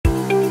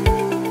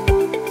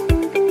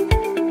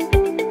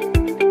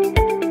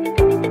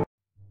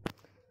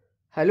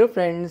Hello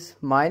friends,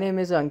 my name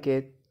is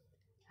Ankit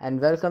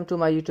and welcome to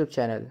my YouTube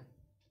channel.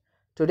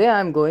 Today I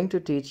am going to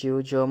teach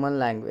you German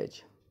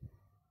language.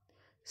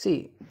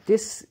 See,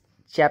 this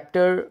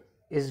chapter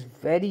is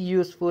very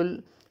useful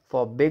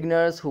for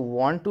beginners who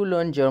want to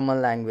learn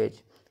German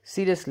language.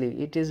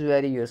 Seriously, it is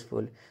very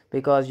useful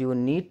because you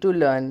need to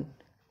learn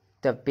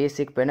the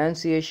basic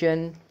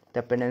pronunciation,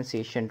 the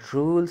pronunciation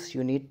rules.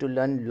 You need to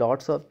learn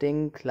lots of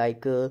things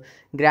like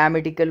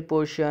grammatical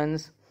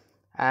portions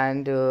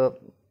and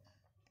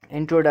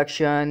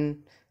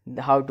introduction,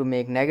 how to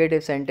make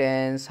negative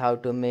sentence, how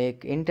to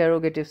make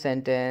interrogative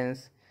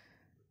sentence.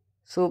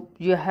 So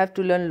you have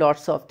to learn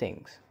lots of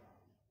things.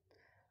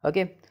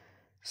 Okay,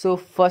 so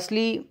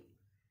firstly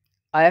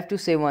I have to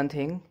say one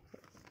thing,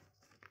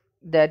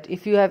 that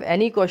if you have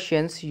any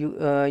questions,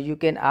 you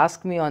can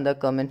ask me on the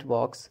comment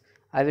box.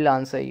 I will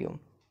answer you.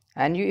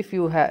 And if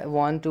you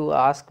want to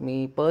ask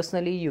me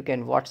personally, you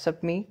can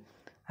WhatsApp me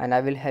and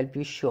I will help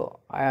you. Sure,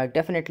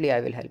 definitely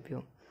I will help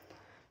you.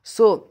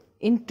 So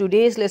in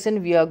today's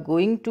lesson we are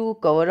going to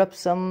cover up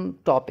some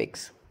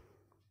topics,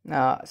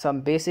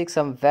 some basic,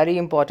 some very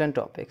important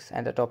topics,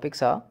 and the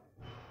topics are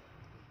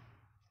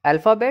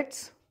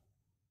alphabets,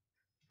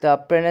 the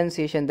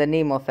pronunciation, the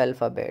name of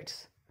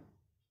alphabets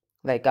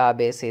like A,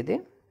 B, C, D.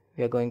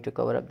 We are going to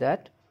cover up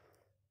that.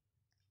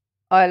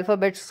 A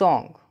alphabet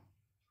song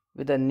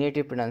with a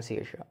native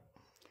pronunciation.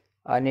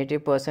 A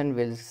native person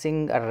will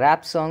sing a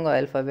rap song or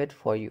alphabet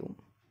for you.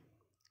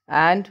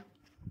 And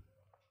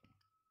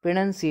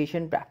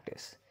pronunciation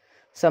practice,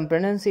 some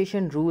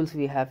pronunciation rules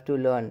we have to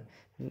learn,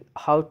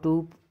 how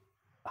to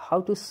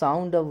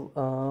sound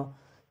a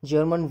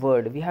German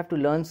word. We have to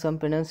learn some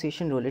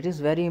pronunciation rule. It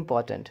is very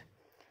important.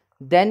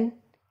 Then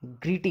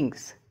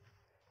greetings,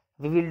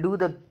 we will do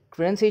the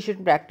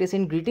pronunciation practice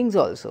in greetings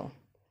also,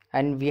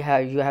 and you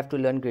have to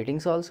learn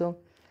greetings also.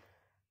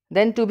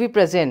 Then to be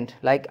present,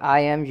 like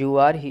I am, you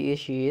are, he is,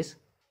 she is,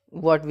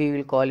 what we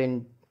will call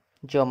in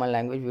German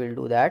language, we will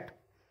do that.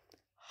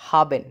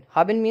 Haben.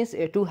 Haben means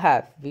to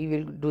have. We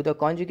will do the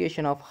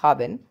conjugation of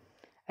haben.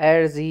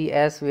 Sie,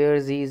 es, where,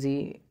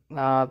 sie,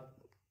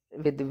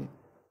 with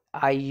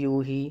I, you,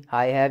 he,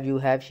 I have, you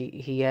have,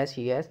 he has,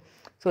 she has.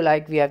 So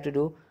like we have to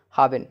do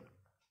haben.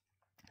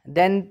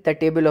 Then the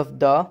table of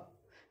the.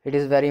 It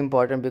is very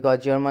important because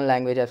German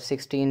language have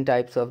 16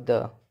 types of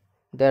the.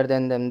 There,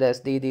 then, them, das,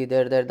 die,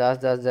 there, das,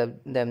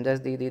 them, das,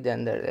 die,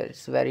 then, there.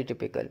 It's very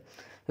typical.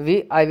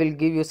 I will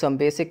give you some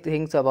basic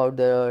things about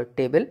the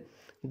table.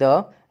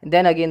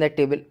 Then again the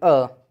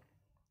table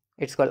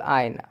it's called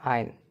ein.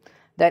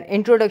 Then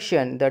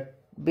introduction, the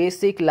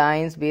basic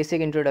lines,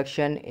 basic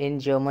introduction in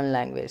German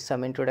language,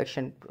 some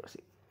introduction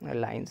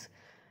lines,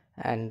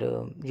 and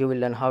you will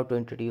learn how to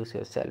introduce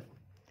yourself.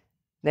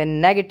 Then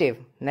negative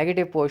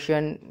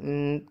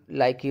portion,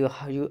 like you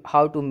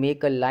how to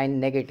make a line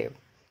negative.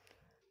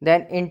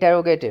 Then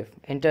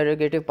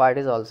interrogative part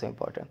is also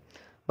important.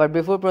 But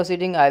before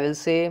proceeding, I will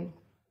say,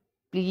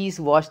 please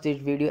watch this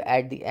video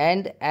at the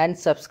end and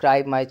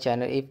subscribe my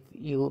channel. If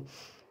you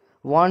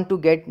want to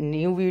get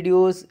new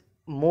videos,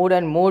 more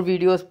and more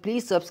videos,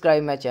 please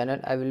subscribe my channel.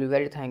 I will be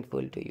very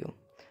thankful to you.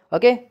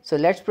 Okay, so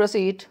let's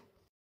proceed.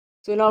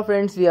 So now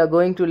friends, we are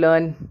going to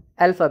learn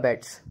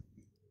alphabets.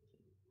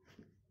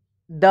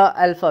 The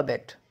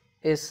alphabet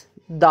is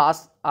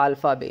das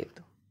Alphabet.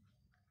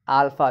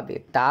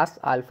 Das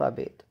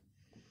Alphabet.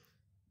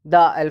 The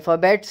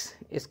alphabets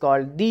is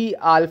called the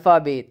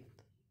alphabet.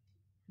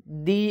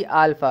 The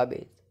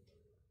alphabet.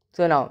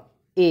 So now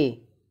A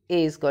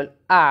is called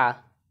A,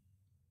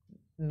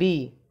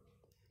 B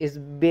is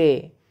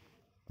B,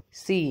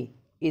 C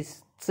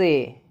is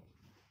C,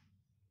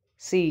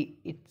 C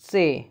is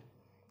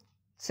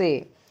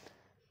C,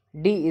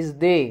 D is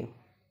D,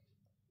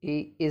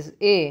 E is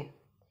A,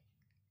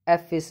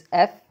 F is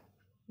F,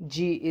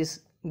 G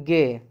is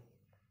G,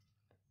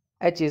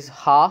 H is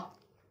Ha,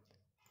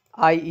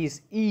 I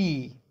is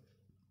E,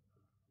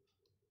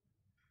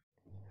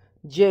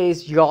 J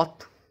is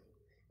yacht,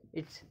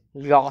 it's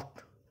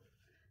yacht.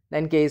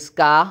 Then K is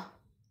K,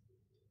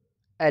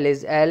 L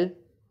is L,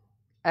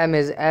 M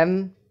is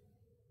M,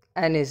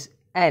 N is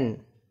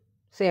N,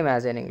 same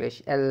as in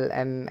English. L,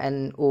 M,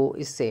 N, O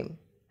is same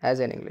as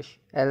in English.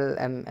 L,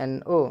 M,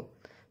 N, O.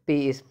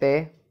 P is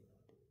P,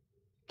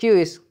 Q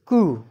is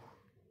Q,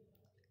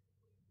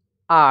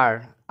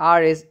 R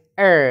is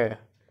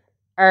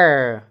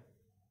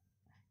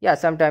Yeah,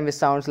 sometimes it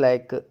sounds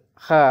like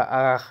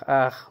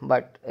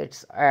but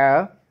it's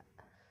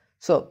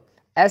So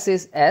S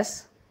is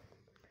S,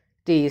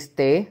 T is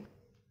T,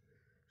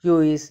 U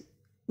is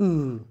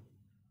U,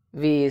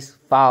 V is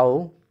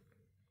V,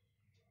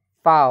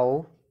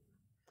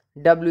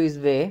 W is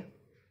V,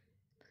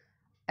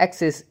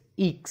 X is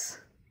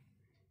X,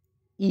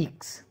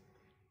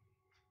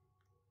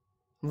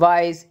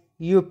 Y is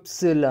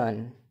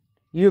Y,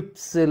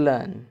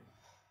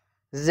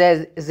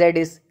 Z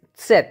is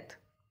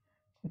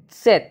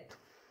Z.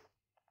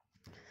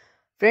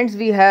 Friends,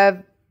 we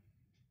have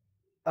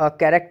a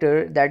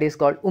character that is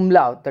called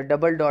umlaut, the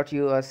double dot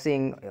you are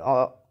seeing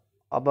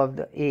above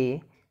the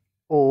A,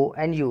 O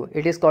and U.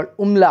 It is called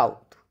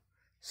umlaut.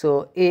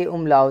 So A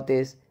umlaut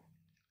is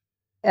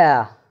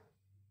A,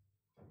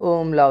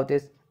 O umlaut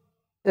is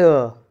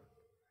U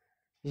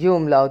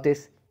umlaut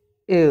is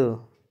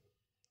ew.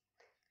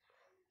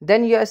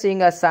 Then you are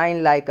seeing a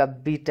sign like a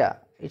beta.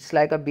 It's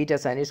like a beta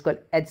sign. It's called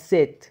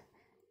etset.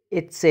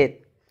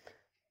 Etset.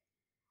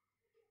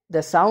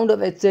 The sound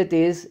of etset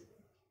is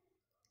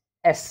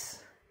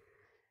S.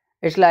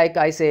 It's like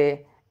I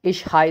say,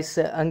 Ich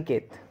heiße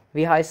Ankit.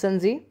 Wie heißen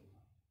Sie?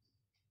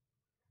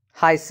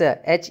 Heiße,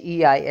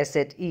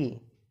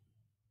 H-E-I-S-E-T.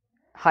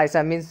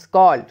 Heiße means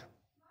called.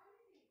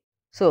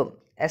 So,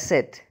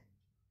 asset.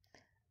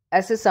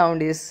 Asset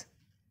sound is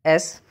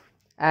S,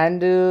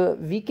 and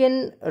we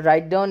can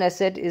write down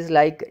asset is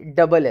like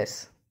double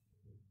S.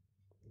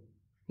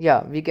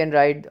 Yeah, we can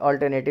write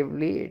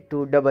alternatively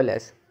to double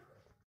S.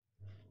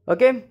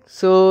 Okay,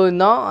 so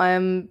now I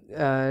am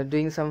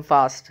doing some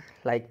fast,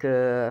 like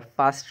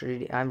fast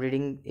reading. I'm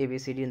reading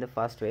ABCD in the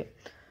fast way.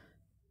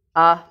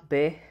 A,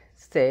 B,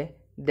 C,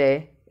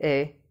 D,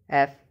 E,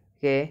 F,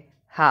 G, H,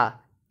 I,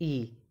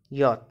 J,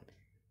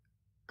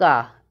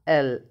 K,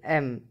 L,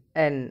 M,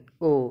 N,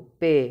 O,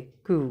 P,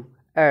 Q,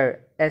 R,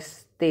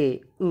 S,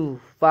 T, U,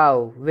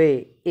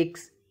 V,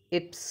 X,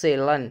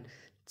 Y,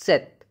 Z.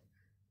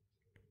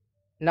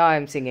 Now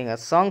I'm singing a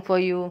song for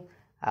you.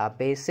 A,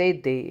 B, C,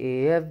 D,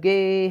 E, F, G,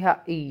 H, I,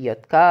 J,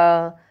 K,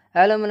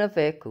 L, M, N, O,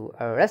 P, Q,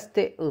 R, S,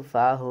 T, U,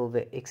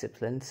 V, X,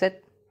 Y, Z.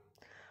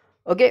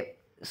 Okay,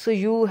 so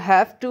you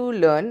have to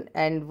learn,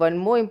 and one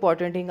more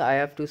important thing I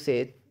have to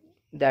say,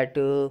 that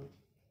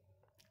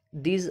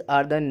these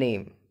are the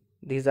name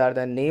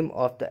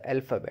of the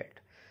alphabet.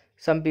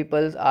 Some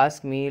people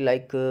ask me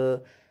like,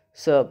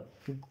 sir,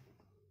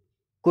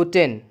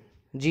 Guten,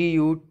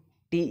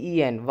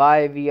 Guten,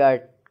 why we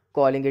are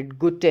calling it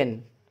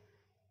Guten?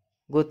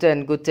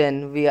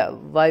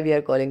 Why we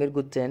are calling it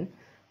Guten?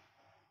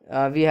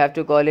 We have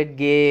to call it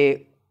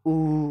Ge,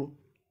 U,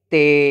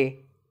 Te,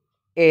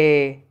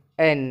 A,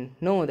 N.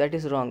 No, that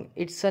is wrong.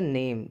 It's a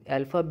name.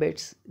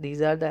 Alphabets,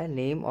 these are the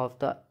name of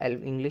the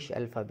English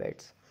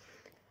alphabets.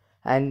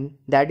 And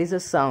that is a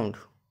sound.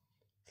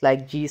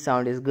 Like G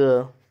sound is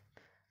G.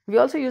 We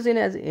also use it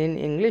as in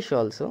English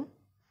also.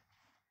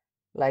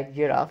 Like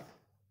giraffe.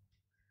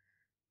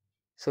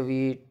 So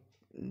we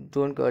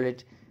don't call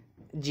it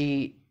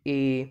G,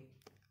 A,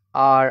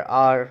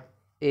 R,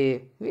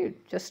 A. We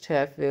just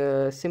have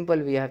simple,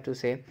 we have to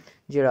say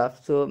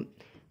giraffe. So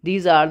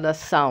these are the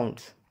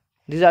sounds.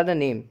 These are the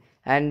name.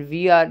 And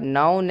we are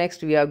now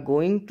next we are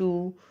going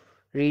to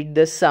read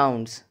the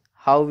sounds.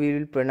 How we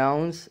will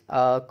pronounce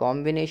a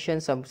combination,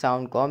 some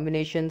sound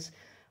combinations,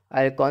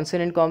 a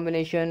consonant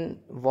combination,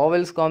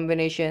 vowels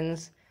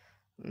combinations,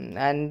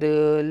 and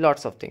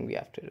lots of things we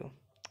have to do.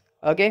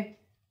 Okay,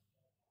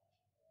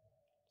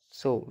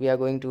 so we are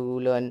going to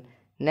learn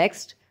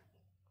next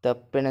the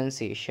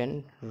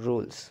pronunciation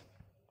rules.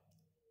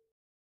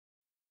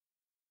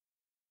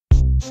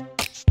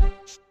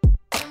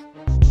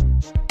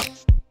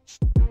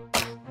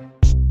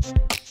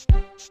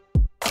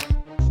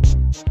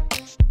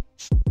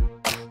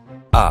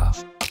 A,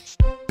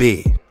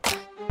 B,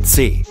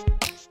 C,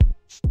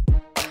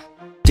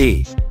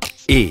 D,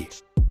 E,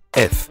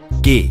 F,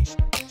 G, H,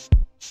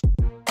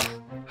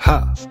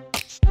 I,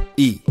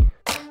 J,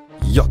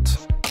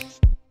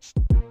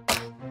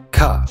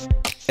 K,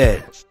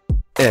 L,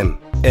 M,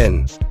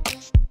 N,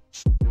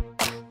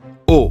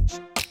 O,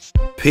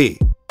 P,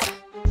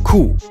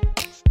 Q,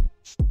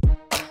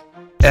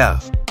 R,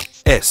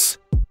 S,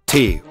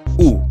 T,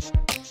 U,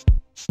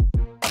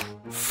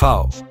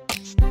 V,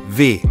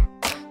 W,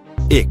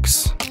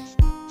 X,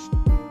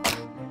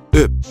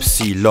 Y,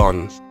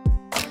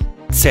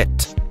 Z,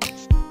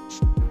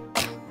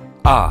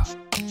 A,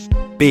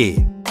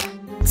 B,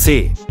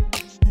 C,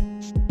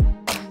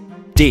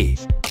 D,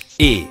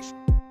 E,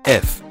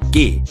 F,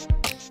 G,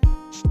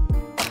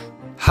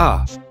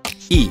 H,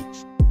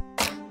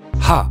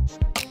 I,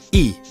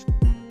 J,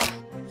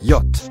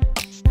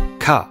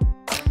 K,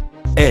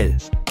 L,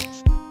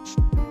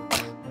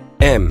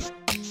 M,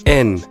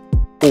 N,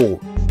 O,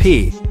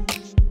 P,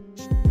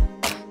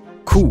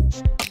 Q,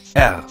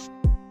 R,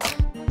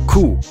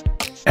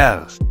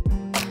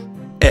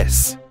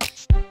 S,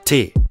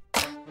 T,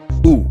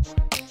 U,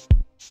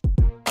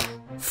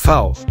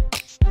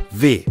 V,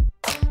 W,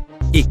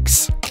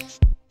 X,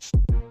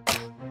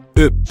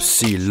 Y,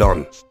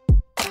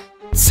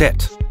 Z,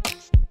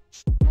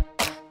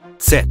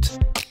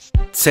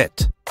 Z.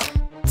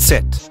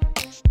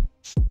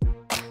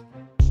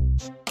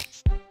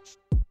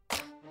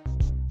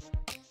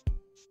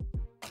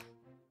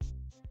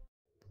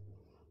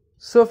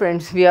 So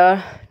friends, we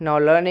are now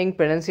learning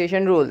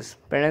pronunciation rules.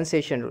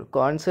 Pronunciation rule,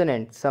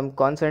 consonant, some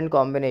consonant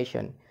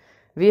combination.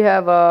 We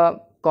have a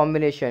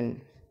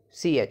combination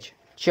ch,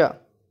 ch,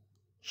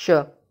 sh,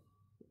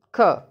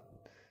 k.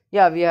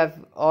 Yeah, we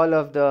have all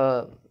of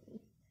the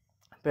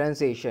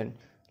pronunciation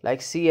like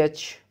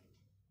ch.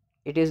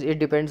 It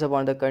depends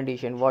upon the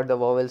condition what the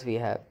vowels we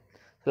have.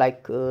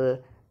 Like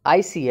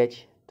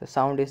ich, the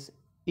sound is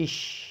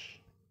ish.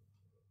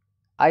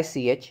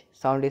 Ich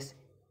sound is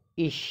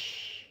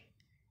ish.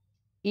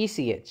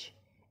 ECH,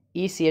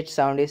 ECH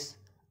sound is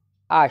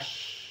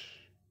ash.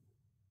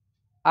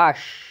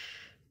 Ash.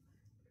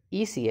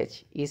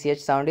 ECH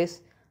sound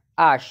is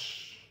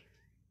ash.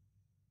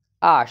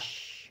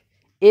 Ash.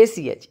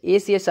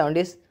 ACH sound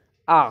is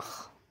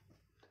ah.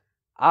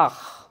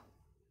 Ah.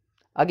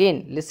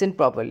 Again, listen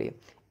properly.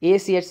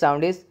 ACH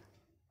sound is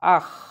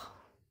ah.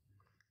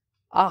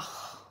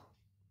 Ah.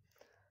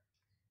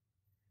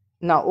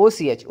 Now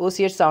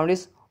OCH sound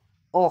is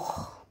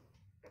oh.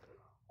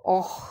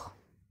 Oh.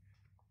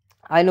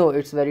 I know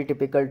it's very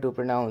typical to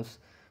pronounce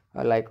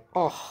like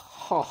oh,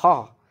 ha,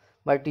 ha,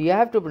 but you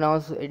have to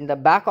pronounce in the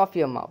back of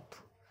your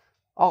mouth.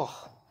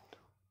 Oh.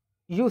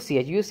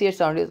 UCH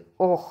sound is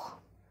oh.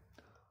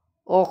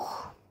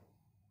 Oh.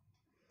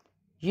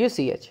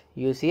 UCH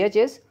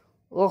is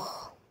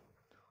oh.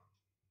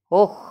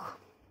 Oh.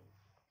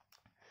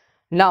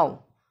 Now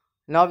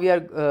we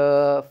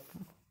are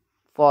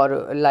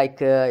for like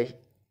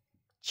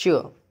ch.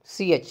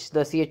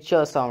 The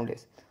ch sound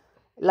is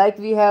like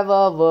we have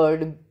a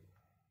word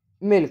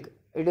milk.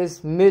 It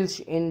is milch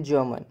in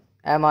German.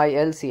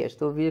 MILCH.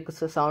 So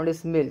the sound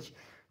is milch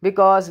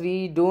because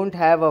we don't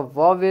have a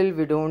vowel.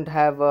 We don't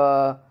have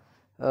a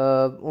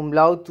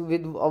umlaut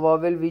with a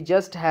vowel. We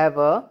just have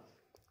a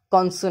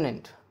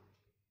consonant,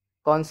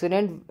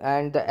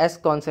 and the S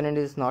consonant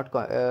is not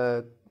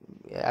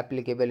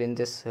applicable in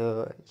this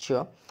ch.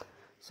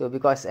 So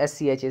because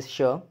SCH is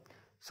sh,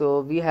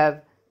 so we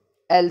have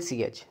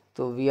LCH.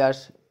 So we are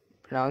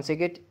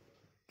pronouncing it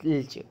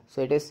milch.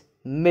 So it is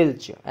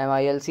milch.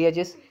 MILCH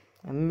is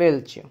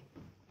milch.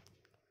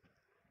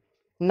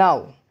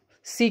 Now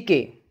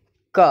CK,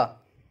 ka,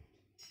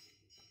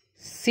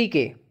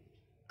 CK,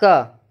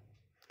 ka,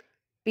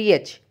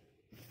 PH,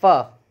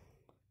 fa,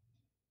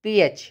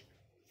 PH,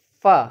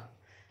 fa.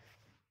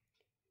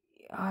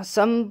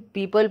 Some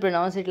people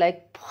pronounce it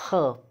like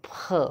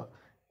ph.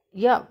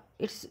 Yeah,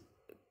 it's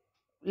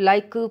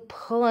like a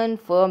ph and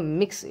fur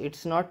mix.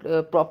 It's not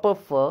a proper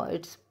fur,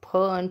 it's ph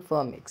and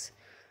fur mix.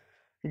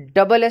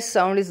 Double S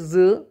sound is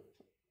z.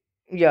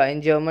 Yeah,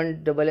 in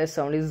German double S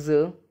sound is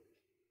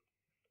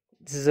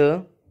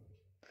z,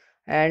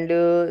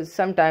 and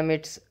sometimes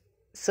it's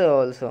s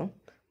also,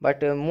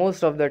 but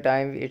most of the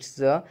time it's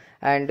z.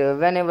 And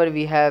whenever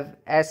we have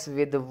S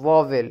with the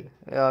vowel,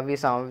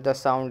 the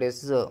sound is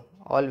z,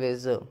 always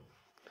z,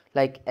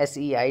 like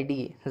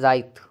SEID,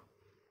 Zeit.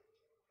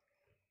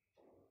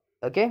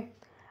 Okay.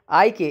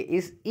 IK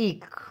is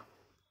eek,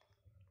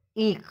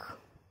 eek,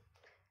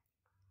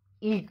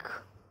 eek.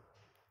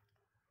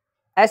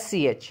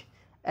 SCH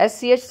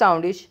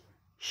sound is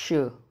sh,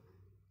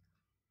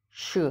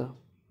 sh.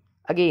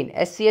 Again,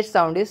 SCH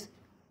sound is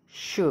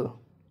sh,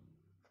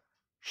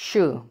 sh.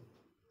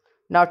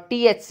 Now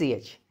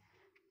THCH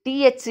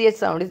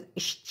sound is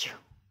isch,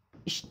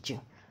 isch.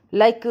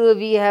 Like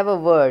we have a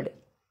word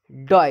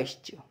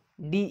Deutsch,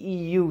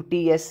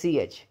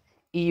 DEUTSCH.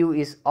 EU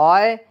is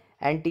oi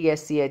and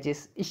TSCH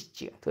is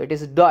isch. So it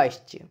is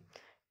Deutsch.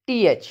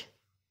 TH,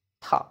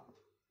 tha,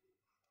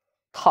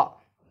 tha,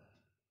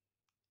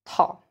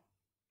 tha.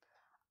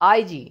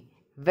 IG,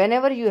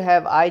 whenever you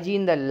have IG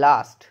in the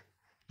last,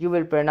 you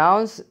will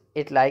pronounce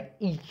it like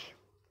e,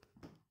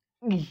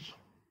 e.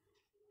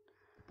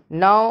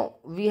 Now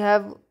we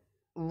have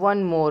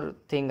one more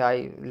thing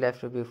I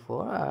left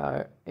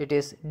before. It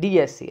is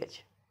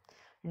DSCH.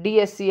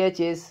 DSCH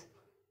is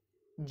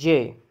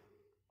J.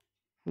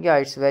 Yeah,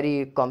 it's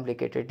very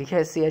complicated.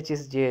 DSCH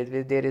is J.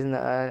 There is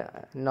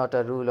not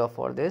a rule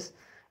for this.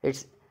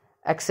 It's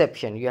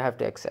exception. You have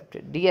to accept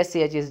it.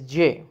 DSCH is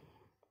J.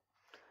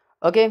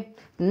 Okay.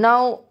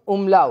 Now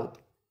umlaut.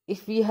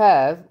 If we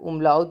have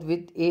umlaut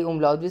with a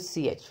umlaut with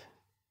ch,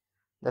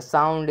 the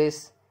sound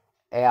is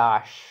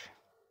ash,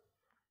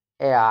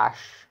 ash,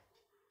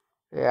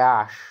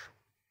 ash.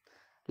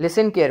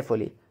 Listen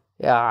carefully.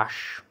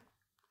 Ash,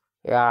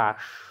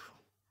 ash,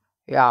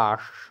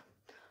 ash.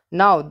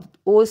 Now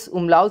O's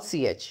umlaut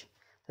ch,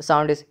 the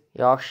sound is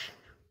yash,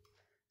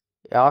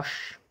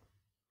 yash,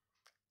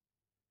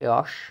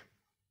 yash,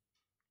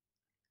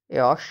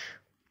 yash.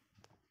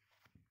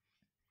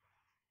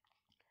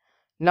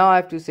 Now I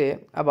have to say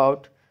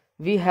about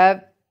we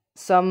have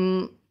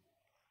some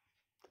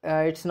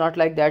it's not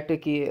like that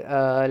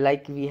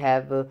like we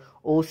have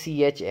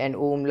OCH and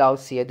O umlaut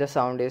ch, the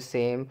sound is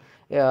same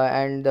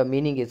and the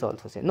meaning is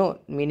also same. No,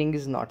 meaning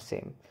is not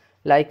same.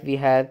 Like we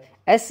have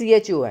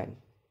SCHON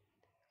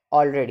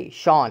already,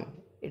 Sean,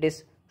 it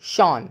is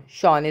Sean,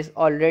 Sean is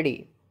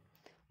already,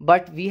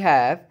 but we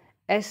have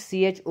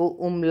SCHO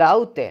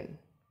umlauten,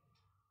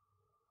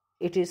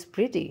 it is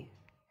pretty,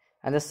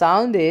 and the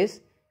sound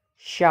is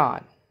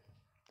Sean,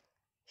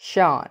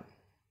 Sean,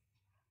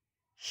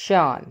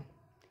 Sean.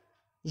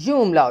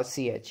 U umlaut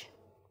ch,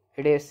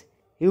 it is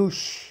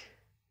Yush,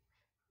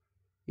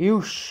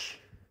 Yush,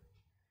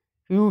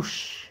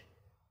 Yush,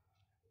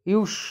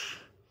 Yush.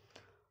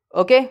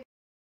 Okay.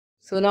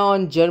 So now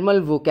on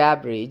German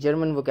vocabulary,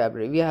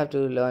 we have to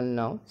learn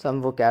now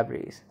some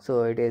vocabularies.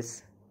 So it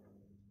is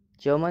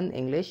German,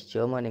 English,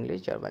 German,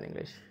 English, German,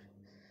 English.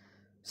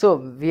 So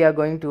we are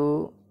going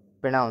to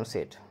pronounce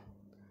it.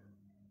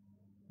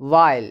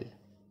 While,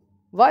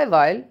 Why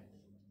while?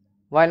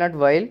 Why not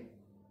while?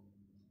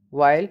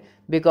 While,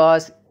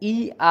 because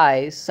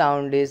EI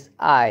sound is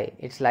I.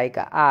 It's like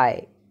a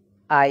I.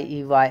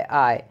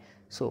 I-E-Y-I.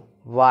 So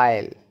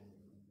while.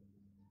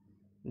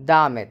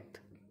 Damit.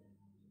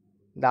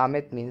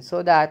 Damit means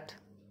so that.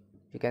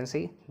 You can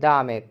see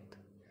damit.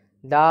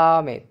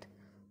 Damit.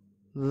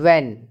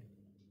 When.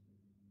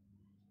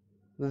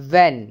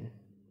 When.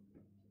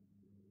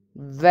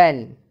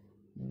 When.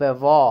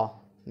 Before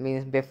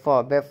means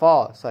before.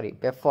 Before,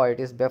 it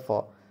is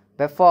before.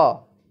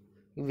 Before,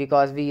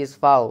 because V is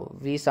foul.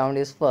 V sound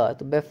is fur.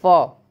 So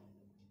before.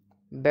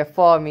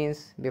 Before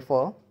means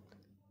before.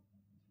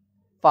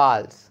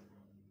 False.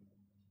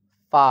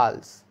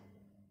 False.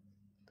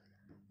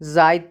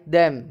 Seit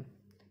them.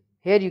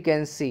 Here you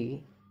can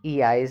see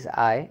EI is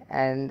I,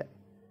 and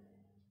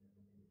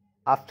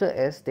after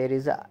S there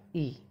is a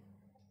E.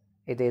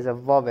 It is a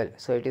vowel,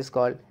 so it is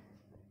called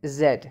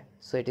Z.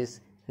 So it is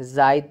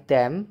seit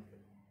them.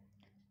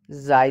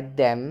 Seit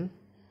them.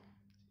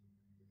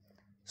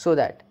 So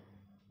that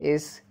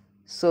is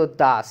so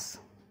das.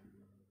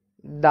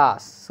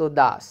 Das. So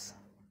das.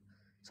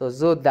 So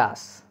so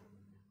das.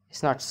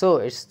 It's not so,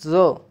 it's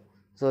so.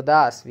 So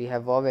das, we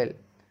have vowel.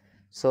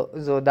 So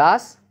so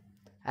das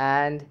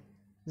and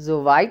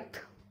so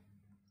weit.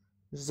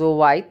 So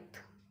weit.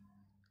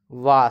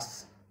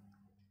 Was.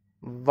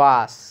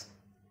 Was.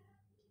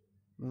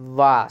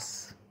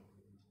 Was.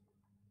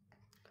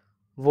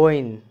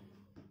 Wohin.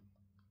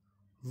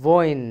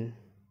 Wohin.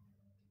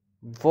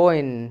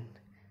 Wohin.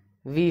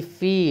 We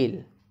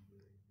feel.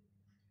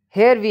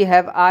 Here we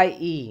have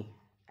IE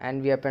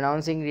and we are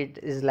pronouncing it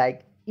is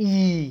like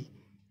E.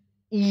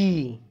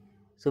 E.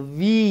 So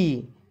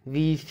we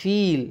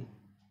feel.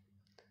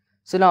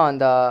 So now on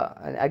the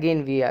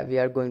again we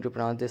are going to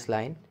pronounce this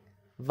line.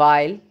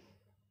 While.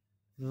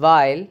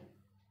 While.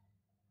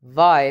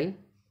 While.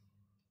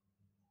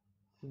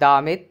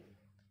 Damit.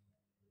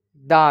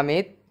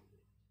 Damit.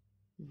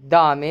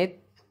 Damit.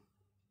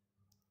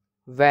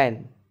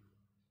 When.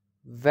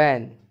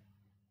 When.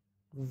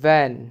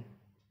 When.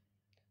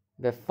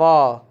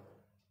 Before.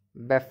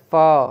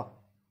 Before.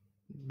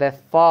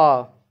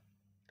 Before.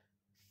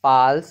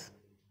 False.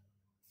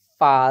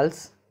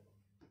 False.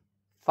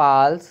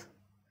 False.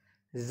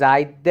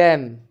 Seit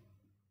them.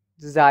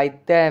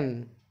 Seit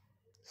them.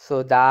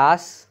 So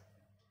das.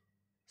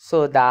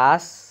 So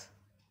das.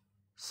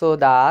 So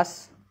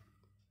das.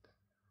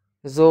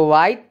 So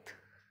weit.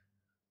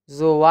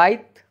 So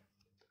weit.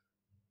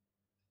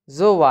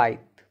 So weit.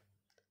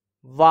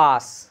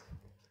 Was.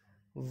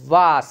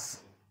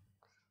 Was.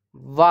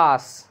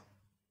 Was.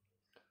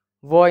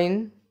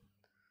 Wohin.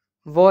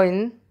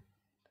 Wohin.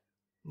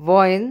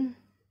 Wohin.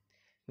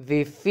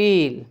 We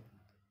feel.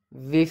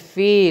 We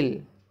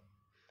feel.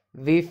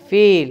 We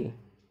feel.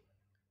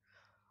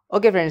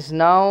 Okay friends,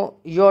 now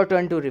your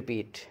turn to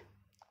repeat.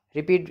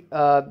 Repeat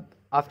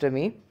after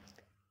me.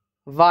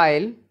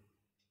 While.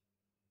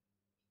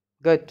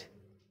 Good.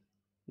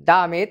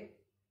 Damit.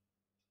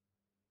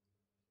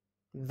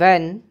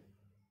 When.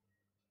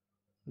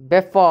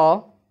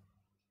 Before.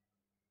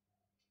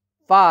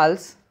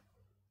 False.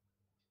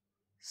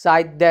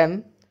 Seit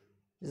them.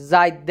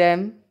 Seit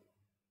them.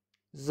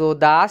 So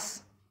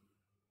das.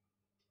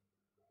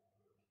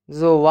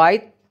 So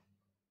weit.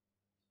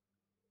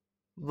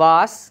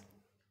 Was.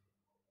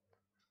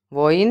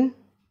 Wohin.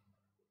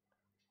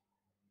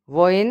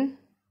 Wohin.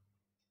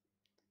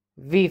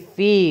 We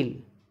feel.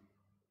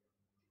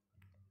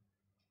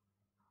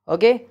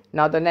 Okay,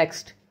 now the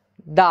next.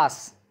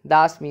 Das.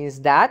 Das means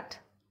that.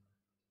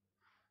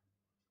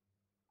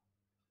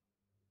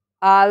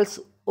 Als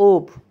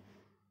ob.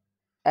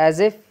 As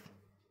if.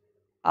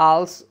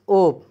 Als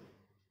ob.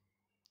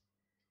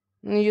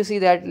 You see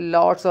that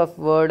lots of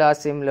words are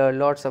similar,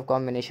 lots of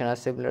combination are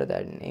similar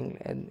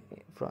than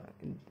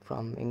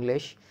from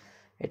English.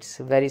 It's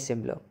very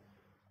similar.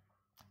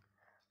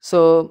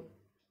 So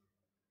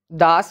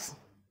das.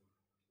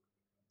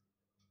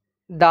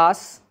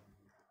 Das.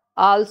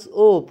 Als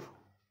ob.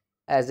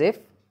 As if.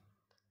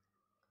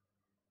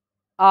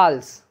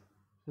 Als.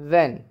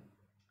 When.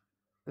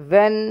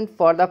 When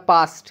for the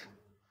past.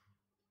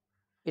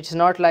 It's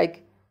not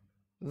like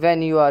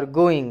when you are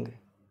going.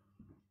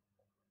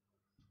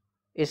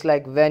 It's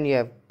like when you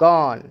have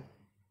gone.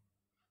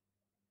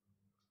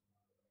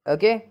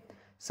 Okay,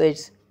 so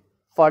it's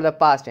for the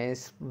past and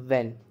it's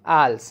when.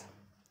 Als.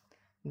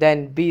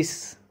 Then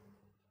bis.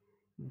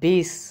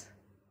 Bis.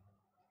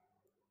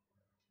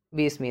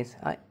 Bis means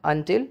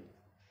until.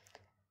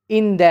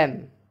 In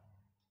them.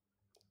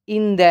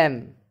 In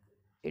them.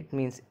 It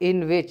means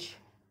in which.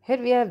 Here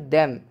we have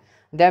them.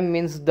 Them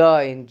means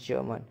the in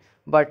German.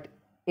 But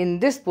in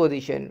this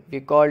position we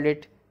called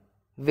it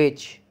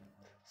which.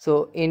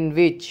 So in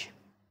which.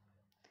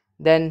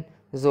 Then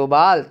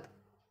sobald.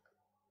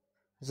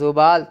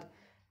 Sobald.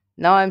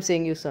 Now I am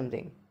saying you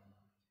something.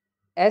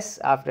 S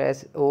after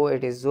S O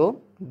it is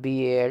zo.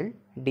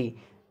 B-A-L-D.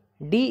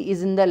 D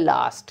is in the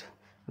last.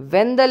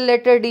 When the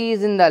letter D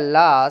is in the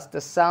last,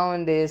 the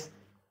sound is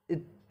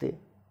it.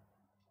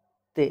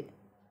 Te.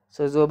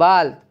 So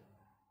sobald.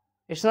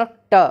 It's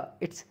not ta,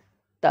 it's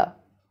ta.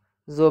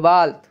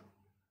 sobald,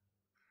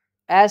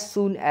 as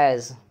soon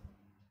as.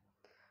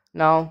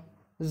 Now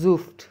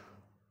suft,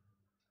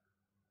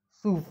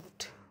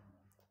 suft,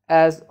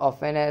 as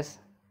often as.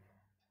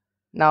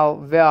 Now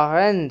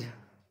während,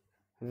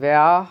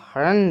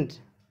 während,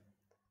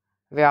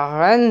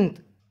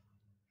 während,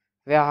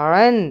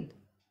 während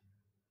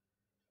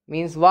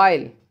means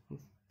while.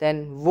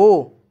 Then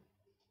wo,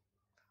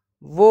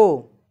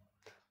 wo,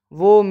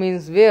 wo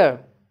means where,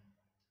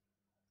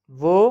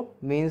 wo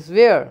means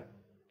where.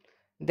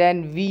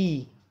 Then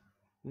wie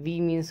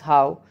means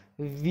how,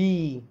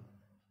 wie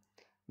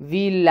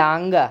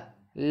lange,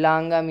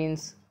 lange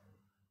means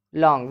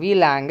long, wie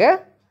lange,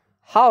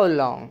 how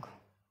long,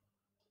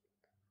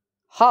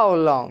 how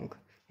long,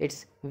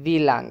 it's wie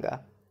lange.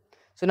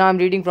 So now I'm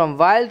reading from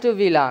while to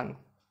wie lang.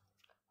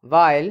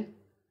 While,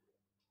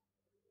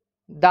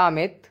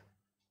 damit,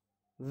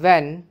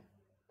 when,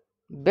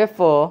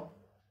 before,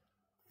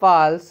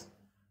 falls,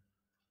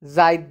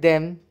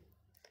 seitdem,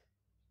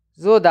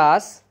 so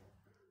dass,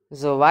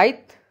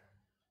 soweit,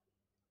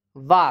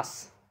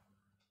 was,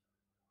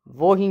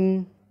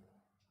 wohin,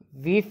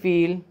 wie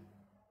viel,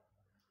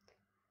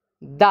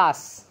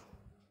 das,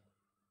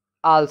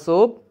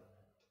 also,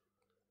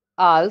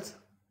 als,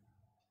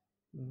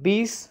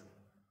 bis,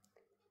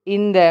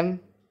 in dem,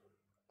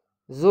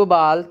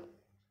 sobald,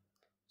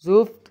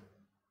 suft,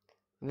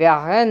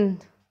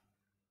 während,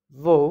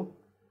 wo,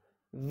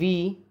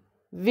 wie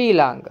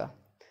lange.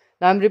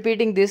 Now I'm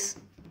repeating this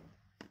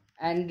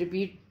and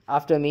repeat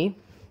after me.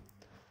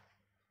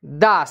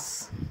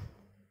 Das,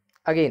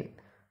 again,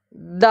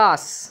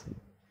 das,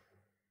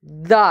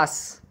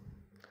 das,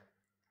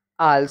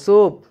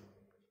 also,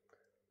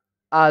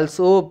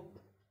 also,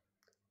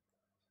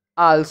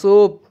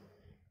 also,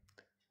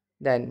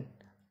 then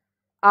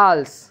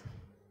als,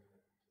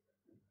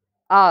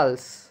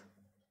 als,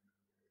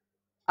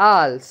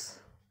 als.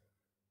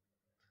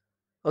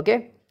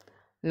 Okay,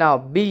 now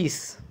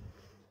bis,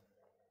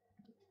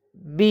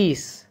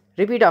 bis,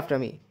 repeat after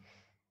me.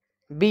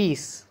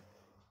 Bis,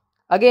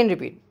 again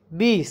repeat,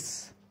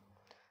 bis.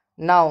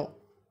 Now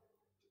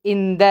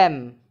in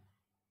them,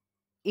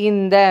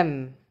 in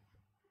them,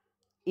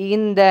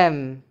 in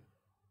them.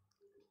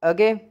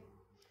 Okay,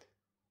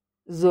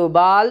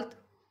 sobald,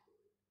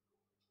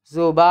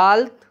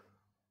 sobald,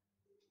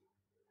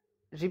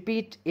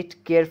 repeat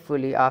it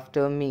carefully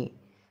after me.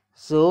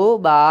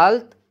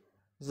 Sobald,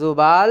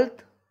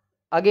 sobald,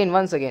 again,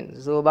 once again,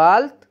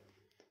 sobald,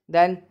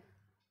 then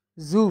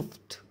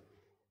suft,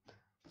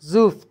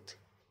 suft,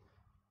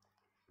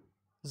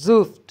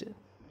 suft,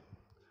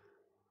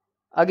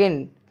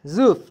 again,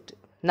 suft.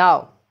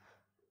 Now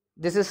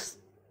this is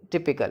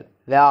typical.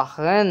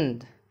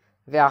 Während,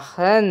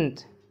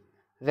 während,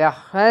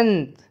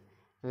 während,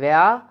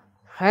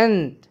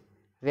 während,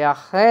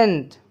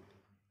 während.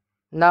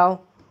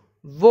 Now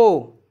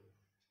wo,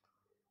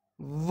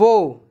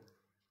 wo,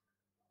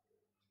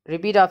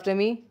 repeat after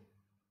me.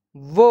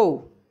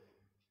 Wo,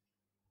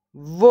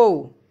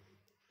 wo.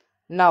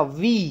 Now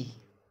wie,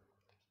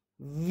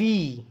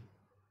 wie,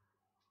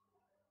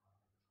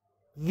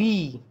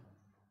 wie,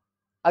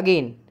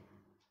 again,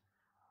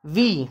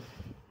 wie.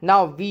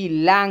 Now wie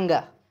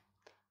lange,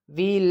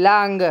 wie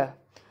lange.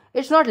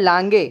 It's not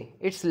lange,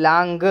 it's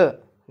lange,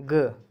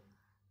 g.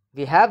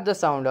 We have the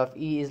sound of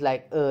e is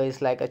like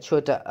a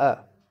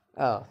chota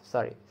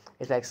sorry,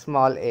 it's like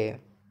small a.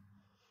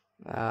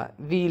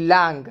 Wie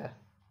lange,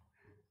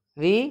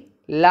 wie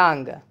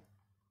lange.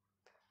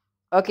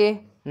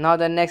 Okay, now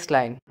the next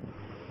line.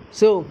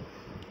 So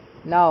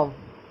now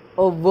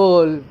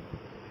obwohl,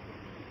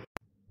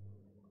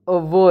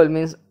 obwohl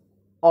means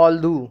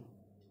although,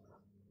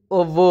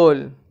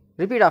 obwohl,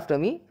 repeat after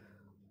me.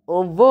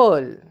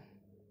 Obwohl,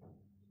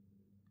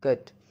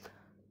 good.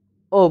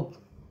 Ob,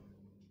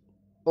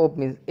 ob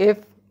means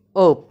if,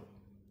 ob.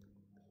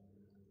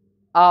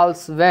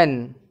 Als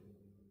wenn,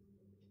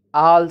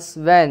 als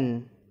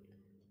wenn,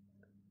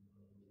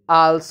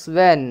 als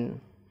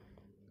wenn.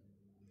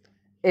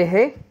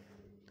 Ehe,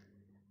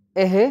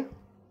 ehe,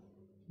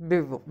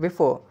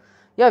 before.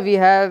 Yeah, we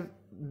have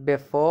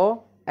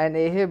before and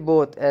ehe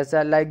both as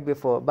I like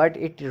before, but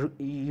it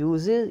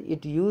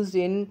used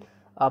in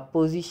a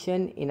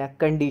position, in a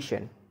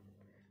condition.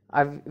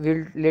 I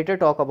will later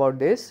talk about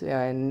this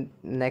and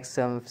next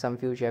some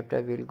few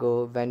chapter we'll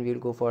go, when we'll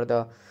go for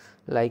the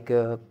like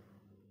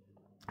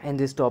in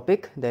this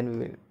topic, then we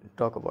will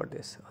talk about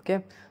this.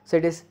 Okay, so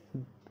it is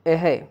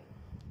ehe,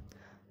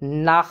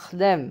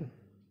 nachdem,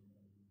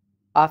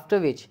 after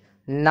which,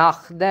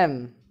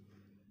 nachdem,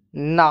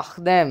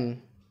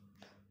 nachdem,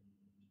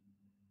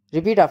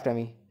 repeat after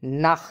me,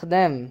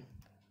 nachdem,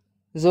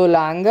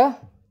 solange,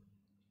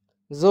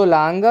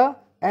 solange,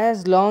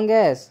 as long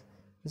as,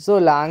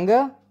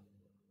 solange,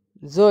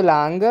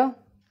 solange,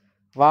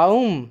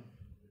 warum,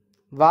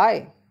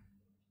 why,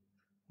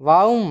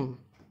 warum,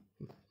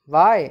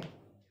 why.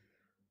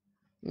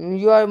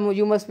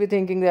 You must be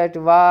thinking that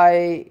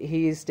why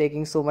he is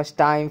taking so much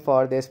time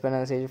for this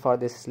pronunciation, for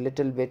this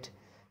little bit,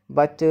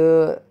 but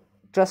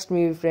trust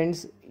me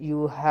friends,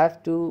 you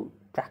have to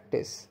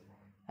practice,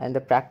 and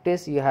the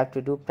practice you have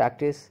to do,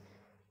 practice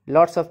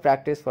lots of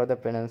practice for the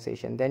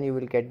pronunciation, then you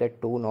will get the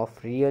tone of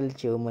real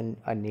German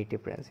or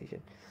native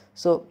pronunciation.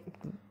 So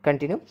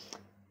continue.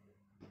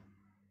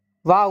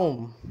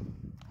 Warum.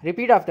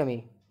 Repeat after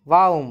me.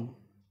 Warum.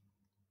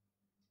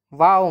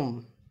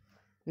 Warum.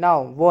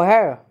 Now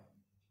woher.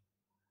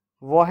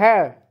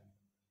 Woher.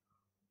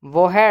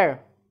 Woher.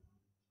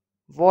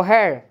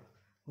 Woher.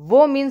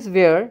 Wo means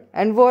where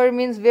and woher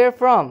means where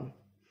from.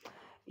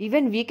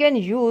 Even we can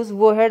use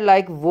woher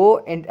like wo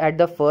at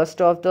the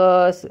first of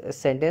the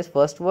sentence,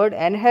 first word,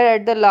 and her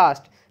at the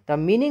last. The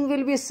meaning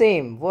will be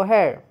same.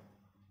 Woher.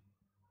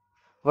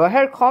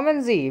 Woher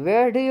kommen Sie?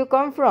 Where do you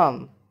come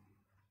from?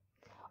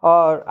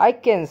 Or I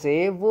can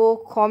say wo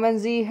kommen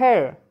Sie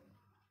her.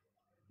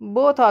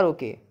 Both are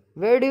okay.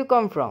 Where do you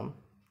come from?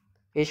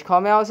 Ich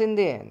komme aus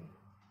Indien.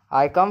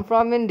 I come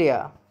from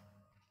India.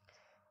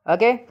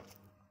 Okay.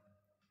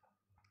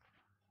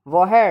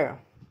 Woher.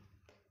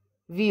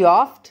 Wie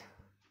oft.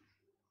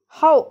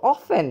 How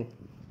often?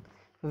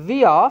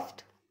 Wie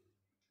oft.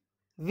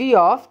 Wie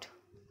oft.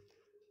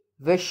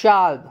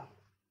 Weshalb.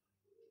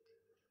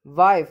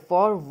 Why?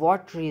 For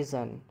what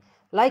reason?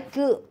 Like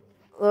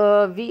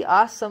we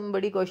ask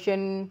somebody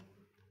question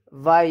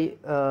why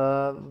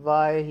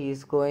he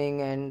is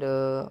going, and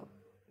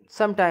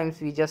sometimes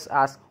we just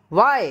ask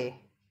why.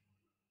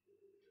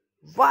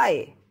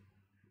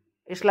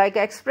 It's like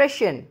an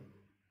expression.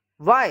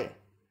 Why?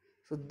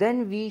 So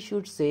then we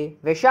should say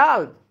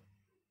weshalb.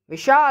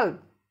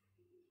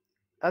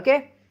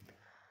 Okay.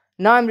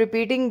 Now I'm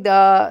repeating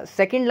the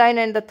second line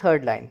and the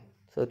third line.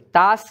 So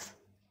das,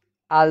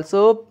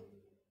 also,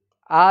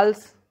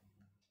 als,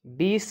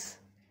 bis,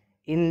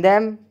 in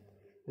them,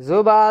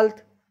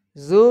 sobald,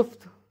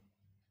 suft,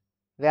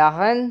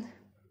 während,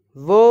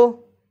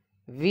 wo,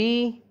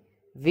 wie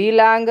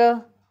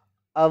lange,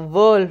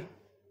 obwohl,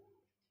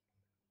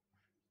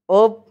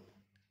 ob,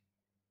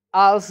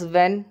 als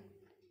wenn,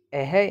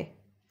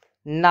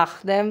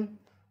 nachdem,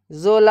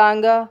 so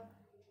lange,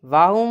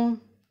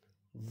 warum,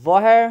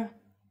 woher,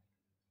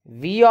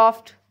 wie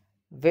oft,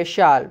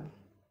 weshalb.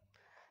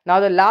 Now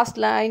the last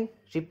line,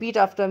 repeat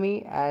after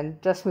me,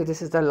 and trust me,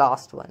 this is the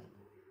last one.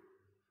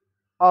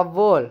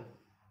 Obwohl.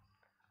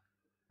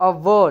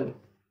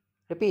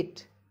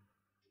 Repeat.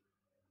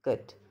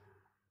 Good.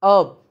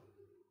 Ob.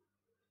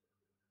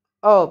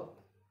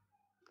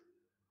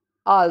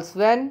 Als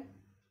wenn.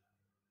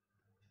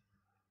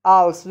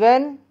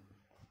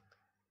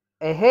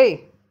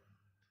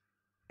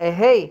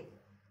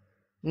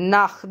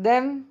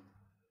 Nachdem.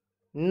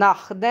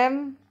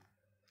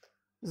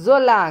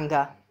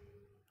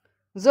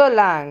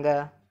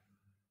 Solange.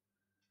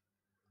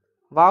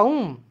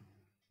 Warum?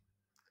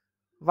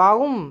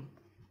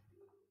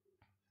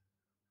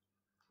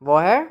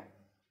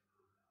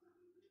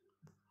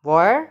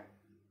 Woher?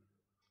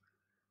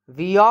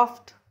 Wie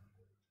oft?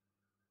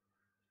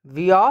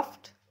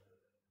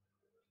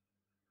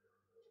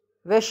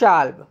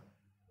 Weshalb.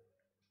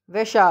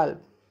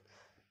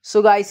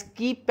 So guys,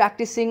 keep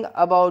practicing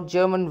about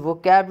German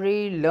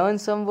vocabulary, learn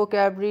some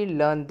vocabulary,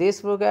 learn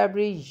this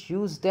vocabulary,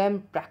 use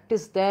them,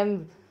 practice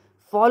them,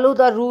 follow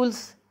the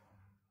rules.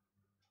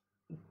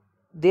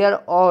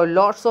 There are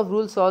lots of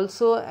rules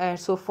also, and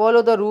so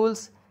follow the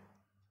rules,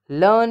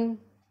 learn,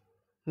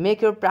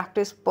 make your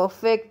practice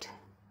perfect,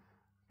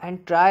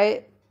 and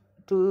try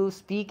to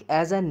speak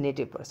as a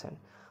native person.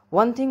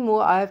 One thing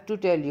more I have to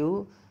tell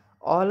you,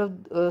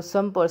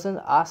 some persons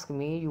ask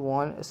me,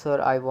 sir,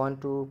 I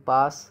want to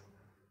pass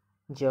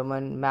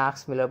German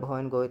Max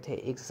Müller-Bauern Goethe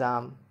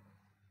exam,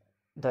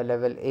 the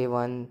level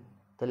A1,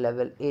 the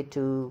level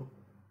A2.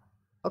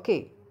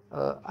 Okay,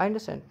 I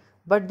understand,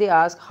 but they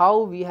ask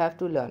how we have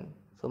to learn.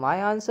 So my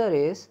answer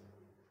is,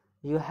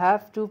 you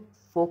have to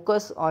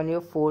focus on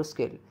your 4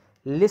 skills: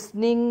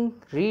 listening,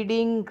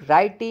 reading,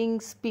 writing,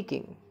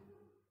 speaking.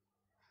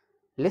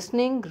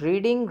 Listening,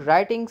 reading,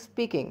 writing,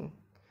 speaking.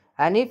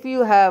 And if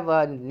you have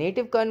a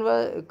native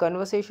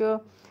conversation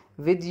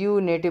with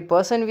you, native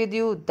person with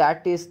you,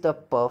 that is the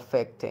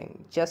perfect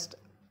thing. Just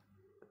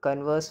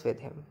converse with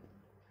him.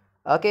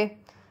 Okay,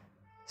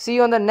 see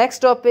you on the next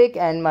topic,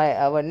 and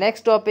our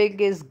next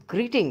topic is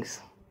greetings.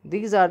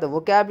 These are the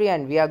vocabulary,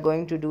 and we are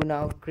going to do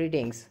now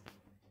greetings.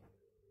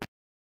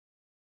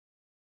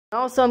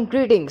 Now some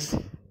greetings.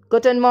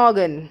 Guten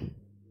Morgen,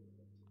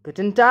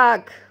 Guten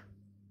Tag,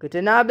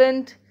 Guten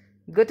Abend,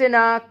 Gute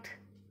Nacht,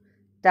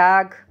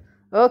 Tag.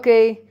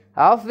 Okay,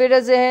 auf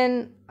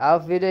Wiedersehen,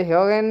 auf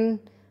Wiederhören,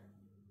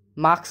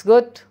 mach's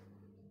gut,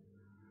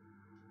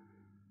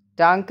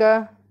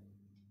 danke,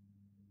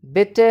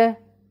 bitte,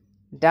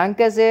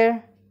 danke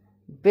sehr,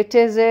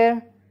 bitte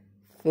sehr,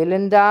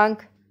 vielen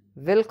Dank,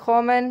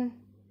 willkommen,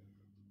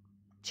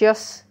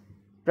 tschüss,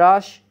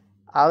 brasch,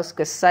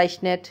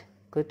 ausgezeichnet,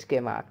 gut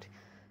gemacht.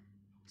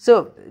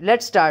 So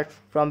let's start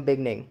from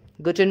beginning.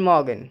 Guten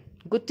Morgen.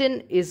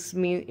 Guten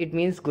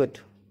means good.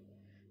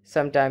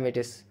 Sometimes it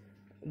is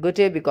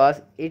gute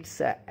because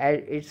it's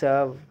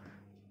a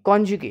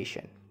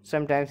conjugation.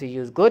 Sometimes we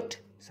use gut,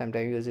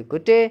 sometimes we use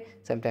gute,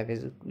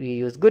 sometimes we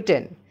use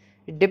guten.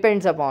 It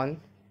depends upon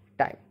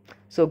time.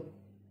 So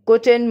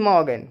guten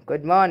Morgen,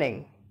 good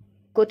morning.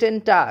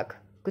 Guten Tag.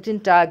 Guten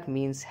Tag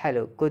means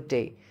hello, good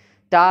day.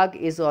 Tag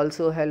is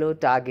also hello,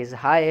 Tag is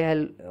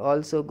hi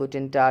also,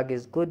 Guten Tag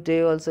is good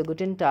day also,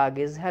 Guten Tag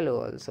is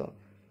hello also.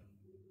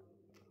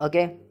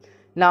 Okay,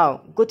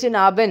 now Guten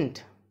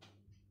Abend.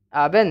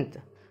 Abend.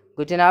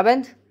 Guten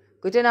Abend.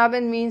 Guten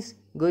Abend means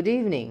good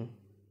evening.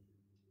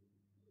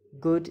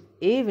 Good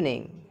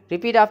evening.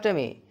 Repeat after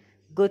me.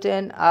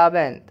 Guten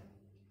Abend.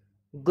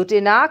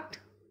 Gute Nacht.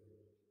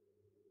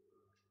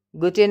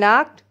 Gute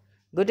Nacht.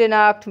 Gute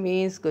Nacht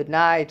means good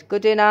night.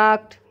 Gute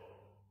Nacht.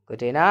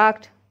 Gute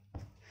Nacht.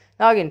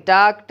 Now again,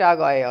 Tag. Tag,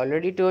 I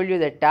already told you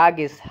that Tag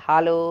is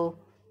hello.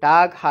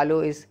 Tag,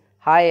 hello is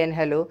hi and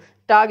hello.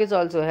 Tag is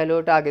also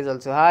hello. Tag is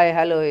also hi.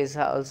 Hello is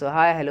also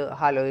hi.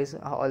 Hello is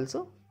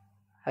also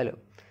hello.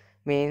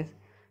 Means,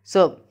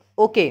 so,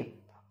 okay.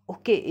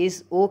 Okay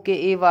is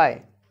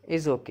okay.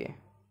 Is okay.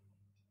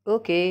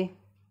 Okay.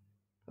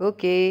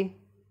 Okay.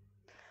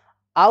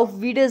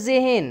 Auf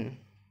Wiedersehen.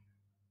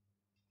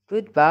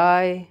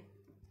 Goodbye.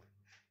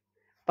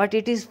 But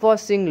it is for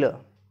singular.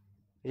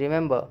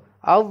 Remember,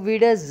 auf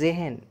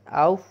Wiedersehen.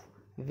 Auf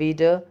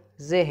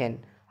Wiedersehen.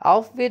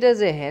 Auf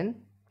Wiedersehen.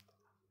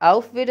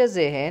 Auf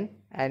Wiedersehen.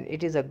 And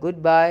it is a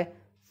goodbye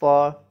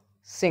for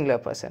singular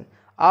person.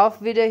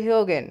 Auf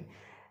Wiederhören.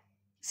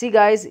 See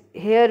guys,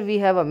 here we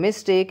have a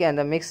mistake, and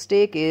the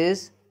mistake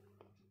is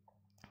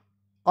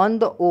on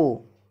the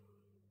O.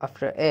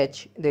 After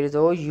H, there is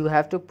O, you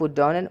have to put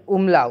down an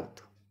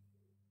umlaut.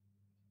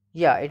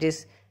 Yeah, it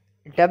is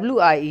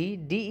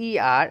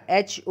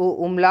WIEDERHO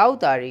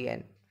umlaut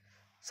REN.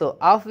 So,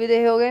 auf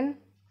Wiederhören,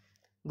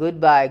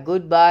 goodbye.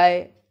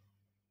 Goodbye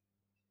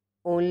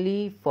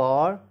only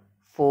for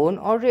phone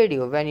or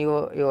radio. When you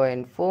are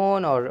in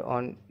phone or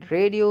on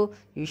radio,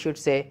 you should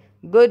say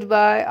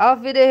goodbye.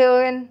 Auf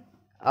Wiederhören.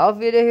 Auf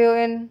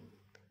Wiederhören.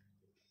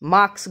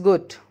 Mach's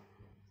gut.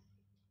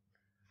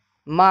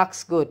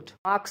 Mach's gut.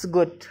 Mach's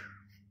gut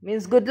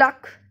means good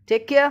luck.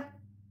 Take care.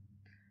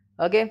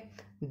 Okay.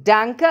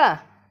 Danke.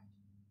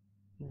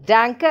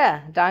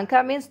 Danke.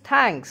 Danke means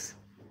thanks.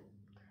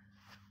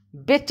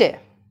 Bitte.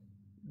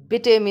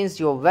 Bitte means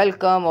you're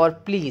welcome or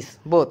please.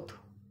 Both.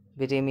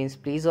 Bitte means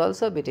please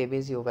also. Bitte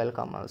means you're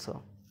welcome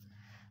also.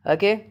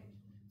 Okay.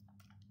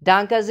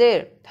 Danke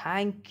sehr.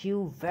 Thank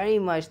you very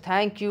much.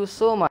 Thank you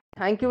so much.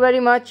 Thank you very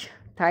much.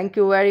 Thank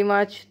you very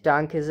much.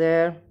 Danke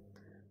sehr.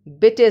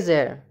 Bitte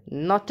sehr.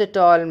 Not at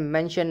all.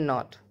 Mention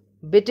not.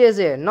 Bitte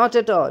sehr. Not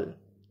at all.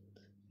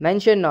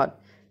 Mention not.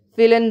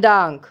 Vielen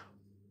Dank.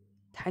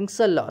 Thanks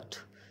a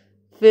lot.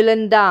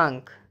 Vielen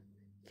Dank.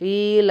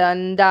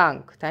 Vielen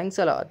Dank. Thanks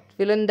a lot.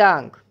 Vielen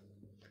Dank.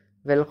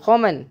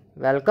 Willkommen.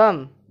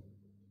 Welcome.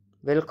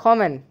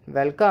 Willkommen.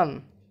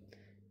 Welcome.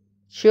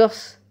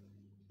 Tschüss.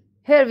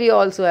 Here we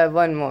also have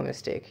one more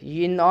mistake.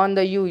 On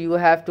the U, you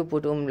have to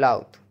put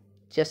umlaut.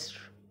 Just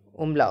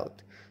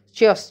umlaut.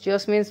 Tschüss.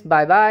 Tschüss means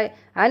bye-bye,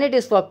 and it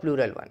is for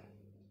plural one.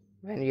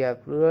 When you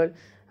have plural.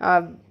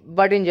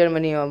 But in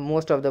Germany,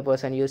 most of the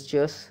person use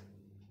tschüss.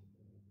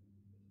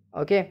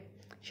 Okay.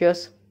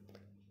 Tschüss.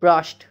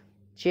 Prost.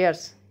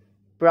 Cheers.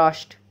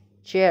 Prost.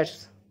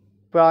 Cheers.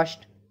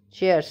 Prost.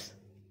 Cheers.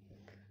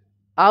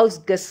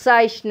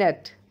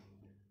 Ausgezeichnet.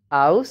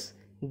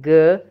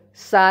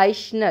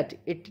 Ausgezeichnet.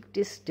 It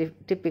is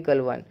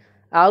typical one.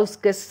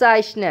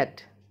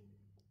 Ausgezeichnet.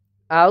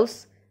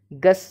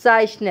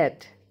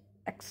 Ausgezeichnet.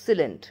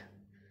 Excellent.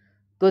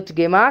 Gut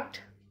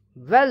gemacht.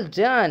 Well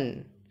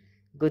done.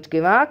 Gut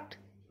gemacht.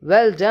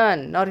 Well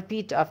done. Now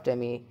repeat after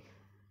me.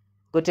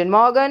 Guten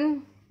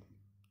Morgen.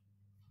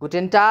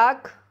 Guten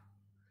Tag.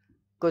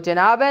 Guten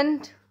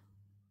Abend.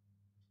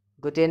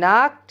 Gute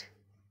Nacht.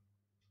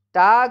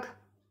 Tag.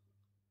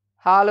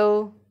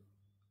 Hallo.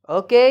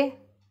 Okay.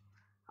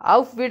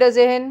 Auf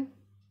Wiedersehen.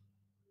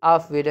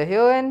 Auf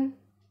Wiederhören.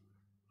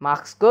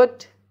 Mach's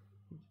gut.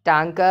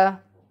 Danke.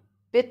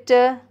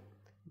 Bitte.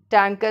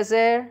 Danke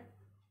sehr.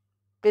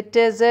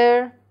 Bitte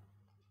sehr.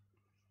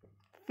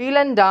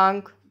 Vielen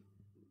Dank.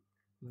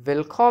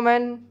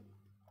 Willkommen.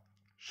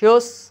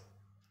 Tschüss.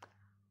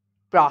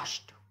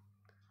 Prost.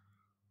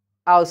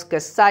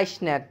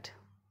 Ausgezeichnet.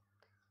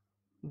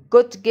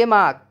 Gut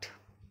gemacht.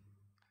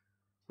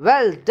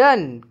 Well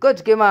done.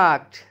 Gut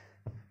gemacht.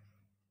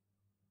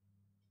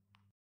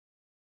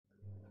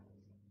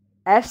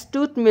 Es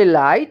tut mir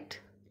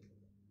leid.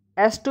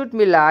 Es tut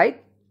mir leid.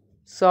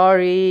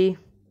 Sorry.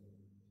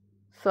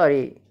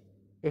 Sorry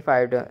if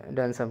I've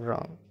done some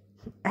wrong.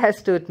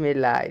 Es tut mir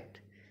leid.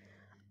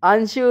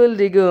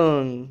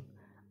 Entschuldigung.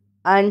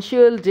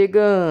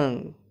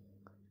 Entschuldigung.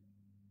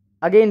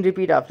 Again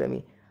repeat after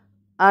me.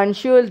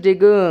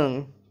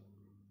 Entschuldigung.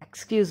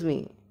 Excuse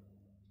me.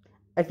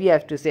 If you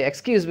have to say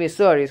excuse me,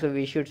 sorry, so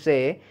we should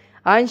say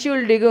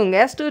Entschuldigung,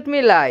 es tut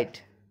mir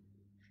leid.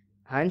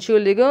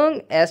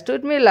 Entschuldigung, es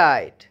tut mir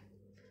leid.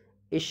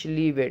 Ich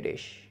liebe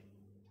dich.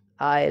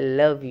 I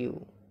love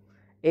you.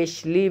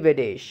 Ich liebe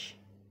dich.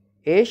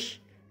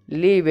 Ich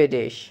liebe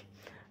dich.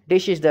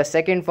 Dich is the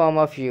second form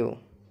of you,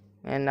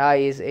 and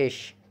I is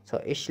ich. So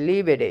ich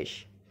liebe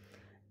dich.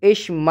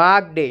 Ich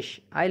mag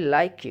dich. I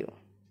like you.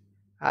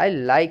 I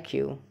like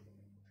you.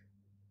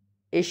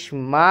 Ich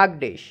mag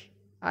dich.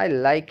 I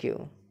like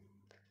you.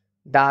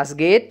 Das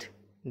geht,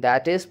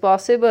 that is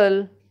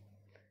possible.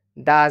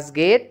 Das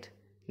geht,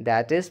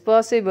 that is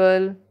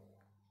possible.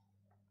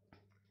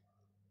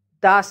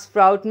 Das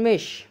freut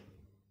mich,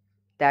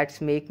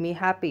 that's make me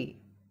happy.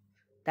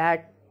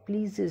 That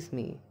pleases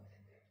me.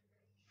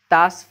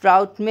 Das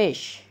freut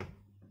mich.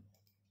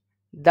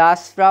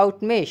 Das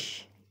freut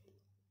mich.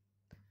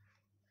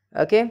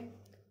 Okay.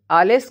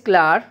 Alles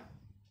klar.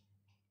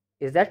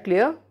 Is that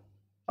clear?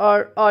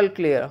 Or all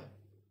clear?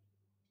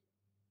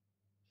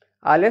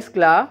 Alles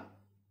klar.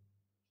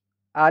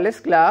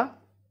 Alles klar.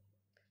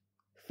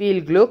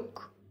 Viel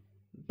Glück.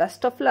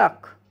 Best of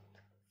luck.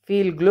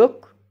 Viel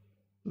Glück.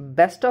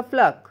 Best of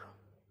luck.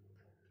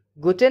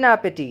 Guten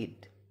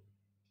Appetit.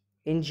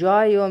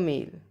 Enjoy your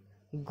meal.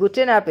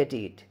 Guten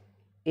Appetit.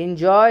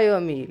 Enjoy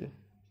your meal.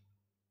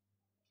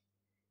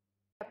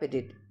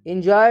 Appetit.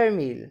 Enjoy your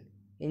meal.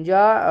 Enjoy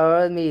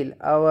our meal.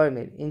 Our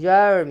meal. Enjoy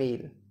our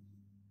meal.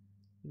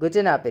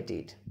 Guten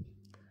Appetit.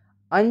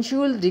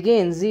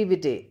 Entschuldigen Sie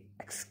bitte.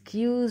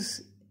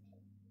 Excuse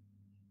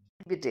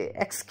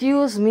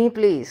me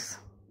please.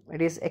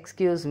 It is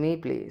excuse me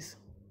please.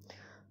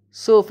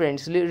 So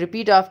friends,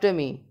 repeat after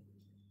me.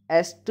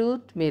 Es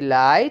tut mir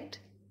leid.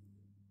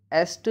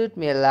 Es tut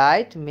mir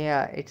leid.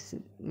 It's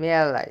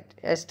mehr leid.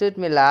 Es tut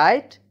mir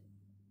leid.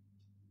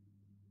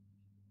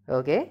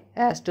 Okay.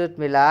 Es tut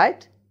mir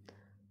leid.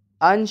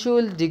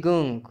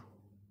 Entschuldigung.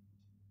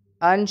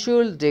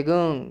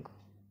 Entschuldigung.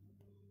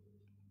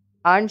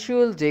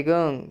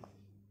 Entschuldigung.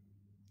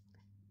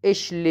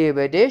 Ich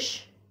liebe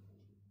dich.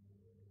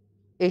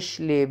 Ich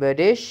liebe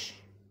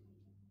dich.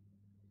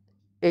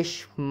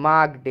 Ich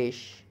mag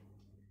dich.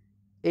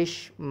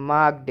 Ich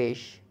mag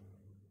dich.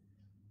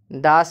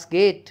 Das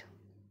geht.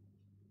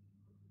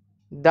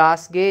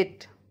 Das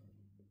geht.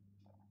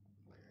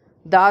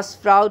 Das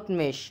freut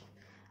mich.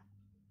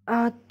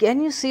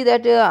 Can you see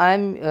that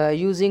I'm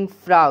using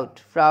freut?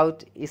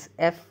 Freut is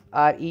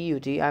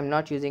F-R-E-U-T. I'm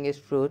not using is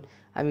fruit.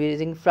 I'm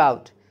using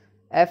freut.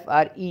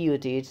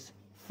 F-R-E-U-T. It's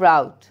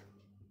freut.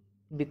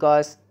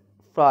 Because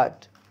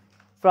freut.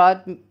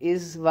 Freut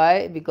is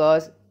why?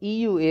 Because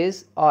EU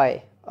is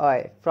oi.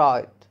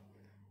 Freut.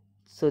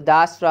 So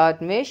das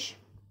freut mich.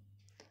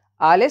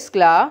 Alles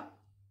klar.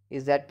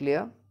 Is that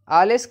clear?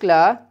 Alles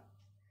klar.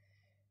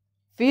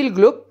 Viel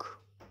Glück.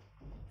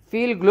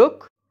 Viel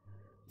Glück.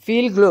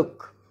 Viel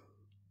Glück.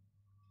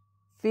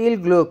 Viel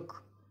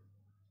Glück.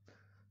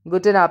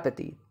 Guten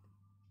Appetit.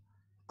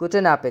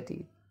 Guten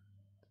Appetit.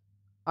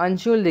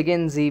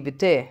 Entschuldigen Sie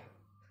bitte.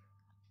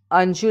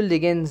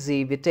 Entschuldigen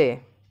Sie bitte.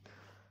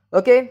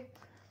 Okay.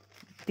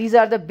 These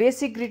are the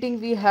basic greeting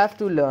we have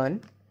to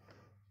learn.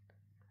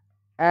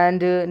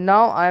 And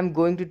now I am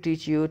going to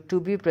teach you to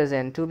be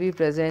present. To be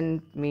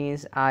present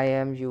means I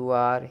am, you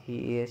are,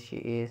 he is, she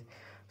is.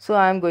 So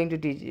I am going to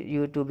teach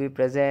you to be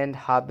present,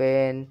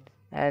 haben,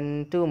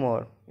 and two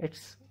more.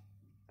 It's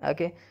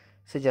okay.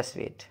 So just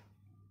wait.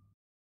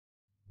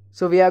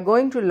 So we are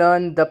going to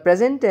learn the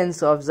present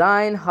tense of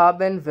sein,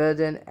 haben,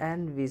 werden,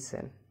 and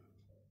wissen.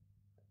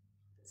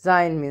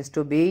 Sein means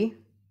to be,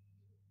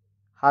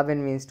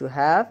 haben means to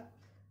have,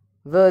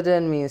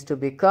 werden means to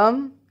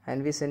become,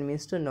 and wissen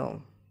means to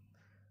know.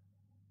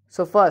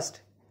 So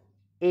first,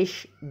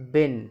 ich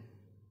bin.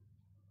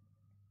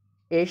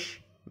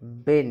 Ich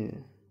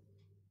bin.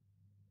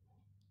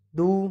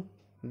 Du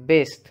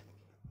bist.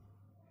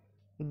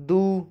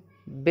 Du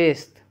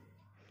bist.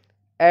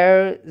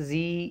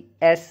 Sie,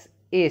 es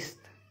ist.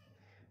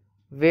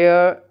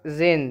 Wir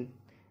sind.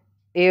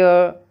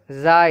 Ihr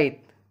seid.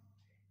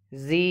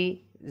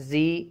 Sie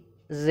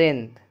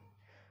sind.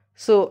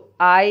 So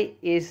I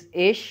is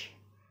ich.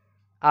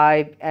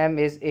 I am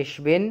is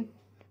ich bin.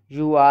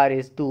 You are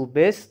is du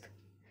bist.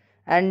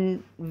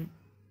 And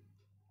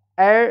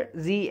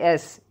sie,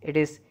 it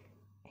is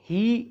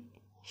he,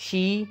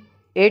 she,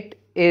 it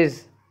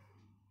is.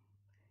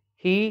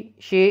 He,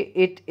 she,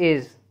 it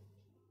is.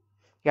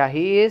 Yeah,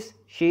 he is,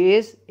 she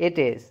is, it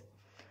is.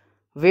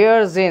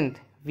 Wir sind,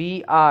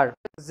 we are.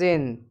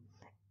 Sind.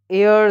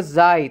 Ihr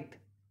seid.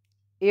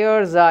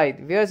 Ihr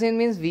seid. Wir sind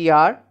means we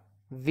are.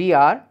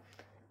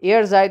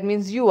 Ihr seid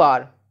means you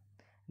are.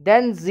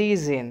 Then sie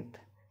sind.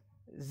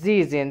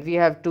 Sie sind. We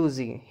have two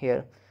z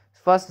here.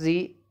 First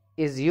z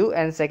is you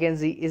and second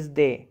z is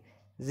they.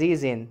 Sie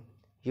sind.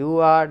 You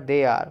are,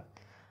 they are.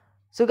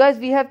 So guys,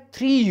 we have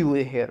three you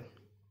here.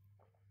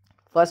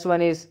 First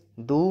one is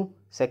du,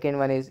 second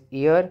one is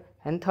ihr,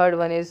 and third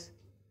one is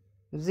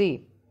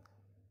z.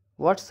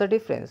 What's the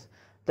difference?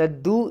 The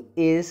du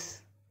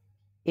is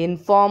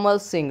informal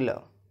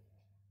singular.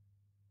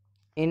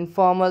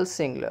 Informal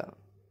singular.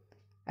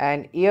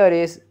 And ihr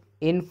is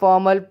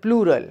informal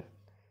plural.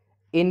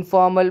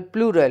 Informal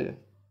plural.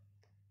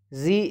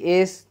 Z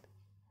is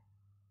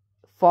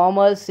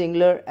formal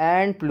singular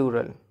and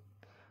plural.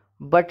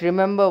 But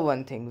remember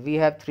one thing, we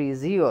have three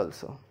z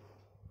also.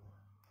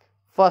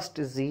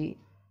 First z,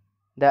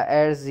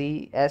 the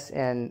z, s,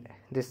 and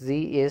this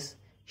z is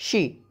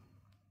she.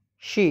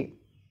 She.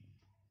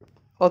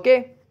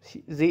 Okay,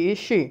 z is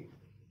she.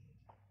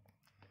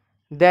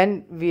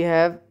 Then we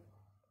have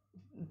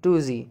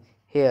 2z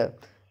here.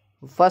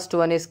 First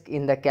one is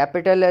in the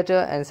capital letter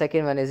and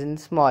second one is in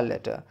small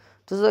letter.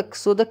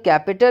 So the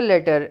capital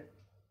letter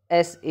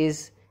S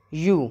is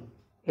U,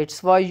 it's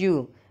for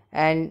you,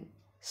 and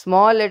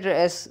small letter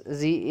S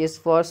Z is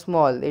for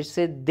small, it's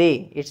a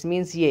they, it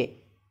means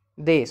ye,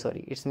 they,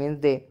 sorry, it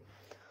means they.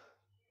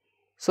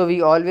 So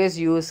we always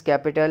use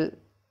capital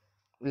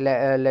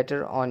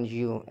letter on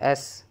U.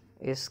 S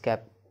is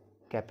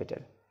capital.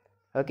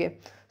 Okay,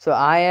 so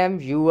I am,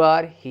 you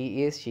are,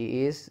 he is,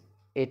 she is,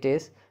 it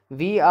is,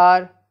 we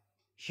are,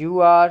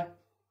 you are,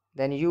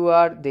 then you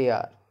are, they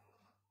are.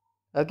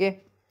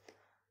 Okay,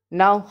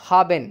 now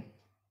haben.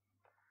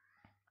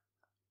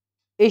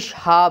 Ich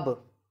habe,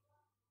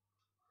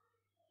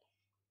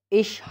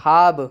 ich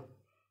habe,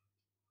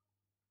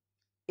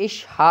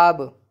 ich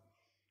habe.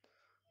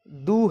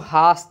 Du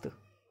hast,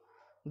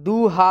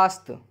 du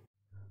hast,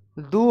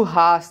 du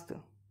hast,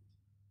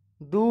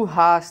 du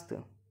hast.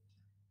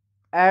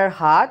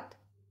 Hat,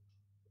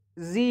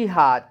 sie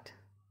hat,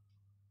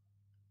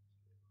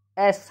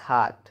 es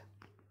hat.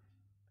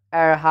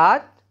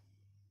 Hat,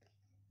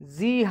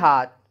 sie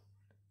hat,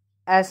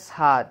 es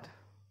hat.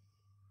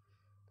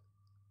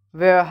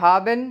 Wir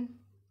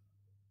haben,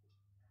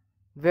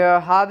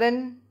 ihr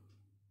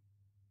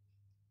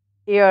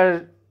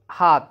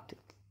habt,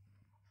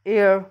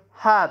 ihr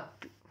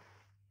habt,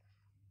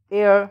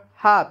 ihr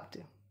habt.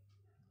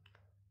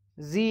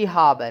 Sie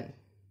haben,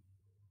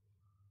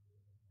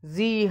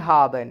 sie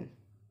haben.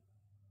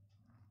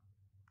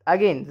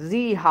 Again,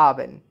 sie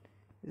haben,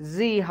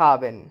 sie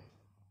haben.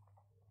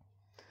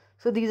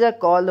 So these are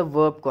called the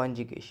verb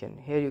conjugation.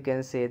 Here you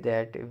can say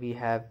that we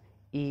have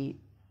E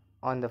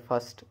on the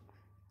first,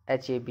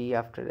 HAB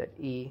after that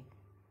E,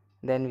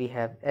 then we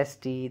have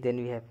ST, then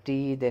we have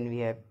T, then we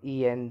have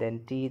EN,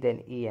 then T,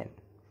 then EN.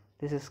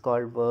 This is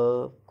called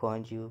verb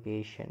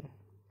conjugation.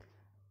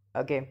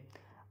 Okay,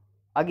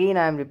 again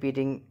I am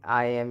repeating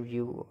I am,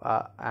 you,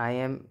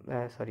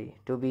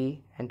 to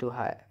be and to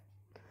have.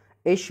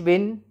 Ich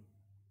bin,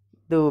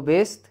 du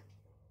bist,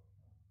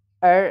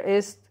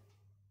 ist,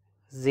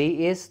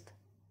 sie ist,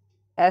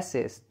 es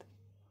ist.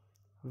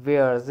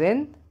 Wir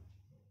sind,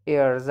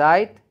 ihr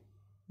seid,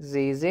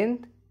 sie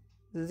sind,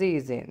 sie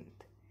sind.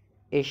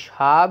 Ich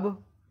habe,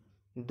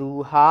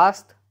 du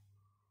hast,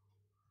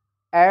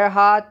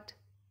 hat,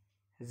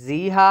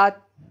 sie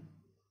hat,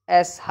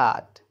 es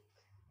hat.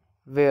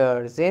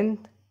 Wir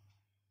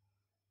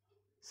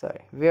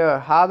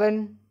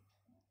haben,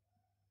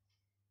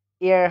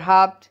 ihr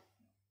habt,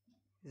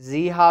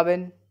 sie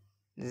haben,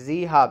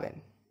 sie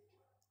haben.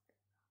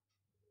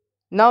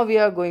 Now we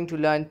are going to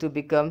learn to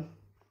become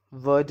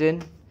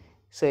Werden.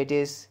 So it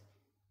is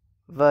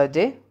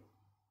werde,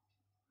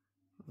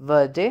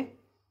 werde,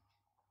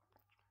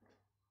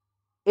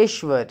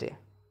 ich werde,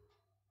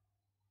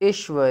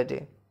 ich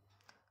werde.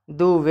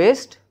 Du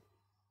wirst,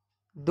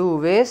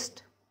 du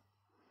wirst,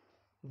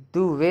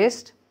 du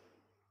wirst.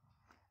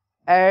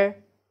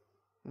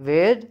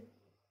 Wird,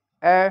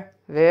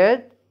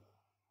 wird,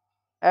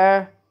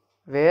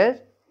 wird.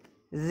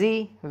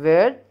 Sie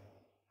wird,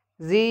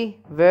 sie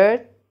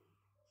wird.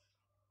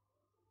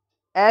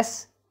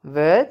 Es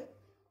wird,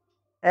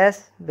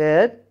 es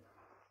wird.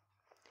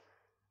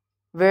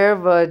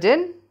 Wir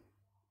werden,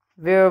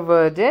 wir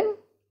werden.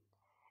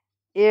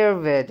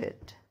 Ihr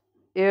werdet,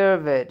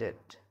 ihr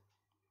werdet.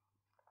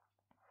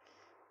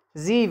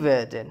 Sie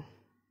werden,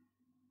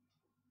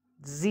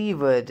 sie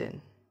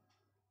werden.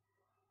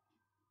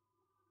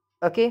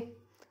 Okay,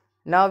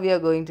 now we are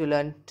going to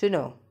learn to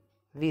know,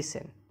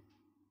 wissen.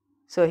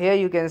 So here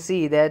you can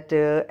see that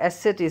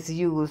asset is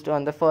used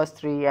on the first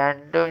three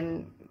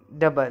and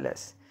double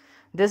S.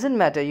 Doesn't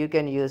matter, you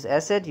can use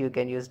asset, you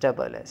can use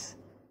double S.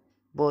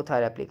 Both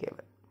are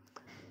applicable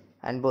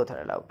and both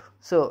are allowed.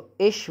 So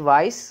ich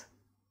weiß,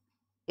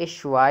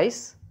 ich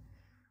weiß.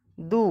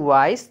 Du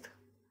weißt,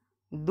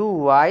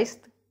 du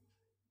weißt.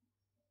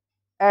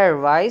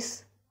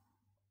 Weiß,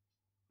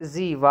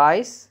 sie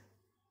weiß,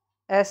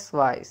 es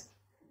weiß.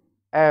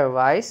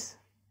 Weiß,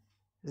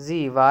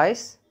 sie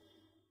weiß,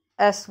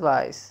 es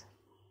weiß.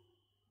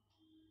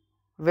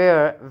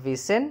 Wir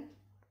wissen,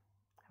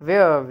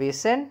 wir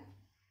wissen,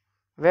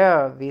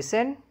 wir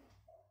wissen.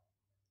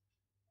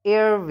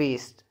 Ihr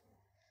wisst,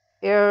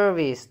 ihr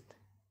wisst.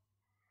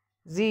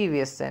 Sie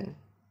wissen,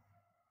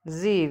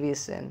 sie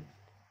wissen,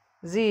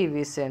 sie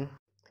wissen.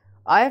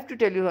 I have to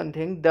tell you one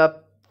thing,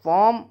 the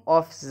form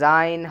of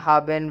sein,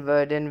 haben,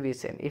 werden,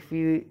 wissen. If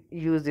you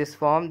use this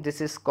form,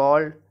 this is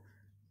called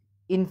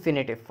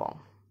infinitive form.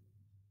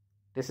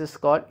 This is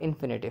called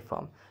infinitive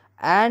form.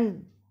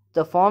 And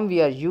the form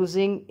we are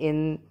using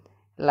in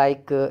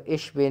like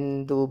ich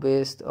bin, du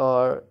bist,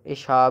 or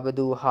ich habe,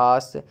 du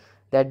hast,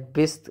 that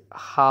bist,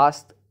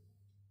 hast,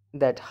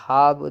 that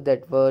habe,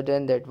 that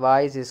werden, that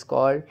weiß is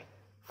called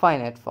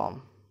finite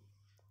form.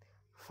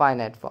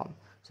 Finite form.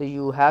 So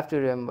you have to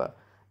remember,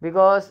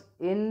 because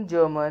in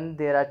German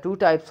there are two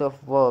types of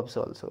verbs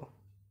also,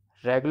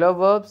 regular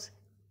verbs,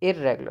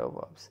 irregular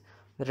verbs.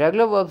 The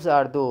regular verbs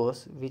are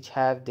those which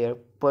have their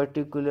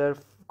particular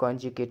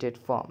conjugated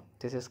form.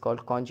 This is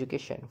called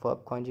conjugation,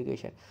 verb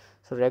conjugation.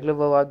 So regular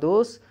verbs are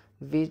those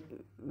which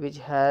which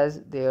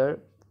has their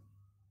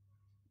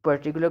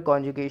particular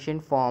conjugation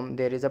form,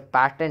 there is a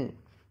pattern.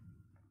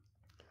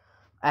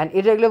 And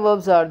irregular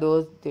verbs are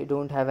those they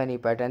don't have any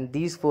pattern.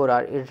 These four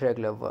are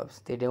irregular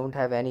verbs, they don't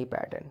have any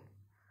pattern.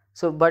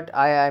 So but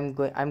I'm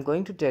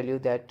going to tell you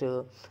that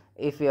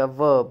if a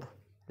verb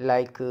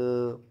like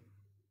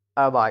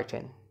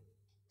arbeiten,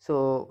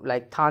 so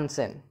like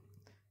tanzen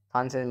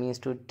means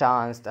to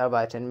dance,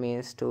 arbeiten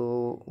means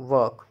to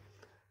work.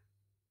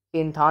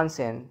 In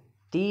tanzen,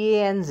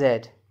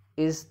 tanz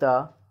is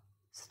the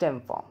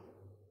stem form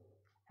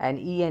and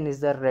en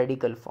is the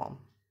radical form.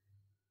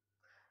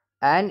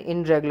 And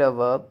in regular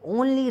verb,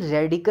 only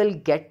radical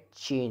get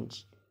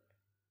changed,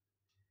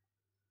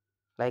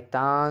 like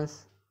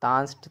dance,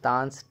 danced,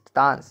 danced,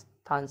 dance,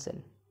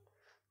 tanzen.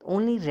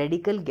 Only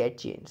radical get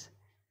changed,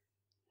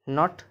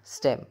 not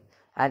stem.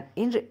 And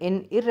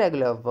in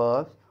irregular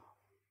verbs,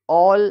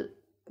 all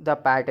the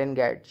pattern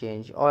get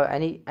changed, or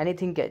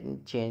anything get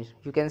changed.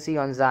 You can see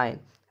on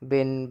sein,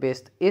 bin,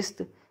 bist,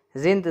 ist,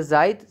 sind,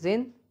 seid,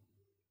 sind.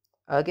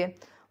 Okay.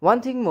 One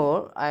thing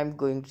more, I am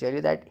going to tell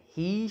you that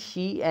he,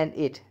 she and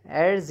it,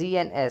 z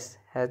and s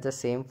has the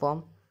same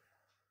form,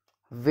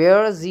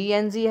 where z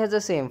and z has the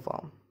same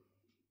form.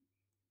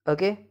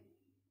 Okay.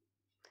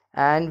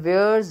 And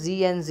where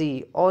z and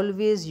z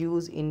always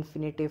use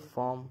infinitive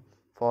form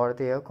for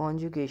their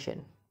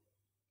conjugation.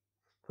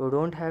 You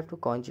don't have to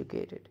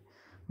conjugate it.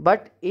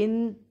 But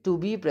in to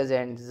be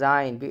present,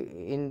 sein,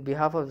 in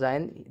behalf of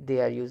sein,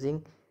 they are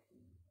using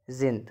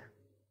sind.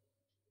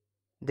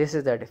 This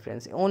is the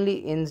difference,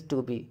 only in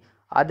to be.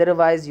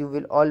 Otherwise you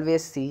will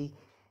always see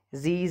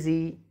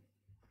z,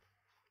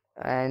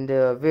 and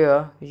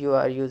where you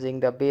are using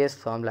the base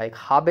form like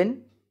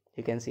haben.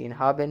 You can see in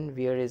haben,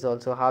 where is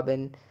also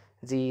haben,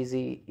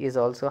 z is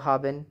also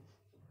haben.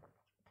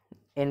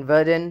 In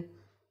werden,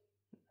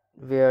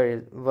 where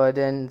is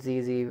werden,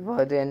 z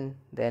werden.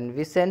 Then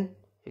wissen,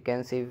 you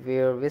can see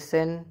where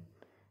wissen,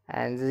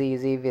 and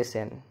z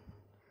wissen.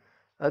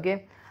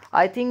 Okay,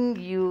 I think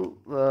you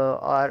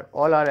are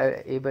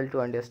able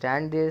to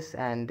understand this,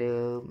 and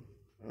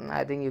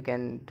I think you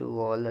can do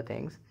all the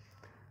things.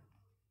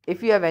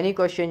 If you have any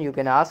question, you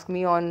can ask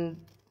me on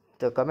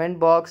the comment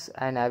box,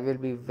 and I will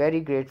be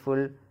very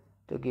grateful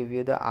to give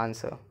you the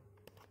answer.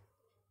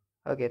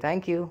 Okay,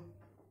 thank you.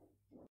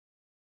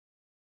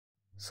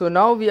 So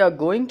now we are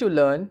going to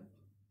learn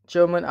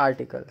German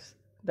articles,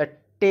 the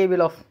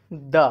table of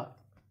the.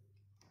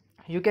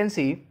 You can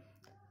see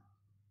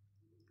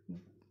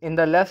in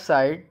the left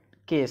side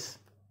case,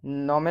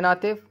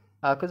 nominative,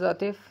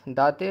 accusative,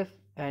 dative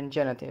and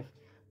genitive.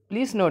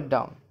 Please note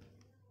down: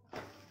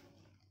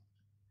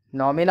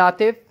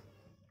 nominative,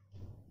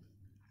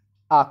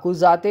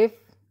 accusative,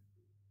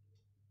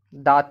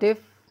 dative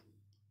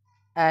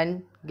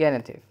and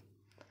genitive.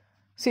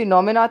 See,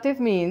 nominative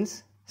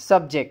means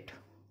subject.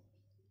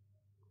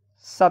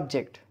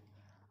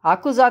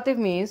 Accusative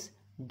means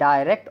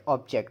direct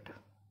object.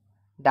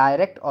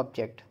 Dative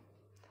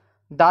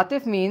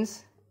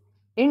means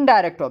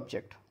indirect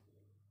object.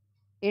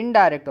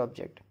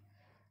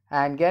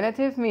 And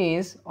genitive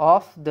means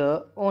of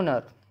the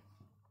owner.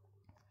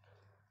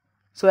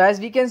 So as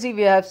we can see,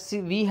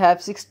 we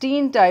have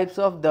 16 types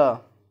of the,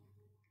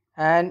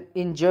 and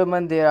in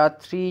German there are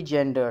 3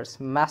 genders: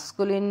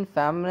 masculine,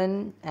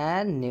 feminine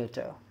and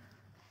neuter.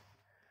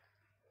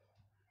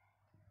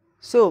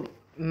 So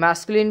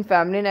masculine,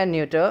 feminine and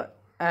neuter,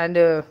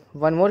 and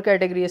one more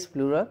category is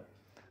plural.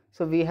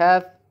 So we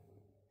have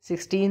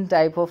 16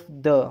 type of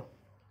the.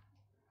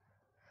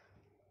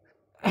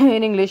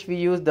 In English we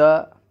use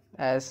the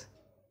as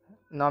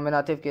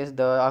nominative case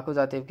the,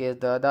 accusative case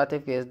the,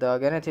 dative case the,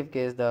 genitive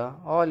case the,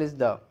 all is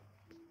the.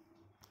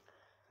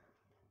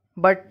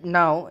 But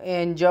now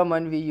in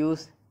German we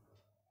use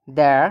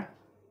der.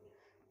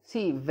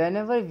 See,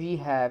 whenever we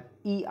have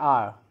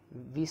er,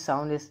 we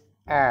sound is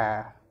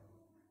er,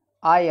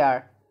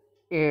 ir,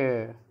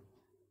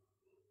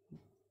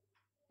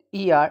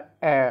 er,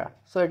 er.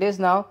 So it is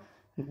now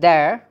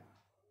there,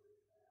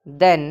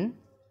 then,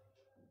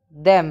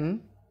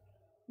 them,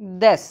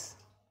 des.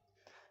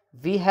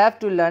 We have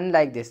to learn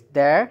like this: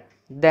 there,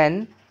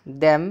 then,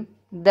 them,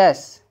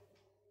 des.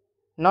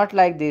 Not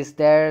like this: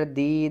 there,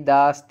 thee,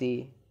 das,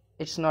 thee.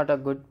 It's not a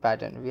good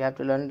pattern. We have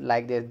to learn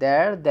like this: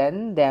 there,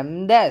 then,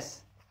 them,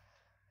 des.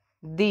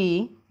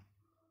 Thee,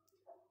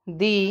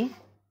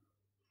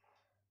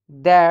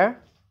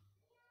 there,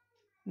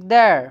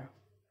 das,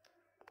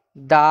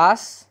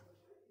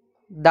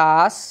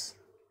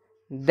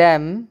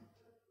 them,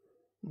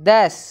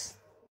 des.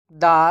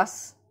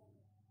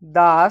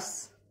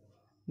 Das,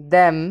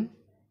 them,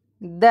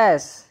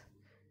 des.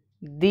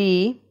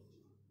 Thee,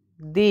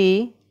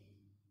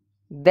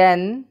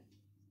 then,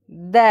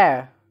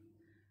 there.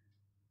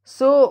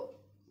 So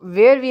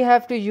where we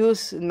have to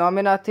use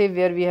nominative,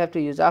 where we have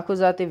to use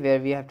accusative, where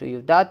we have to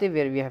use dative,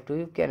 where we have to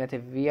use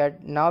genitive, we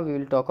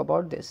will talk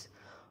about this.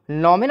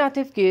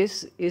 Nominative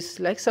case is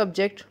like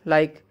subject,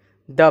 like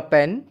the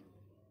pen,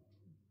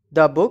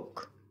 the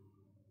book,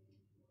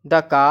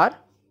 the car,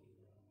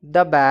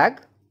 the bag.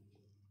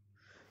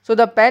 So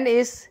the pen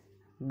is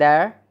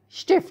there,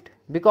 Stift,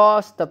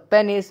 because the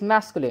pen is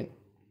masculine.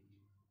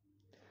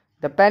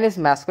 The pen is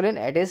masculine,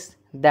 it is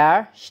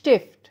der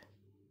Stift.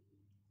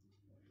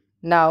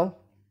 Now,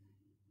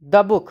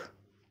 the book,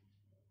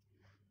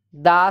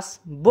 das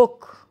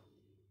Buch.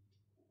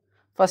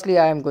 Firstly,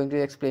 I am going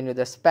to explain you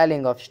the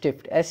spelling of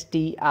Stift,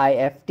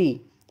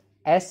 S-T-I-F-T,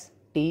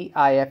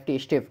 S-T-I-F-T,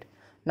 Stift.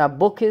 Now,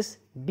 book is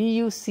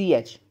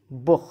B-U-C-H,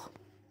 Buch.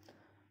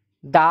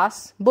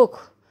 Das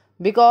Buch,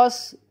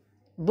 because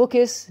book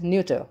is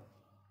neuter.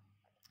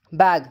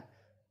 Bag,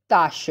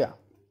 Tasche,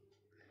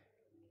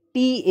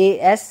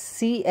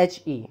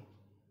 T-A-S-C-H-E,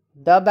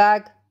 the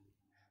bag,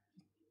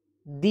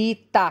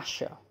 die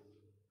Tasche,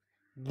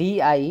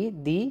 D-I-E,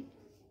 die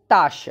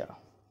Tasche.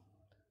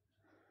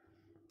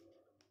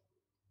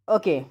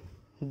 Okay,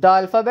 the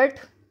alphabet,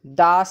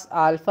 das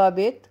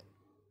Alphabet.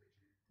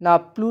 Now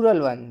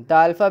plural one, the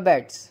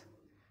alphabets,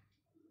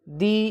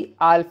 the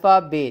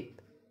alphabet,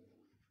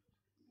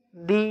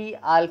 the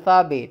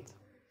alphabet.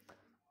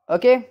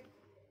 Okay,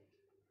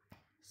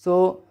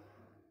 so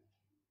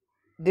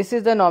this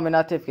is the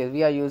nominative case.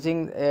 We are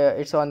using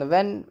it's on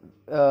when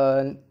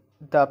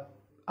the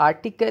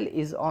article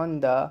is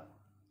on the,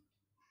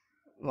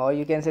 or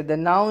you can say the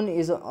noun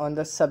is on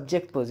the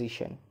subject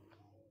position,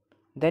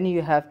 then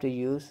you have to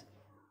use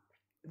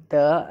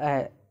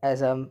the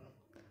as a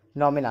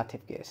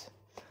nominative case.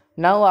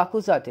 Now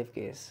accusative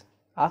case.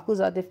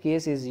 Accusative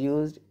case is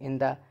used in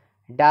the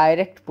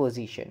direct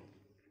position.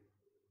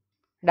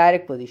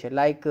 Direct position,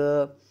 like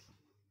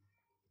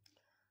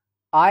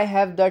I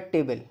have the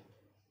table.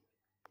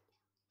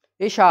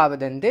 Ich habe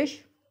den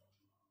Tisch.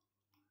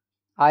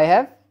 I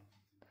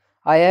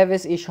have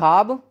is ich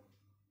habe.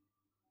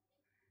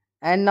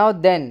 And now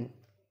then,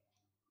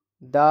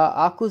 the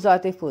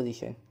accusative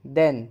position.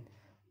 Then,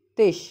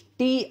 Tisch,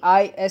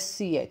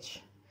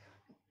 T-I-S-C-H.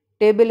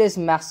 Table is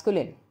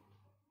masculine.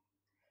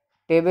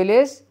 Table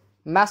is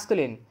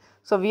masculine.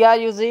 So we are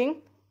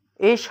using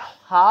ich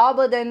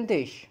habe den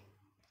Tisch.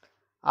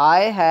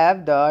 I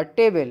have the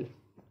table.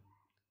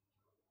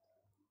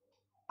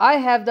 I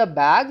have the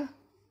bag,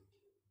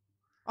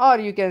 or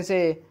you can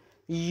say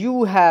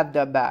you have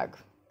the bag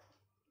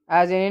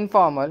as in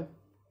informal.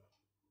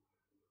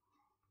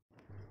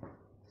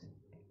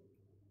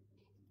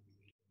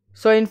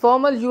 So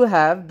informal, you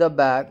have the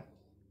bag.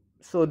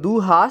 So du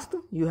hast,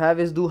 you have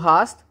is du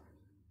hast.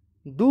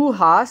 Du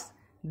hast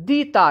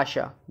die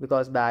Tasche,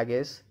 because bag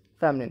is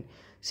feminine.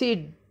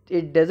 See,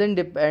 it doesn't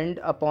depend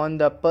upon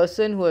the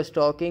person who is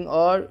talking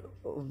or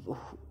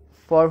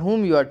for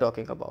whom you are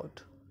talking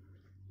about.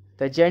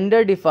 The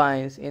gender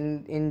defines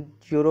in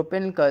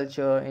European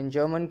culture, in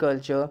German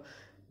culture,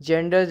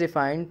 gender is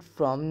defined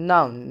from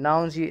noun.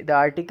 Nouns, the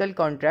article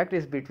contract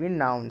is between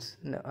nouns,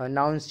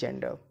 nouns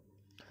gender.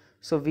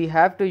 So we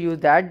have to use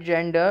that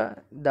gender,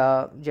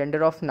 the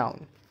gender of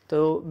noun.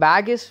 So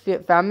bag is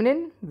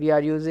feminine, we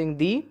are using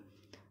die,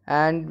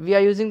 and we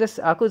are using this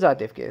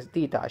accusative case,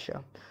 die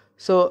Tasche.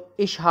 So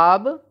ich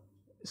habe,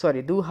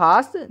 sorry, du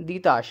hast die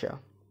Tasche.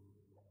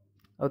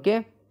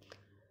 Okay.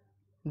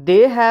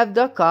 They have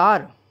the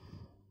car.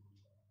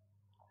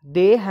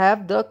 They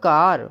have the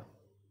car.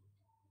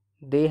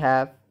 They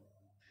have.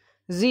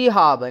 Sie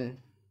haben.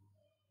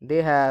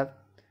 They have.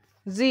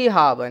 Sie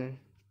haben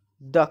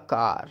the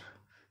car.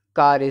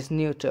 Car is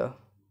neuter.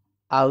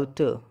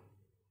 Auto.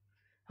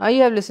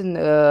 You have listened,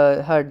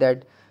 heard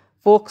that.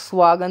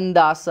 Volkswagen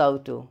das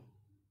Auto.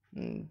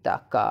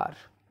 The car.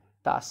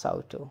 Das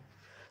Auto.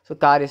 So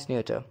car is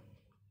neuter.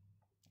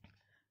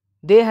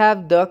 They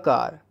have the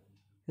car.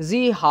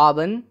 Sie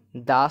haben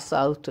das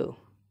Auto.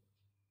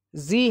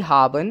 Sie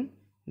haben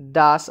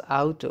das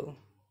Auto.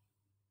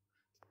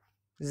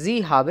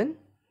 Sie haben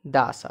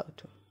das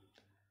Auto.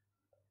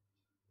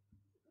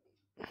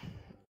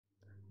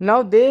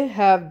 Now they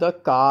have the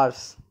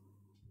cars.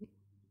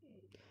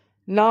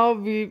 Now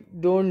we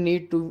don't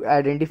need to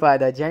identify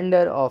the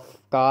gender of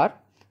car.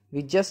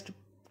 We just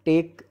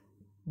take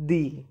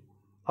the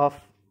of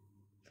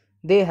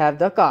they have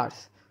the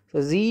cars.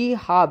 So sie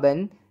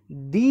haben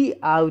die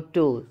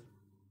Autos.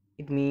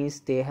 It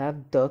means they have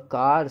the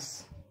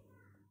cars.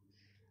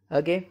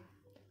 Okay.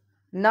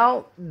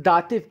 Now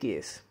dative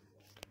case.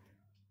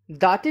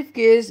 Dative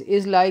case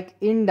is like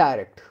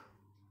indirect.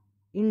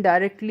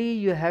 Indirectly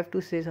you have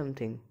to say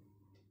something.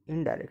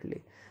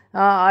 Indirectly.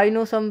 I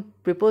know some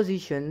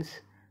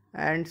prepositions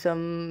and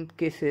some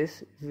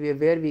cases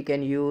where we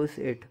can use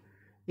it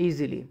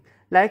easily.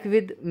 Like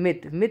with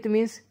mit. Mit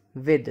means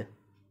with.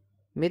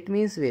 Mit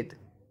means with.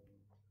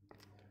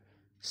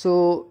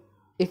 So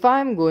if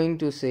I am going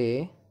to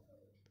say,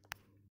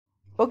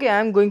 okay, I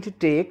am going to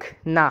take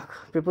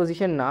nach.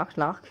 Preposition nach.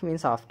 Nach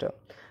means after.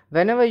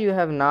 Whenever you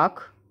have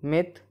nach,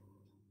 mit,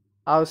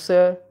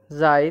 außer,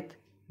 seit,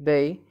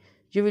 bei,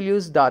 you will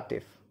use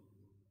dative.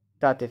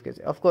 Dative case.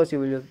 Of course, you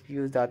will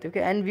use dative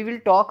case, and we will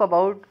talk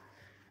about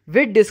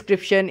with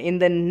description in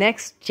the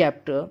next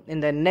chapter. In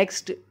the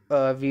next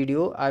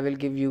video, I will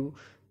give you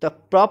the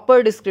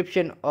proper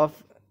description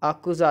of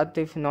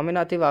accusative,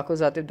 nominative,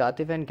 accusative,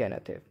 dative, and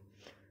genitive.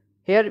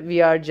 Here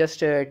we are just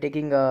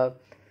taking a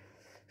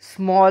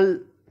small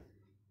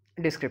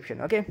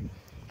description. Okay,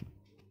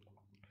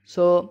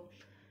 so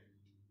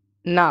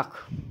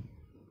nach.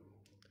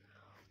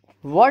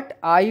 What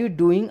are you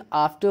doing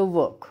after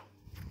work?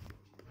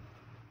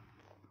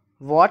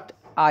 What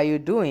are you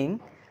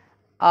doing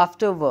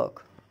after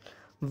work?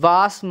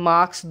 Was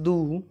machst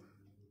du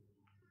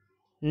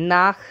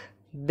nach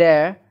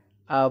der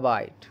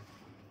Arbeit?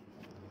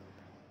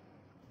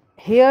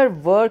 Here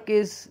work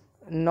is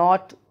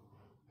not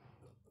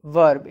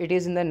verb, it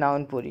is in the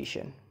noun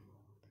position.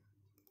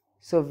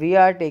 So we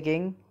are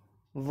taking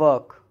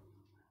work.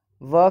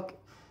 Work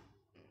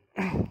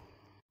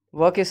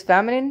work is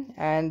feminine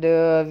and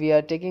we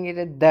are taking it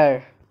at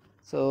der.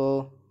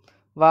 So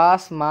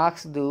was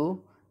machst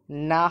du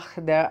nach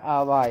der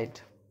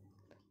Arbeit?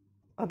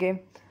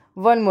 Okay,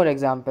 one more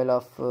example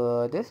of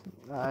this.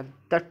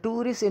 The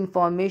tourist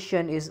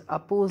information is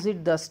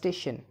opposite the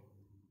station.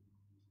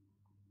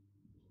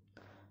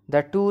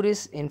 The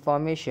tourist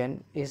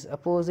information is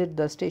opposite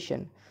the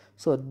station.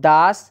 So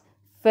das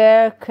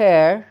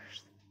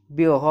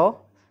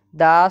Verkehrsbüro,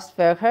 das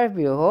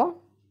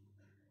Verkehrsbüro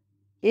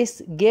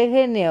ist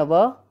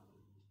gegenüber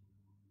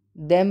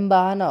dem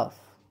Bahnhof.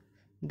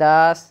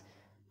 Das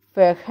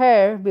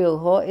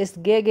Verkehrsbüro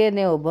ist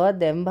gegenüber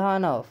dem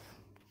Bahnhof.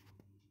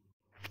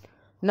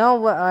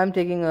 Now I am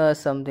taking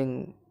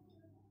something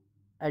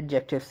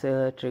adjectives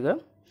trigger,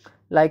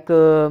 like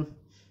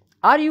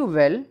are you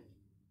well?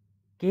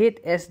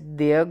 Geht es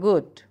dir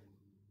gut?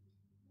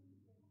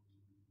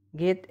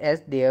 Geht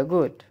es dir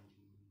gut?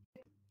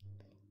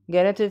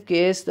 Genitive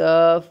case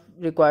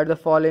require the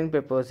following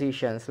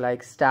prepositions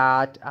like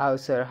statt,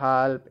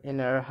 außerhalb,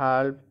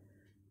 innerhalb,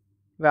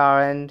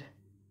 während.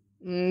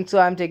 So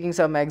I'm taking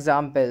some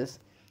examples.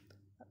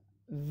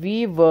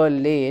 We were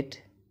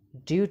late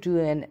due to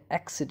an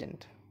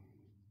accident.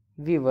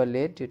 We were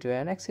late due to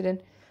an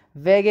accident.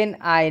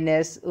 Wegen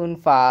eines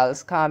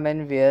Unfalls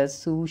kamen wir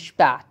zu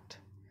spät.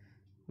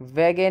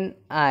 Wegen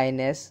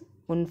eines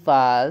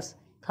Unfalls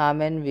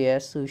kamen wir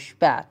zu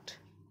spät.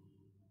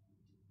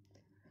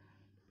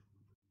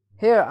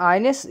 Here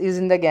eines is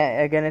in the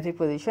genitive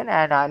position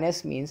and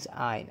eines means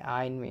ein.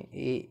 Ein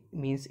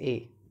means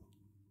a.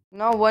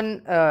 Now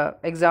one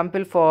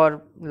example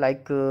for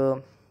like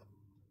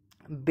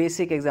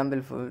basic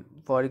example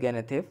for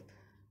genitive.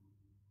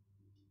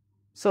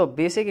 So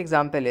basic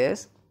example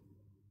is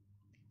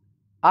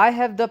I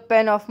have the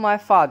pen of my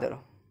father.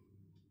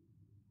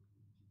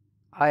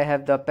 I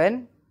have the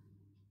pen.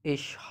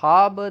 Ich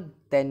habe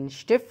den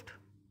Stift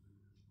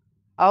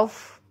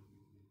auf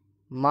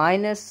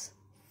meines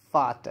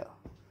Vater.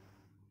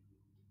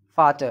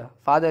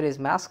 Father is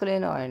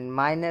masculine and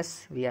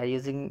minus we are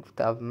using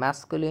the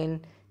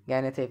masculine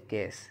genitive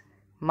case.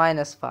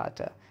 Minus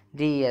Vater.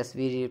 Des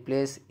we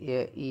replace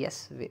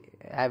es.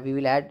 We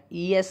will add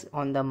es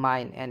on the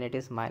mine and it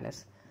is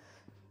minus.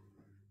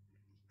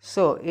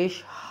 So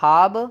ich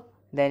habe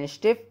den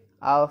Stift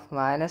auf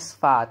meines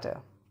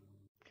Vater.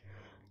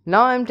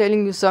 Now I am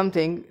telling you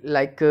something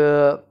like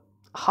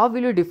how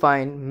will you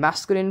define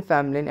masculine,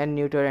 feminine and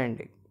neuter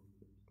ending?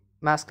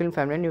 Masculine,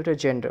 feminine, neuter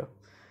gender.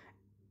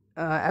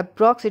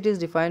 Approx it is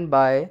defined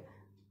by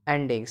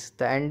endings,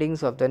 the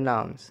endings of the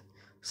nouns.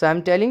 So I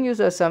am telling you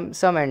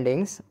some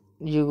endings.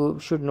 You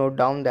should note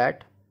down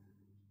that.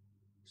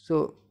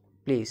 So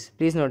please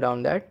note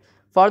down that.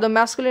 For the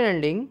masculine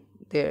ending,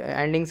 the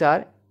endings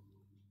are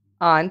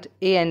ant,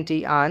 ant,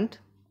 ant,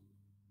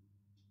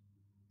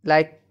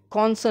 like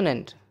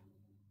consonant,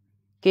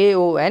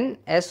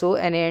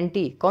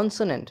 konsonant,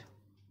 consonant.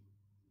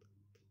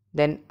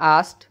 Then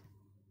ast,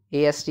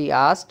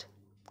 asked,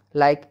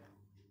 like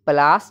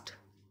palast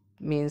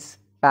means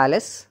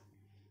palace.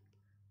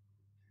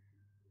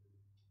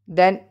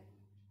 Then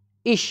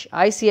ish,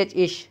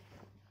 ish,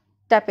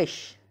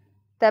 tapish,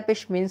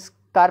 tapish means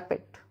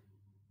carpet.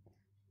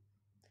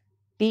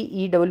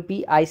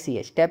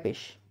 Teppich,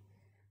 tapish.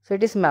 So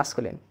it is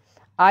masculine.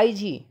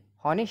 Ig,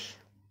 honish,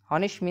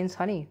 honish means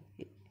honey.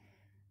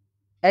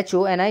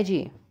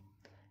 Honig,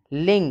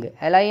 ling,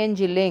 ling,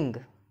 ling.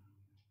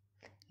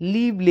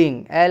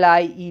 Liebling,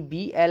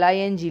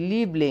 liebling,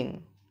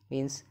 liebling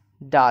means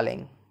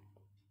darling.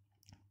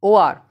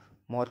 Or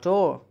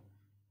motor,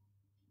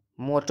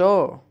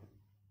 motor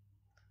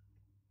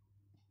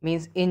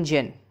means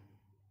engine.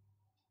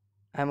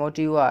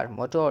 motor,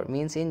 motor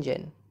means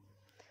engine.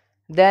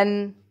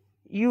 Then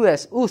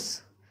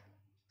us.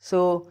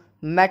 So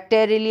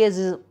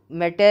materialism is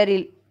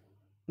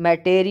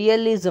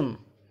materialism.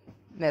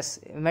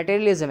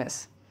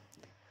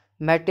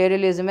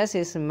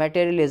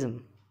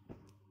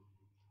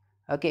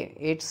 Okay,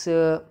 it's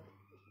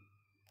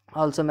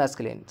also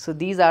masculine. So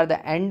these are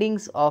the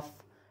endings of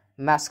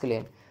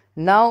masculine.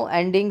 Now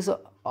endings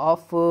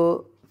of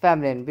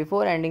feminine.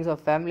 Before endings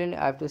of feminine,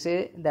 I have to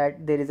say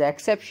that there is an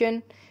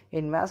exception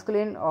in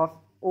masculine of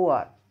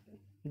or.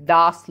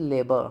 Das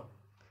Labor,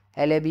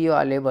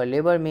 LABOR, labor.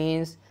 Labor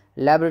means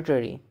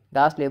laboratory.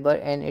 Das Labor,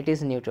 and it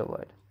is neuter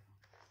word.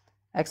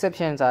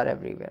 Exceptions are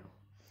everywhere.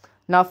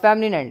 Now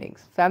feminine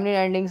endings. Feminine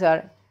endings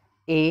are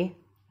a.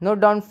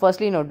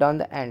 Firstly note down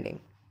the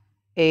ending.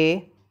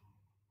 A,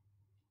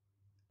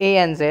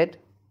 ANZ,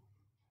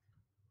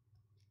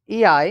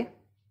 EI,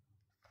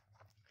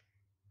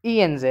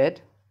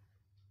 ENZ,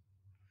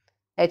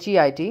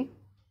 HEIT,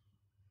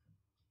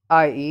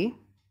 IE,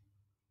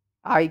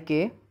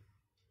 IK,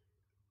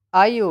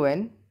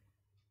 ION,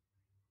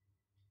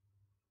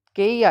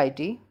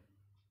 KEIT,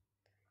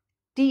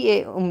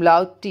 TA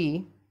umlaut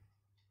T,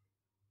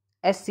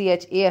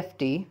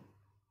 SCHAFT,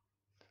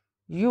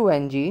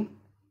 UNG,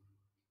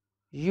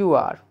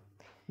 UR.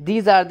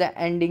 These are the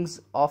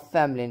endings of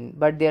feminine,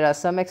 but there are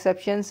some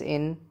exceptions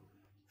in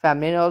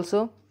feminine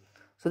also.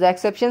 So the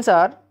exceptions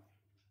are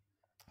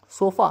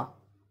sofa,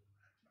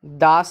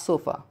 das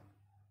sofa.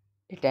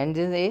 It ends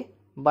in A,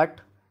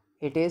 but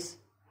it is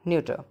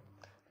neuter.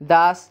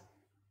 Das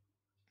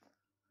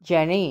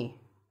Jenny,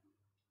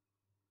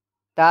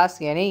 das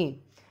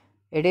Jenny.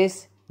 It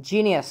is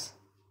genius,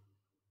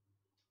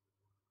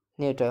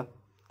 neuter.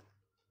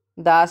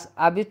 Das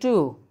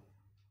Abitur,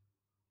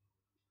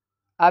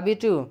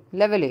 Abitur,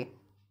 level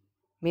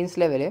means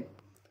level.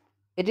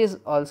 It is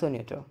also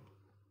neuter.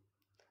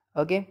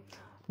 Okay.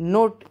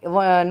 Note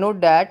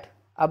that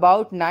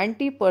about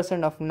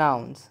 90% of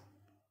nouns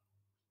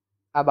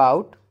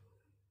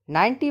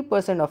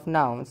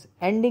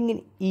ending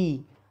in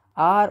E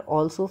are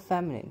also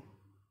feminine.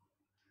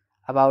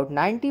 About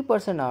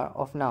 90%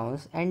 of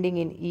nouns ending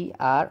in E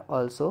are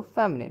also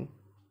feminine.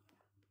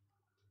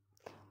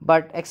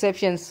 But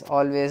exceptions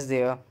always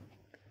there.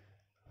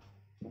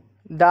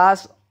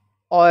 Das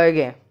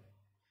Euge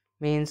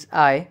means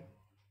I.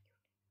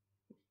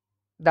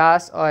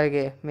 Das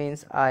Euge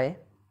means I.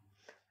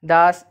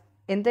 Das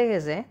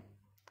Interesse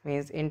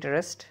means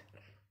interest.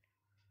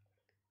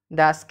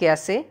 Das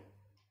Käse,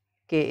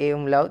 K-A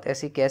umlaut,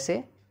 S-E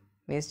Käse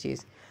means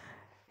cheese.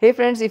 Hey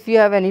friends, if you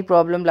have any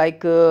problem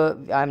like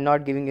I'm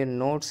not giving you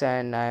notes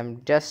and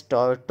I'm just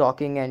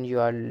talking and you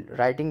are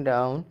writing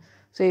down.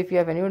 So if you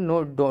have any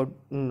note,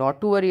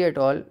 not to worry at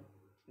all.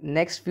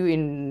 Next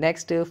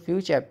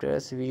few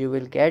chapters you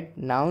will get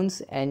nouns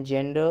and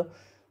gender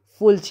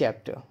full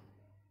chapter.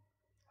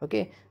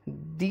 Okay,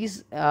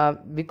 these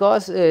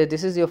because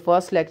this is your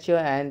first lecture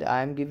and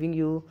I am giving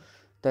you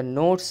the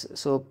notes,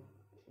 so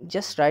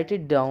just write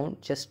it down,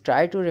 just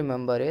try to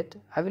remember it.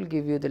 I will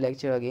give you the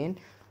lecture again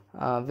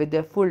with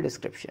the full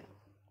description.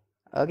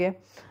 Okay,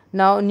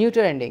 now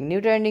neuter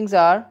endings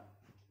are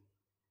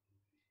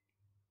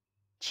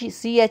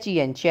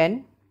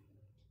chen,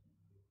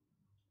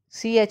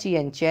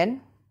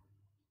 chen,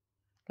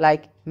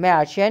 like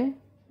Märchen,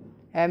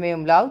 M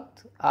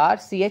umlaut R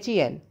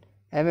chen,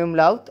 M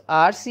umlaut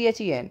R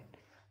chen,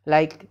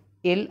 like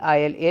ill,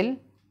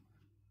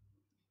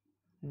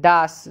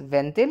 das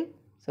Ventil,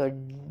 so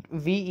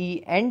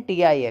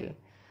Ventil.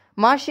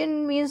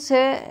 Martian means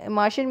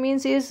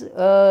is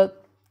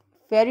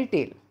fairy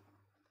tale.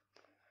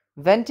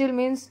 Ventil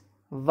means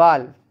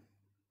valve.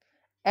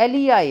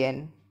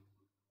 Lein,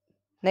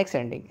 next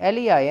ending,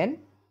 lein,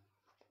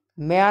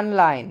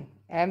 Mannlein,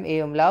 M-A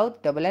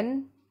umlaut double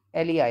N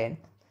Lein.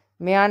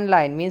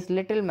 Mannlein means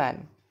little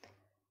man.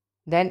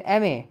 Then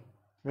M-A,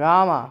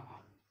 Rama,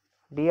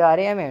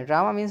 D-R-A-M-A,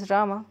 Rama means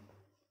Rama.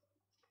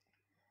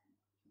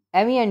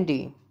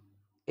 M-E-N-T,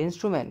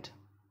 instrument,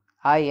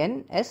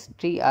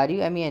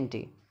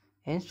 I-N-S-T-R-U-M-E-N-T,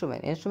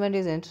 instrument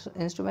is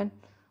instrument.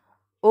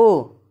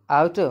 O,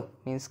 outer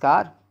means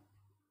car.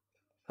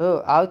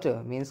 O,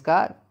 outer means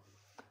car.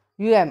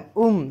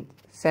 Um,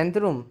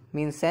 centrum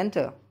means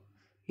center.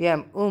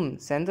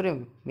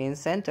 Centrum means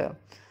center.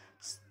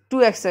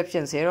 Two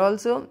exceptions here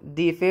also.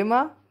 The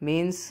firma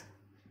means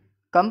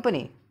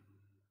company.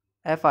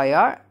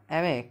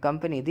 F-I-R-M-A,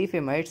 company. The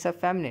firma, it's a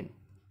feminine.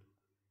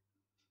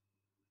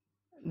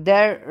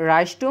 Der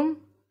Reichtum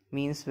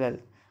means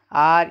wealth.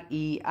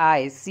 R-E-I-C-H-T-U-M,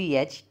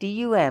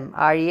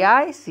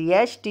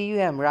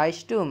 R-E-I-C-H-T-U-M,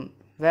 Reichtum,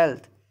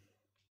 wealth.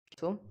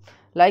 So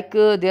like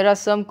there are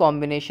some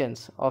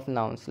combinations of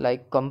nouns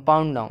like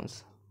compound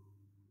nouns.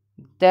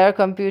 Der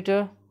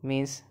computer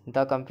means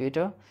the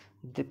computer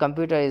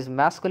is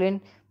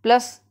masculine,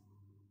 plus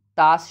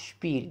das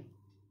Spiel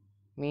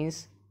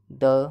means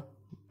the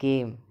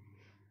game.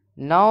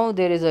 Now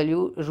there is a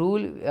rule,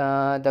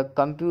 the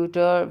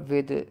computer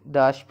with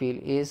the Spiel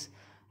is,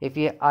 if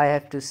I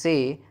have to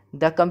say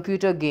the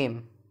computer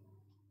game,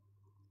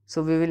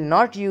 so we will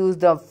not use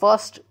the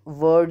first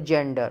word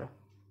gender.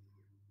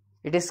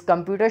 It is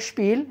computer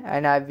Spiel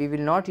and we will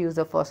not use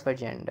the first word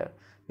gender.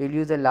 We will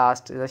use the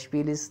last. The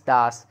Spiel is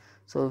das,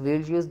 so we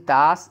will use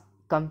das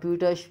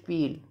computer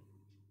Spiel.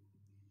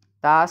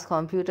 Das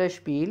computer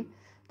Spiel.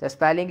 The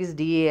spelling is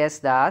D-A-S,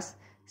 das,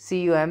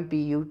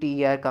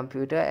 C-U-M-P-U-T-E-R,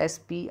 computer,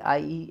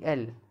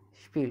 S-P-I-E-L,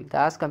 Spiel,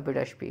 das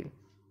computer Spiel.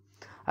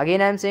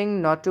 Again I am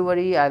saying not to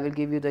worry, I will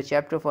give you the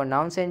chapter for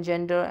nouns and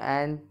gender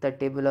and the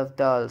table of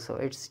the also.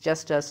 It's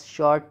just a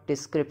short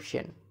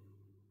description.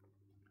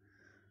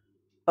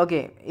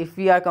 Okay, if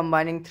we are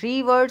combining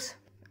three words,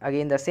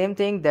 again the same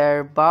thing,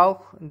 der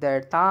Bauch,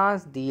 der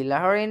Tanz, die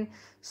Lehrerin.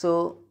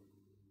 So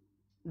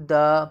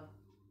the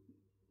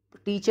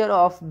teacher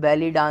of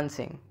belly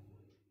dancing.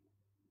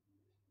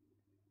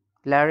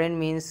 Lehrerin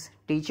means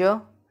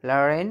teacher,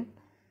 Lehrerin.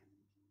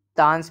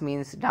 Tanz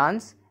means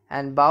dance,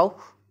 and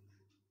Bauch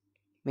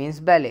means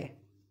ballet.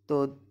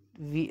 So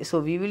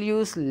we will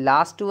use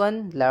last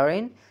one,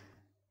 Lorraine.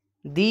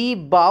 Die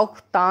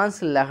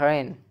Bauchtanz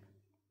Lorraine.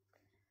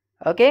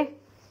 Okay.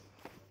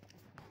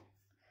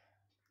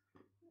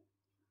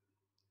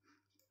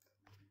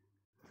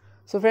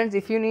 So friends,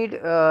 if you need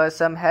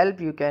some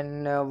help, you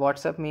can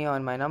WhatsApp me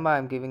on my number.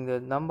 I'm giving the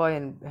number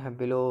in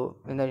below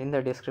in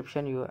the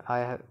description. I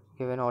have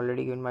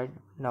already given my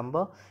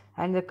number,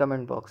 and the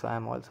comment box I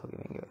am also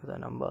giving you the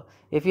number.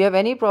 If you have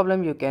any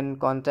problem, you can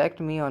contact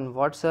me on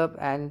WhatsApp,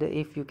 and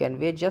if you can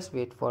wait, just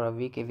wait for a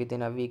week.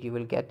 Within a week, you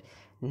will get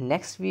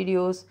next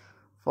videos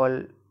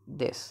for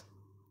this.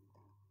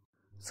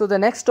 So the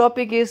next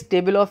topic is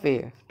table of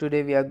A.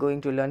 Today we are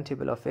going to learn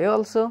table of A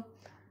also.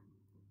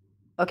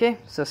 Okay,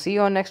 so see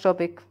you on next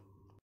topic.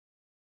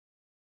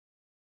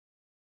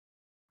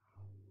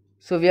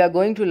 So we are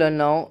going to learn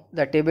now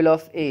the table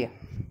of A.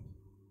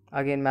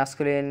 Again,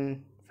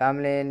 masculine,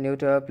 feminine,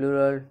 neuter,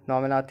 plural,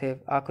 nominative,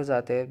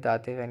 accusative,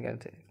 dative, and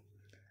genitive.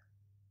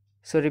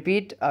 So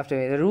repeat after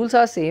me. The rules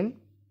are same.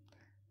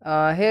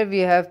 Here we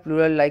have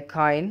plural like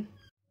kind.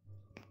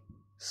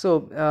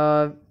 So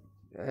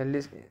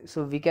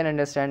so we can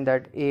understand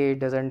that A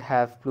doesn't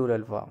have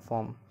plural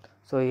form.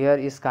 So here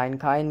is kind.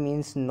 Kind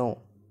means no.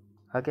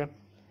 Okay.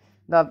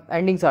 The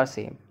endings are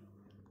same.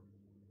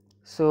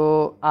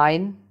 So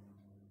ein,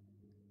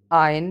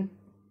 einen,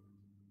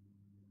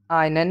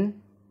 einen,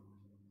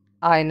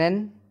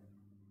 einem,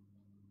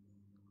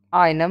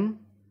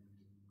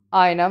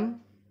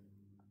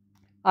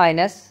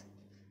 eines,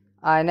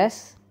 einer,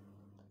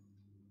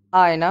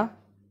 einer,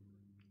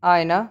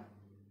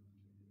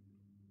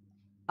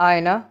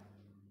 einer,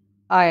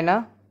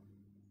 einer,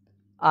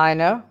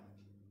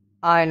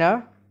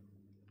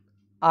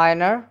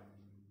 einer,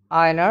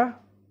 einer,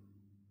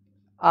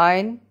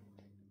 ein,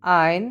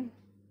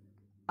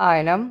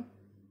 einem,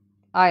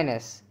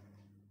 eines,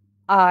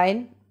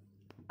 ein,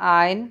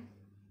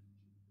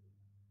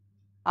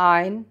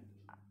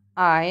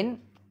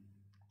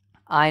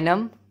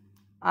 einem,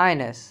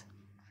 eines,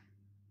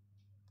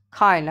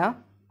 keiner,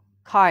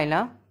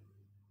 keinen,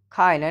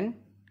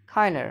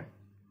 keiner.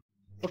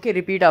 Okay,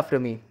 repeat after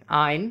me.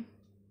 Ein,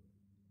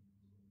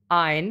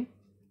 einen,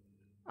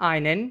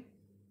 einen,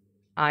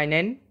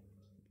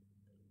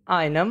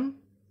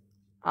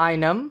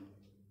 einem,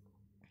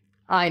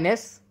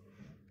 eines,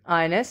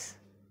 einer,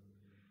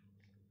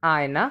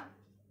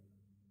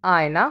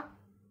 einer,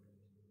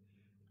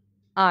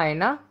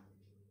 einer,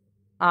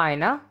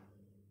 einer,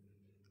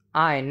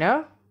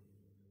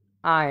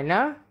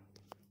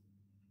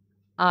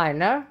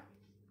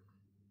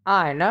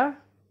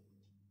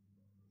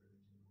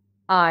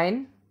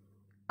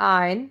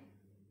 einer,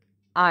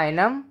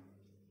 einem,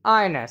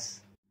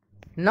 eines.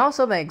 Now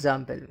some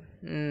example.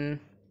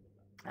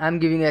 I'm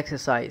giving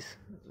exercise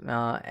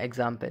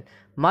example.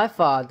 My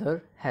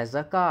father has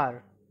a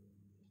car.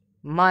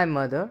 My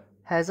mother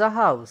has a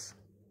house.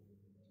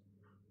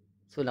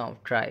 So now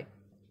try.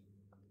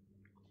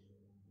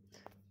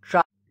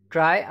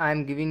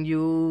 I'm giving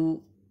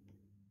you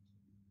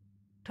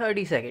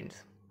 30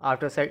 seconds.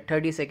 After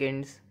 30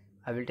 seconds,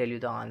 I will tell you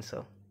the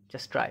answer.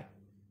 Just try.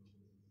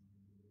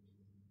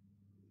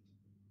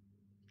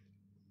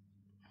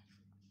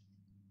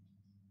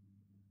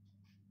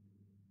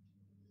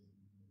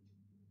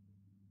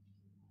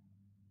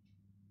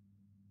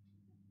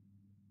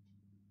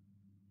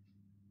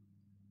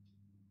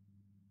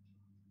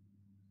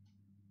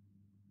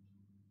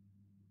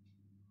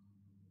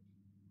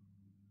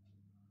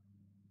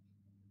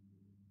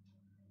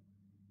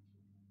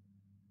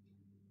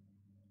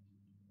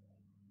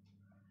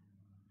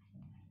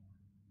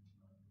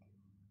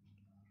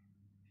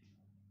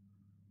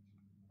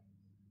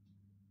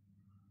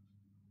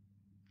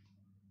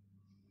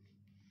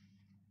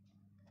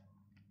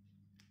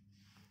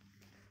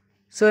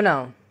 So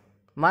now,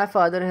 my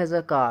father has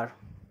a car.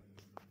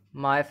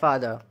 My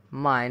father,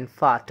 mein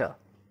Vater,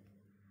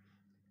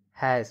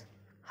 has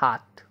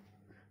hat.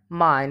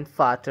 Mein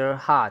Vater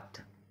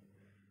hat.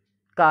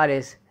 Car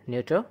is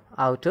neuter,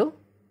 Auto.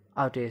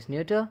 Auto is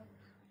neuter,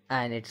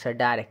 and it's a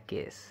direct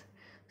case.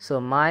 So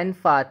mein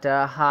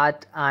Vater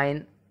hat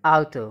ein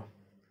Auto.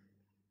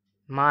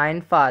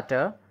 Mein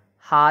Vater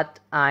hat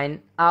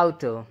ein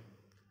Auto.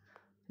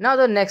 Now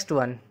the next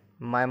one.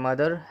 My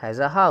mother has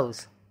a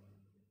house.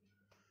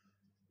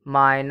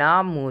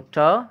 Meine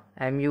Mutter,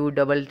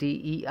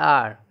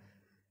 Mutter,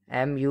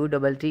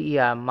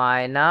 Mutter,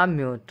 meine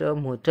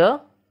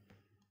Mutter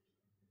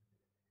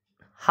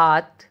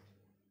hat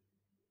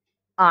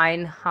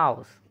ein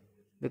Haus,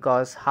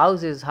 because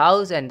house is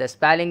house and the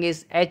spelling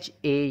is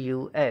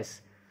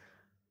Haus.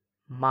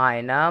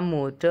 Meine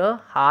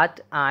Mutter hat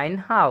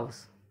ein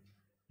Haus.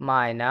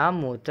 Meine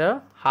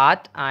Mutter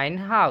hat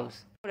ein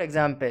Haus. For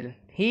example,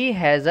 he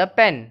has a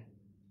pen.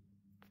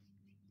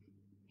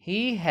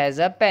 He has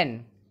a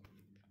pen.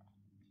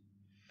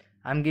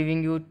 I'm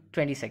giving you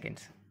 20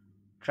 seconds.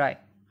 Try.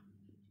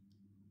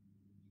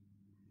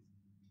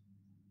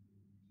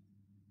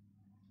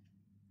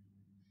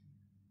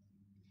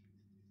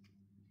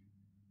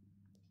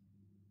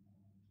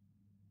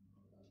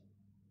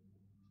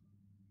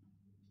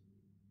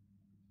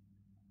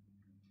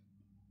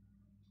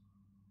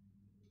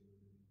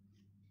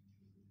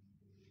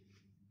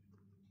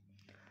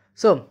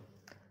 So,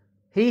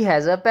 he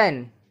has a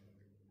pen.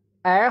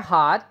 Er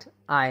hat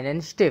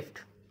einen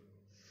Stift.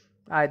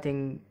 I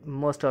think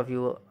most of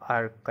you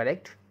are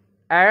correct.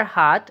 Er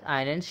hat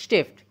einen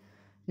Stift.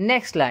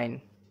 Next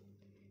line.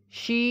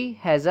 She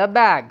has a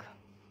bag.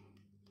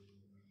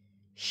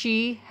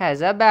 She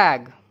has a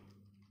bag.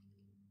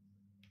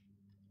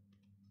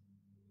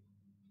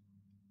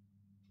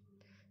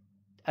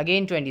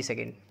 Again 20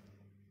 seconds.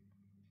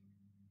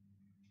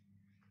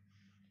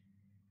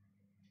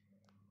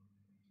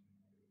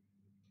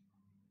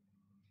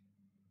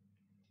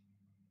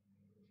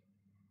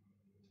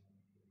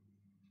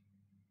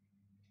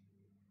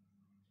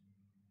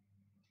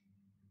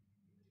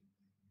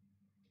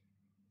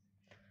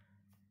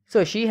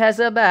 So she has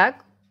a bag.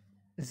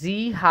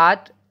 Sie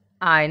hat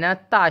eine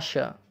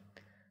Tasche.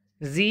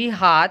 Sie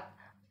hat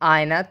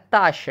eine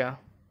Tasche.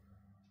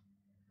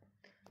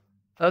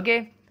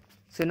 Okay.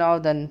 So now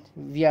then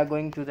we are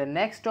going to the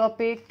next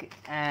topic,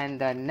 and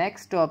the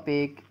next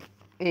topic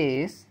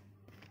is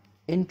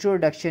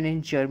introduction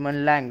in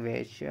German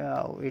language.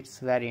 Oh, it's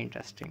very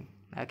interesting.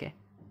 Okay.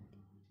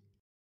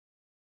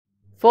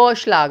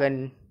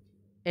 Vorschlagen.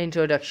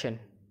 Introduction.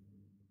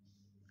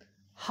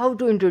 How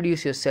to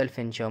introduce yourself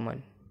in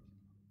German.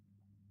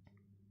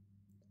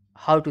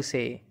 How to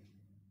say,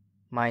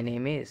 my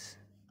name is,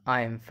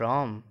 I am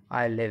from,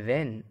 I live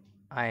in,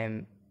 I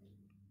am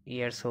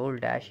years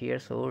old, dash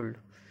years old,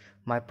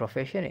 my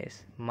profession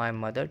is, my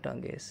mother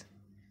tongue is,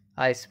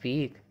 I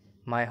speak,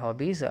 my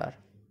hobbies are,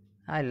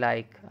 I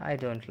like, I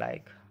don't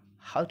like.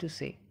 How to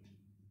say?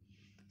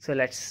 So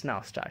let's now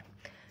start.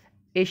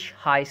 Ich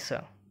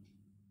heiße.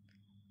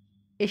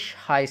 Ich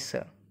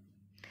heiße.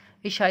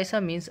 Ich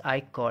heiße means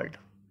I called.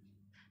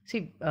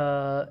 See,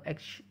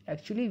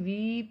 actually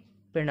we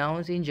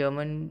pronounce in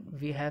German,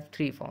 we have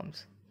three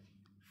forms.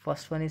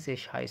 First one is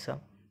Ich heiße.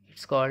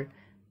 It's called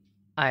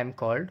I am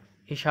called.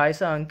 Ich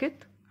heiße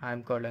Ankit. I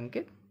am called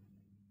Ankit.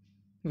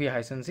 Wie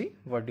heißen Sie?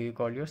 What do you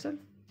call yourself?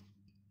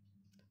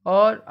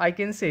 Or I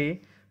can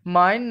say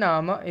mein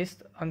Name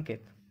ist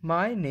Ankit.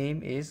 My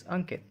name is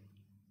Ankit.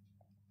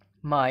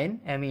 Mine,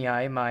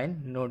 M-E-I,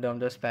 mine. Note down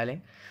the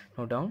spelling.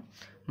 Note down.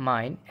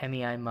 Mine,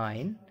 M-E-I,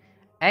 mine.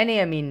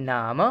 N-A-M-E,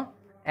 Name.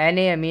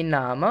 N-A-M-E,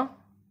 Name.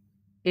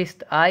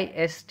 Ist,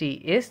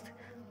 I-S-T, ist.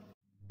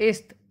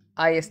 Ist,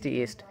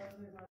 I-S-T, ist.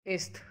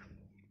 Ist.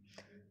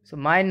 So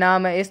my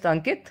name is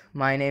Ankit.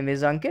 My name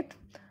is Ankit.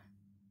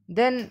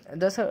 Then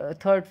the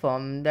third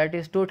form, that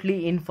is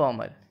totally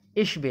informal.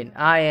 Ich bin,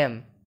 I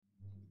am.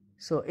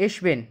 So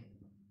ich bin,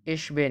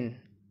 ich bin.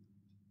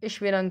 Ich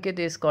bin Ankit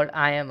is called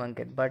I am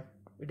Ankit, but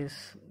it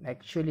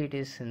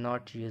is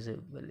not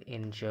usable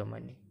in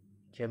Germany.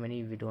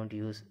 Germany we don't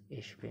use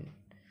ich bin.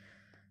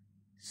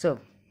 So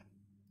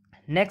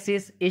next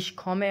is ich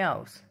komme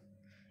aus.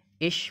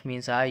 Ich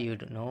means I, you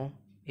don't know.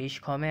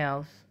 Ich komme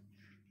aus.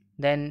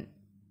 Then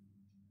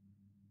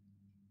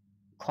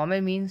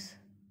komme means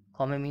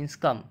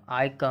come.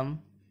 I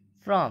come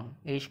from.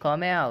 Ich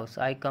komme aus.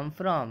 I come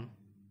from.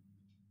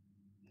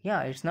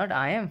 Yeah, it's not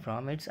I am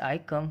from, it's I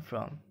come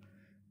from.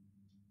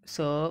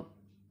 So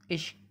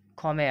ich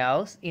komme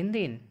aus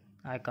Indien.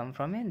 I come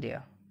from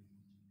India.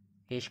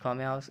 Ich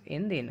komme aus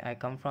Indien. I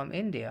come from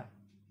India.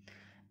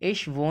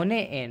 Ich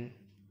wohne in.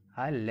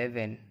 I live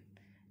in.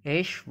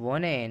 Ich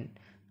wohne in.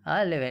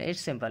 I live in.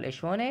 It's simple.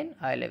 Ich wohne in.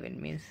 I live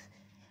in means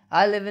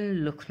I live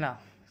in Lucknow.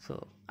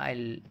 So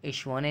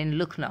ich wohne in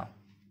Lucknow.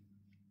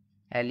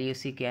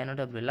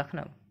 L-U-C-K-N-O-W,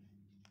 Lucknow.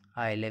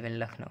 I live in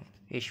Lucknow.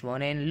 Ich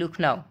wohne in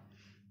Lucknow.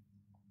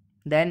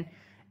 Then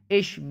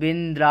ich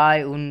bin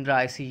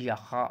 33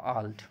 Jahre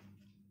alt.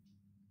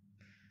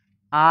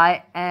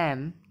 I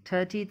am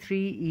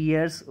 33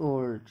 years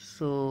old.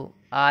 So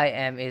I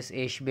am is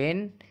ich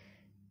bin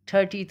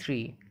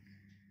 33.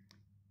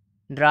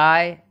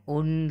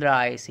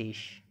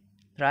 33.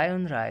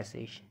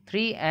 33.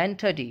 3 and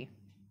 30.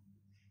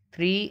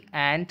 3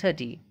 and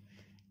 30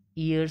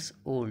 years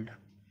old.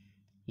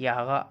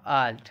 Jahre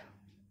alt.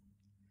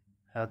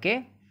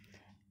 Okay.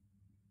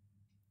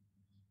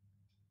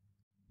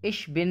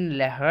 Ich bin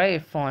Lehrer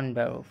von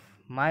Beruf.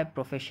 My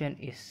profession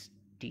is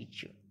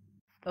teacher.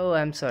 Oh,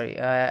 I'm sorry.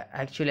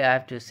 Actually, I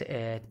have to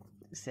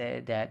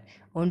say that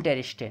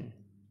Unterrichten.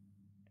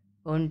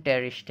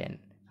 Unterrichten.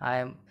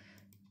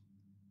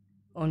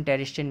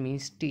 Unterrichten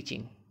means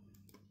teaching.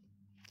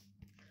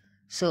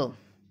 So,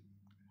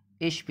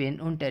 ich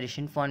bin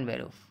Unterrichten von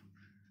Beruf.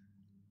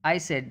 I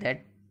said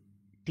that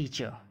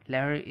teacher.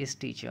 Lehrer is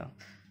teacher.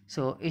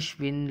 So, ich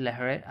bin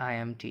Lehrer, I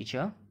am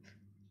teacher.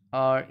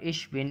 Or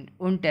ich bin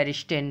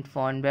Unterrichten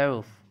von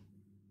Beruf.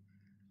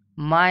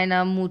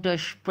 Meine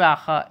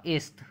Muttersprache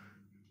ist.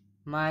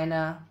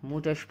 Meine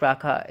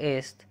Muttersprache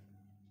ist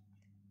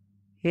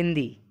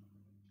Hindi,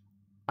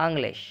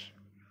 English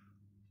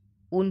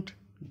und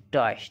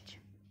Deutsch.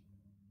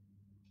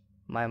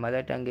 My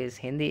mother tongue is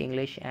Hindi,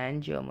 English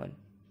and German.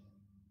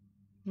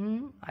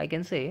 I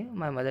can say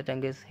my mother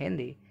tongue is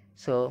Hindi.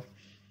 So,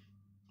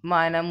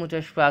 meine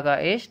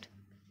Muttersprache ist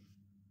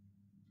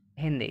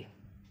Hindi.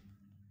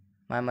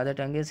 My mother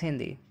tongue is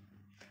Hindi.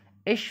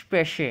 Ich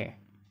spreche.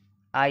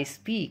 I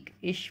speak.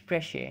 Ich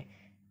spreche.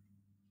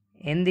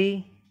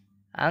 Hindi,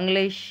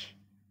 English,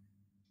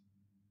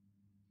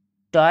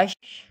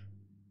 Deutsch,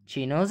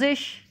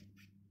 Chinesisch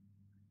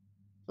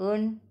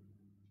und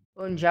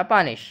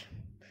Japanisch.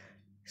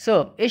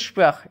 So, ich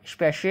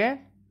spreche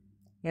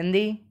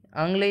Hindi,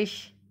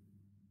 Englisch,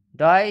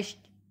 Deutsch,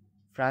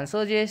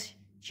 Französisch,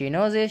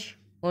 Chinesisch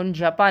und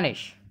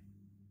Japanisch.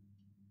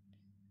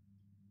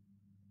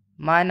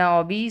 Meine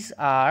Hobbys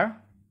are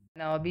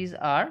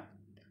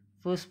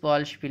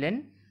Fußball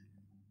spielen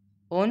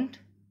und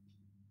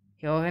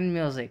hören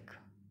Musik.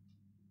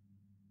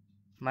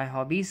 My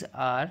hobbies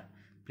are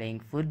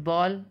playing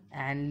football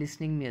and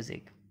listening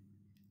music.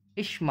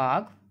 Ich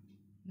mag,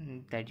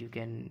 that you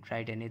can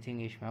write anything.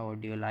 Ich mag,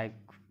 what do you like?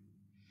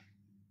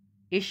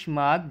 Ich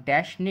mag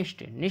dash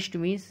nicht. Nicht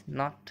means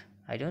not.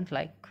 I don't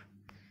like.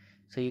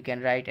 So you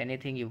can write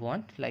anything you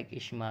want, like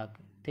ich mag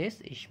this,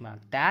 ich mag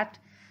that,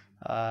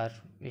 or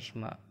ich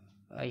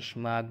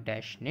mag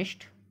dash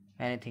nicht.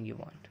 Anything you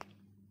want.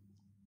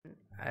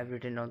 I've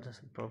written on the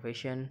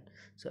profession.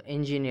 So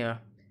engineer,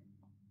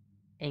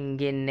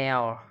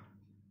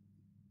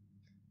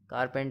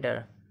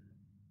 carpenter,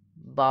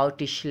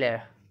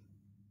 Bautischler,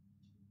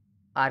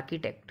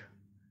 architect,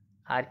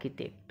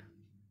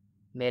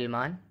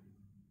 mailman,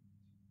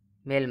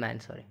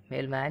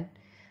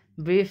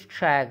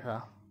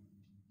 Briefträger,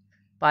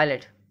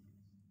 pilot,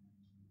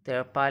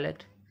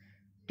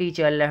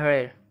 teacher,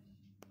 Lehrer,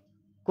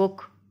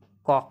 cook,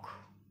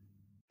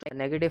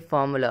 negative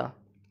formula.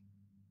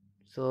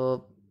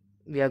 So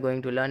we are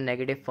going to learn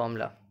negative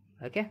formula.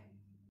 Okay?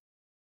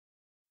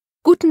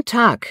 Guten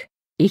Tag,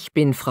 ich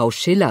bin Frau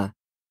Schiller.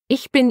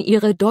 Ich bin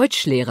Ihre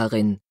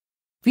Deutschlehrerin.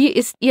 Wie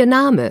ist Ihr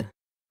Name?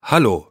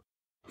 Hallo,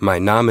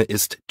 mein Name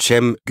ist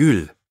Cem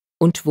Gül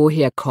Und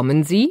woher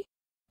kommen Sie?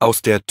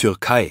 aus der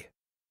Türkei.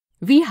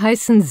 Wie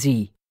heißen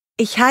Sie?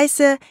 Ich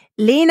heiße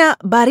Lena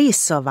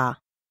Borisova.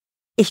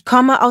 Ich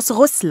komme aus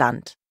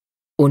Russland.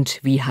 Und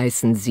wie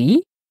heißen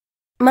Sie?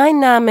 Mein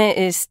Name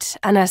ist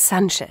Ana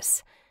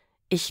Sanchez.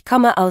 Ich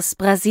komme aus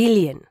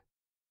Brasilien.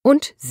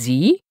 Und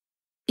Sie?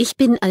 Ich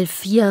bin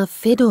Alfia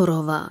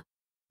Fedorova.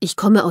 Ich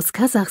komme aus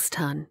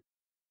Kasachstan.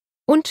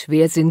 Und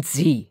wer sind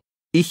Sie?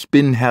 Ich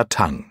bin Herr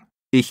Tang.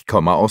 Ich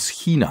komme aus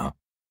China.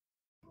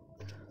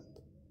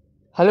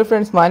 Hello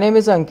friends, my name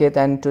is Ankit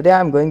and today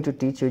I am going to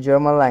teach you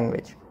German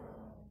language.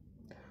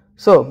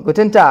 So,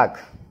 Guten Tag.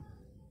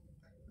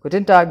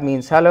 Guten Tag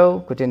means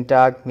hello, Guten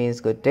Tag means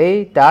good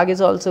day, Tag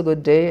is also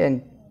good day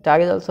and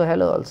Tag is also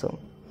hello also.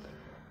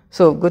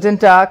 So, Guten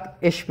Tag,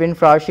 ich bin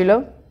Frau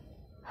Schiller.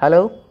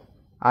 Hello,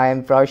 I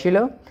am Frau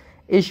Schiller.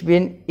 Ich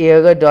bin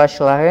Ihre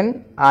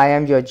Deutschlehrerin. I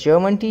am your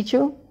German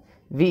teacher.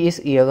 Wie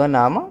ist Ihr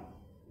Name?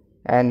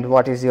 And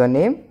what is your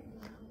name?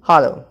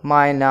 Hallo,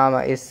 mein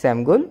Name ist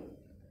Sam Gül.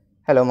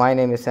 Hello, my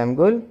name is Sam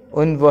Gül.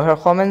 Und woher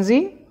kommen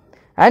Sie?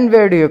 And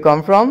where do you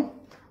come from?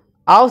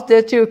 Aus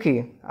der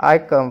Türkei. I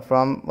come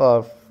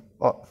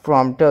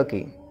from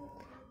Turkey.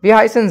 Wie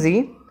heißen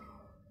Sie?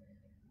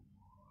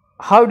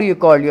 How do you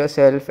call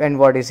yourself and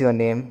what is your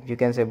name? You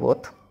can say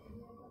both.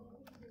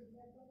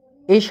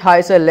 Ich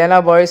heiße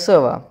Lena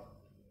Borisova.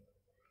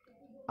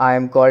 I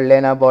am called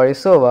Lena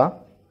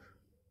Borisova.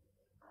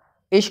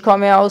 Ich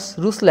komme aus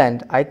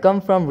Russland. I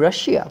come from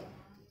Russia.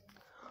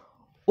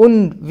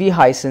 Und wie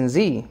heißen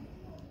Sie?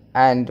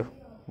 And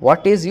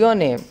what is your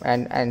name?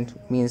 And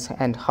means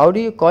and how do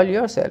you call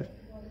yourself?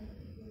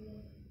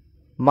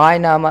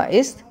 Mein Name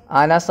ist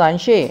Ana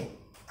Sanchez.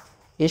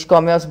 Ich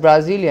komme aus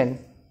Brasilien.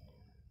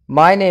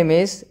 My name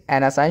is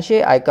Ana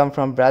Sanchez. I come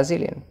from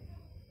Brazilian.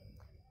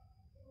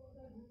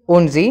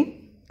 Und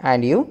Sie?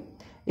 And you?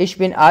 Ich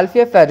bin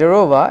Alfia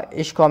Fedorova.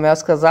 Ich komme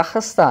aus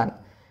Kasachstan.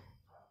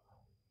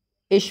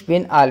 Ich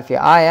bin Alfia.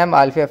 I am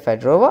Alfia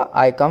Fedorova.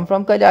 I come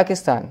from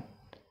Kazakhstan.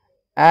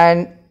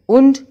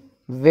 Und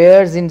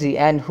wer sind Sie?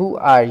 And who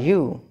are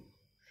you?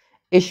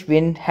 Ich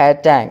bin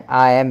Herr Tang.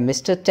 I am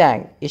Mr.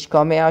 Tang. Ich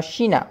komme aus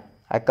China.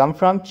 I come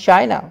from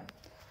China.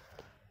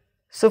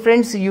 So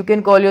friends, you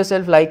can call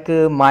yourself like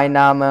mein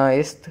Name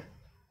ist,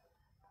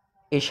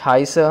 ich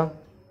heiße.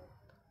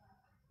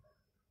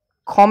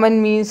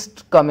 Kommen means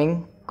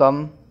coming,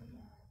 come.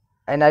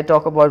 And I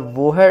talk about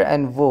woher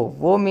and wo.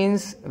 Wo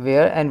means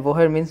where and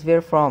woher means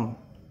where from.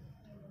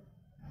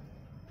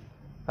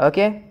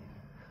 Okay.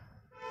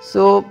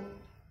 So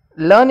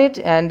learn it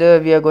and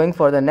we are going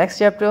for the next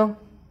chapter.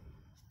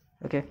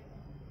 Okay.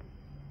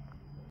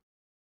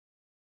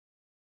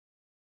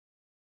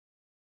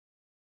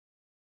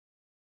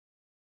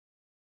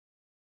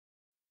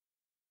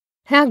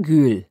 Herr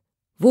Gül,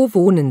 wo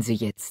wohnen Sie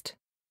jetzt?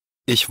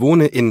 Ich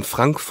wohne in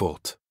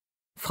Frankfurt.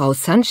 Frau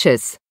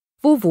Sanchez,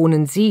 wo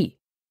wohnen Sie?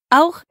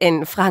 Auch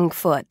in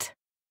Frankfurt.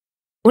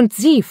 Und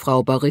Sie,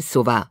 Frau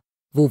Borisova,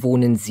 wo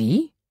wohnen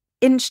Sie?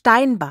 In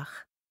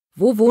Steinbach.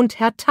 Wo wohnt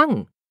Herr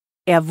Tang?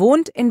 Er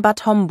wohnt in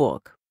Bad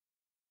Homburg.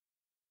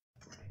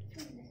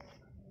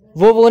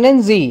 Wo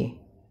wohnen Sie?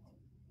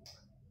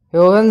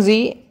 Hören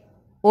Sie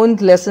und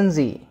lesen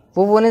Sie.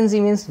 Wo wohnen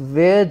Sie means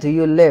where do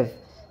you live?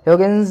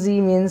 Hören Sie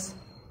means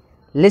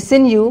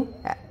listen you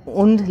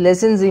und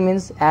lesen Sie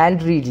means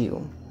and read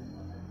you.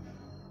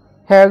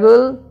 Herr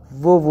Gül,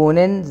 Wo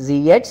wohnen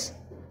Sie jetzt?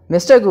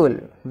 Mr.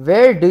 Gul,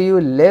 where do you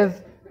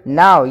live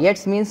now?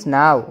 Jetzt means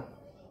now.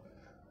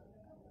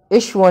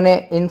 Ich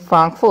wohne in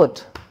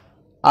Frankfurt.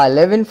 I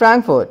live in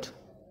Frankfurt.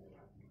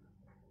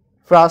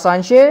 Frau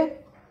Sanche,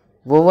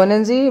 wo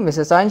wohnen Sie?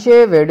 Mrs.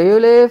 Sanche, where do you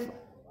live?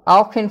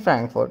 Auch in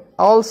Frankfurt.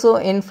 Also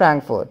in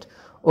Frankfurt.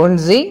 Und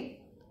Sie?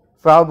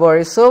 Frau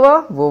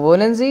Borisova, wo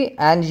wohnen Sie?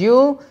 And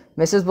you,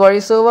 Mrs.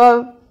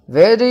 Borisova,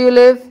 where do you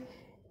live?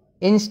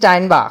 In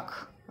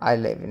Steinbach. I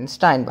live in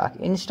Steinbach.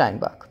 In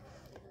Steinbach.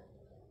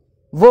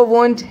 Wo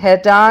wohnt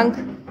Herr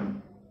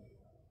Tang?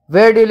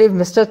 Where do you live,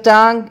 Mr.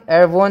 Tang?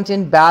 Wohnt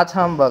in Bad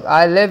Homburg.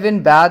 I live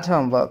in Bad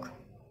Homburg.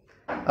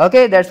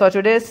 Okay, that's for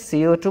today.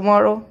 See you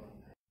tomorrow.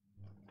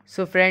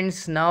 So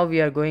friends, now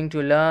we are going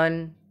to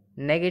learn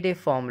negative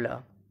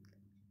formula.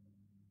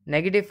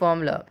 Negative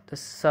formula, the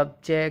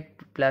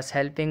subject plus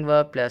helping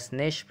verb plus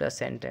niche plus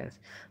sentence.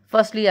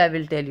 Firstly, I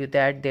will tell you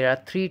that there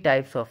are three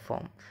types of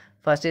form.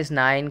 First is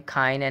nein,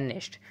 kein and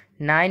nicht.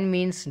 Nein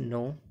means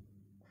no.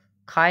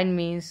 Kein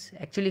means,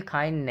 actually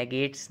kein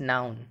negates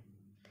noun.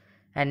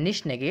 And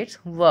nicht negates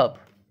verb.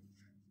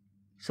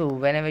 So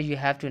whenever you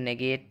have to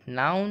negate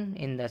noun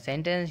in the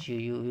sentence,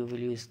 you will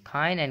use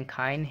kein, and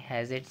kein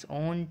has its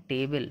own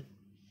table.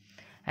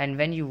 And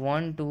when you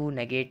want to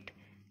negate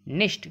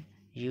nicht,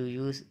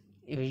 you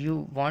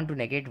want to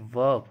negate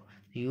verb,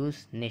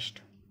 use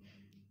nicht.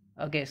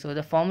 Okay, so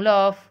the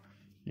formula of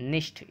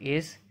nicht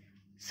is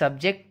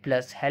subject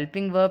plus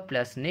helping verb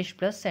plus nicht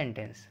plus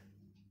sentence.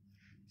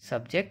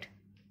 Subject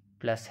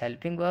plus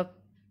helping verb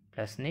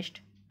plus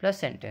nicht plus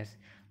sentence.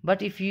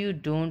 But if you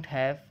don't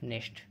have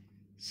nicht,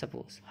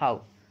 suppose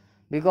how?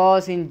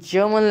 Because in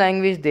German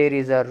language there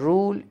is a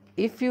rule,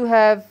 if you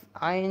have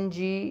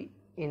ing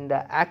in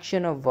the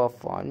action of verb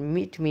form,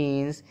 it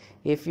means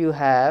if you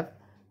have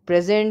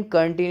present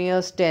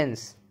continuous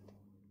tense,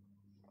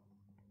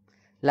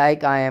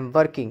 like I am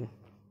working.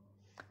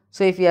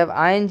 So if you have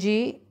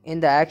ing in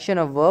the action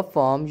of verb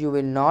form, you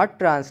will not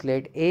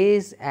translate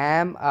is,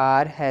 am,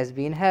 are, has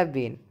been, have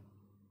been.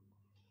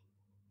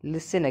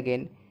 Listen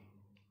again.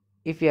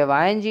 If you have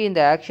ing in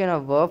the action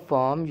of verb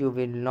form, you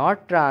will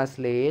not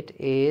translate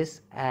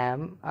is,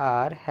 am,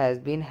 are, has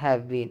been,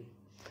 have been.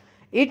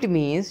 It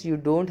means you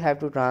don't have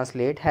to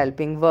translate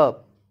helping verb.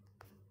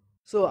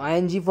 So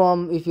ing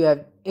form, if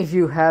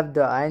you have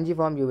the ing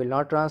form, you will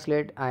not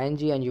translate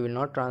ing, and you will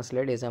not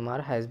translate is, am,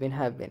 are, has been,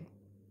 have been.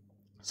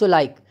 So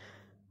like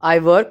I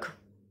work,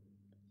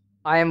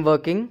 I am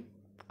working,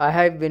 I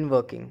have been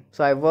working.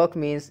 So I work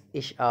means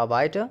ich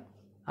arbeite.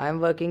 I am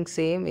working,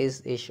 same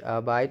is ich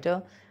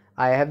arbeite.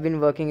 I have been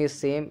working is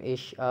same,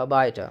 ich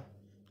arbeite.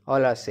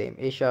 All are same,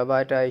 ich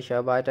arbeite, ich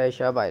arbeite,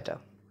 ich arbeite.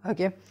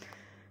 Okay,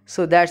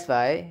 so that's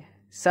why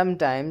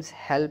sometimes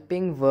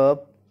helping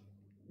verb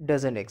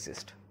doesn't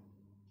exist.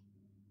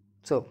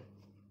 So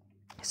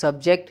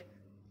subject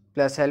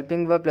plus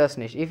helping verb plus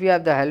nicht. If you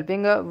have the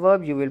helping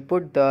verb, you will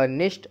put the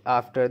nicht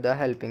after the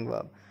helping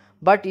verb.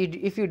 But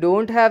if you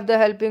don't have the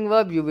helping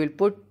verb, you will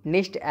put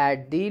nicht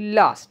at the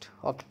last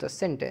of the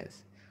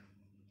sentence.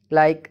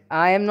 Like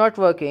I am not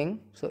working,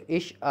 so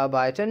ich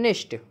arbeite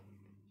nicht.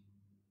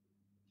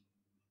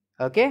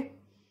 Okay.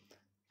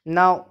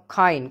 Now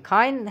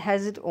kein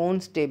has its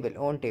own table.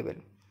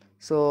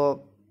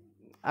 So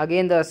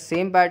again the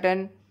same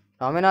pattern: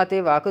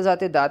 nominative,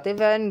 accusative,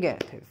 dative and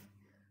genitive,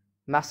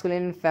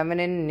 masculine,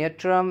 feminine,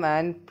 neutrum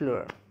and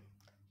plural.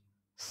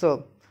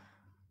 So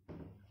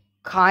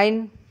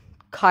kein,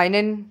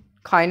 keinen,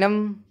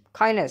 keinem,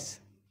 keines,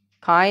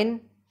 kein,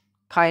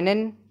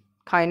 keinen,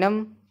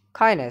 keinem,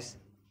 keines.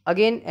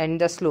 Again and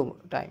the slow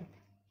time: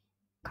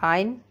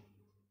 kein,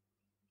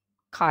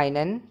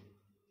 keinen,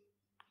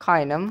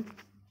 keinem,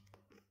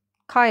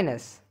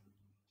 keines,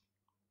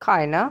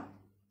 keiner,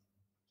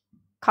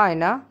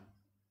 keiner,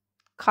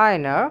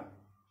 keiner,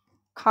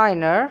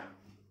 keiner,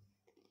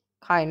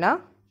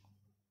 keiner,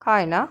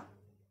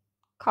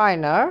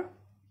 keiner,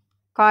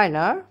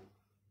 keiner,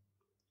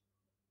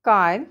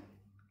 keiner,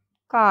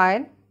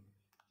 kein,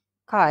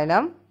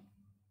 keinem,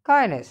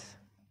 keines,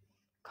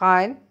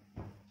 kein,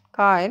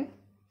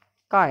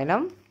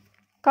 keinem,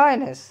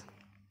 keines,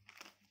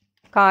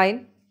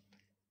 kein,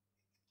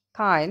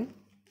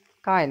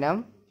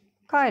 keinem,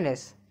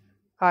 keines,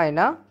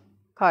 keiner,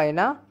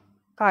 keinen,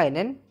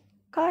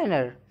 keiner,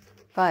 keiner,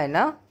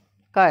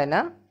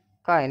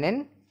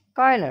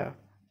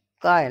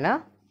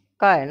 keinen,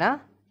 keiner,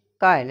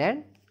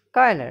 keinen,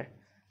 keiner.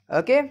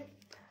 Okay,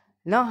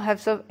 now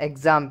have some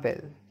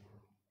example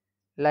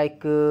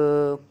like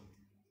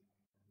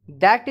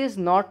that is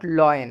not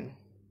lion.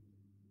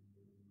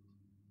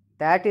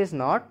 That is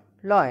not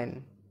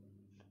lion.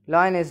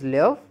 Lion is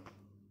live.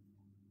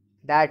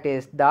 That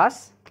is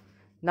das.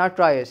 Now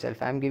try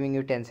yourself. I am giving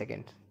you 10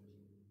 seconds.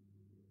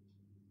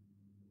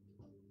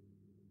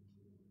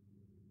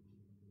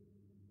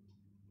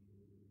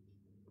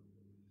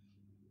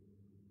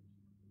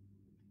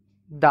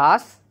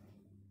 Das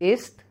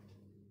ist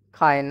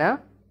keine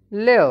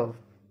Löwe.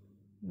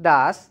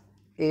 Das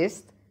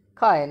ist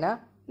keine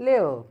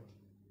Löwe.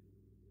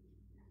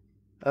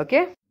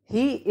 Okay?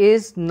 He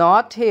is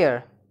not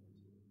here.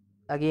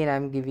 Again,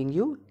 I'm giving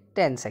you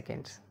 10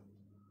 seconds.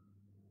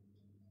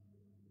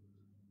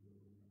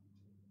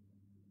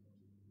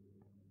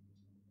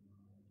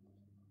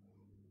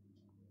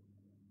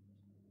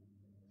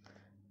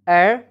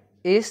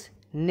 Ist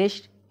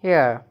nicht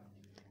hier.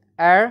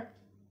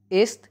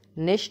 Ist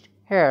nicht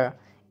hier.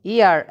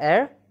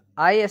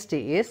 ist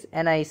is,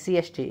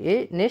 nicht,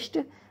 nicht,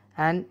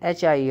 and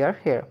hier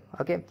here.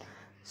 Okay,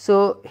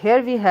 so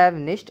here we have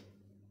nicht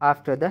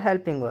after the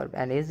helping verb,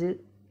 and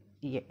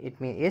it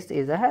means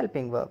is a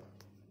helping verb.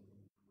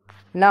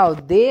 Now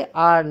they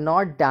are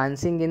not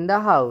dancing in the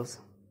house.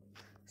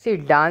 See,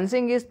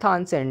 dancing is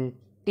tanzen,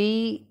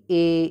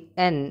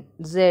 Tanzen,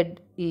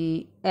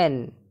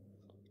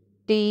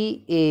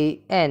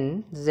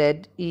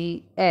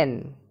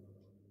 Tanzen.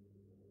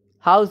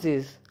 House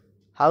is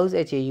house,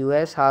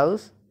 Haus,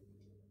 house,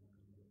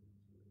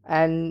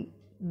 and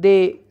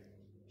they,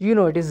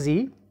 it is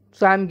Z.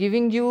 So I'm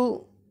giving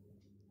you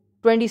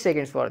 20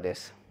 seconds for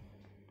this.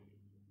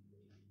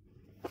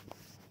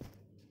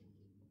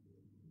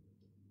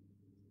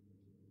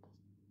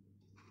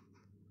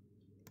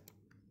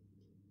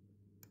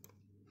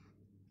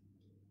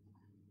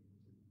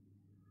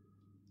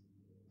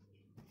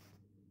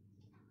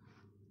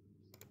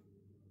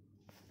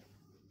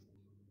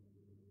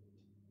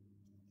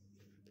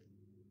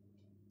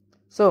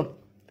 So,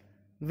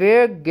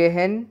 wir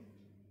gehen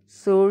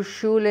zur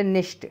Schule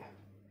nicht.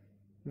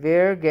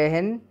 Wir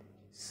gehen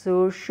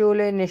zur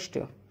Schule nicht.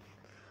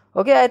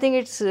 Okay, I think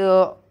it's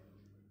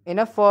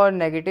enough for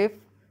negative.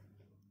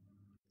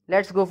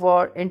 Let's go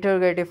for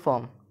interrogative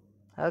form.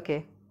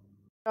 Okay.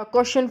 Now,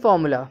 question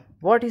formula.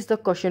 What is the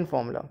question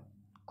formula?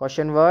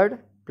 Question word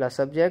plus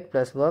subject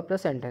plus verb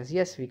plus sentence.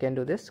 Yes, we can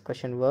do this.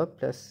 Question verb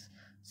plus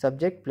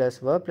subject plus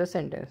verb plus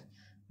sentence.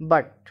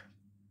 But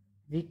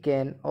we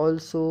can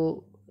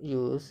also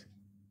use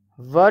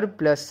verb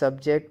plus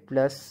subject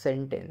plus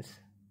sentence.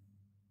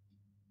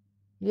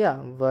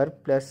 Yeah, verb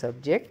plus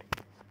subject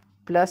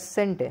plus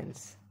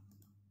sentence.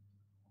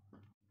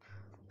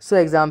 So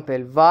example,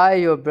 why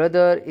your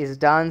brother is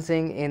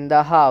dancing in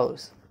the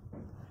house.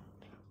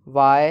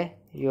 Why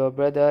your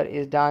brother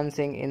is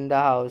dancing in the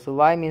house. So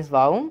why means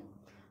warum.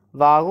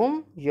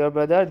 Warum your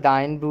brother,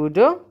 dein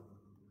Bruder,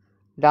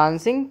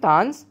 dancing,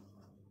 tanzt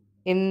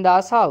in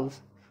das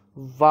Haus.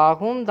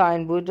 Warum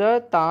dein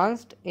Bruder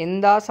tanzt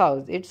in das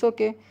Haus. It's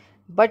okay,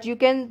 but you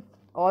can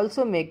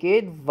also make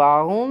it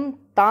warum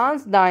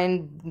tanzt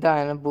dein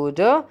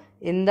Bruder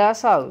in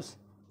das Haus.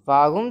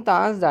 Warum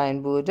tanzt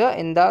dein Bruder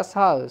in das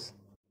Haus.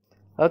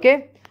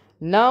 Okay,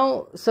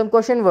 now some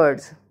question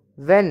words.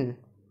 When,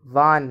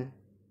 wann,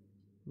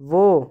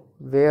 wo,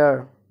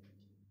 where,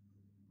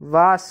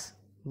 was,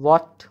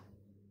 what,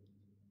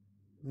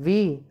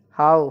 wie,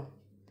 how,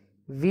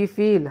 wie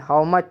viel,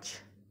 how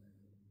much,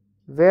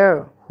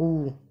 where,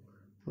 who,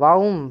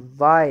 warum,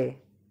 why,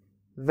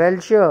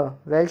 welche,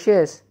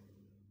 welches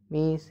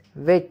means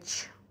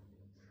which,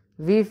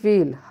 wie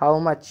viel, how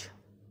much,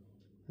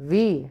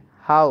 wie,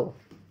 how.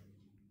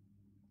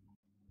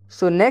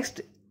 So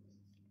next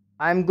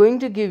I'm going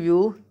to give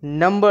you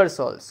numbers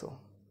also.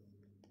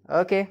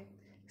 Okay,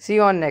 see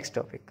you on next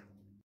topic.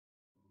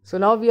 So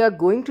now we are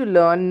going to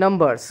learn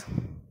numbers.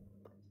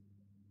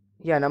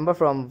 Yeah, number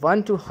from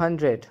 1 to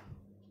 100.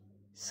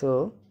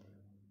 So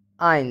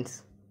 1,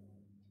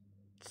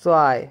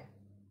 2,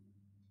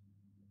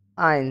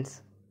 1,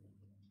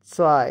 2,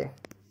 4,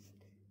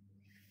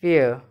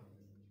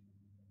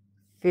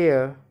 4,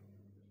 5,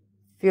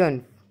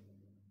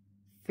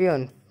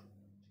 5,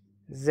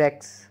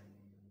 6,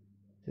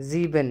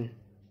 7,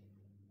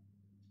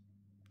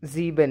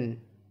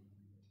 7,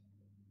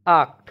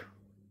 8,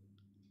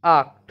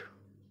 8,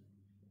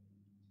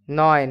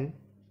 9,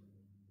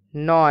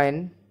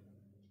 9,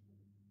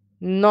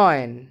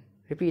 9.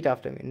 Repeat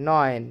after me.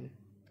 9,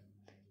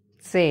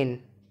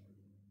 10,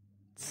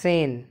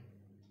 10,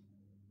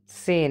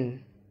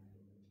 10,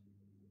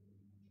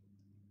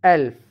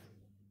 11,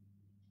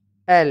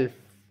 11,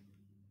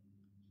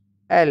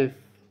 11,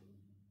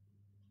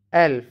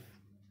 11,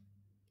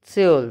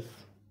 12,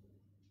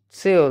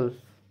 12.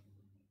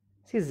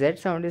 See, Z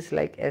sound is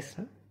like S.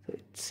 Huh?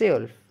 So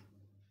 12,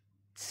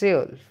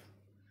 12.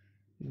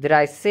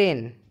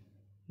 13,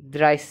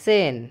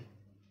 13,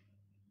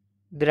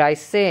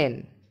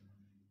 13.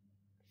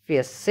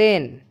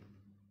 14,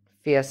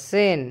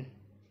 14,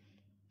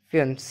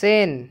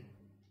 15,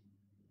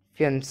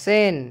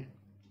 15.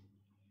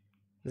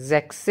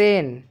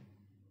 16,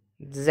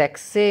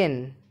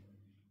 16,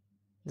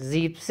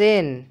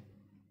 17,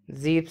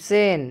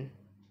 17,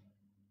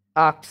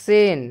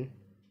 18,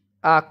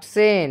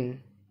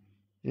 18,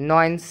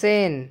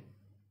 19,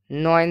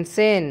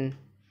 19,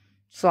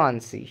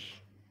 20,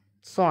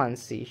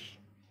 20,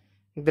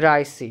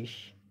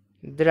 30,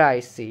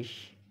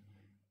 30,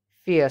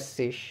 40,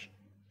 40,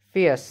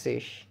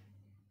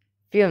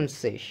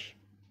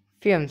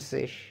 50,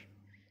 50,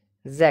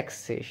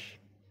 60,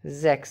 60,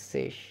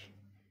 70,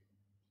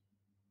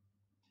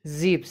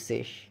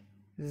 70,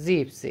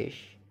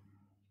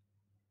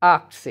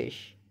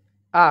 80,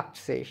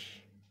 80,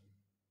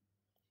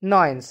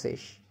 90,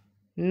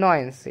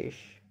 90,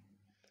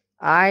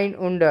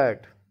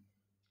 100,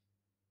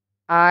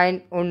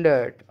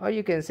 100, or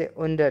you can say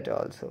 100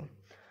 also.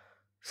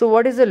 So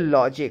what is the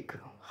logic?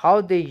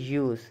 How they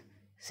use?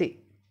 See,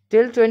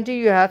 till 20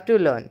 you have to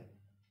learn.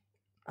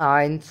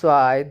 1,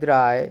 2,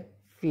 3,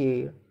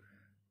 4,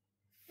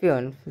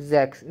 5,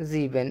 6,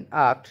 7,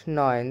 8,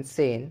 9,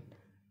 10,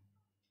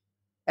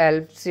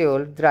 11,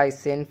 12,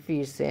 13,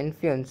 14,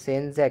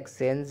 15,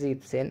 16,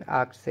 17,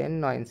 18,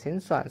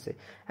 19, 20.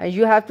 And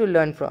you have to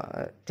learn from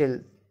till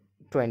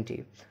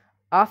 20.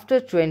 After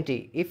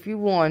 20, if you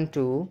want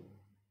to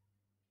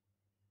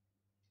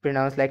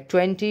pronounce like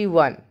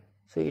 21,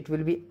 so it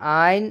will be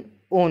ein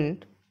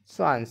und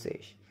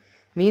zwanzig,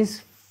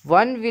 means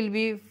one will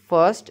be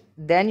first,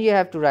 then you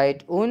have to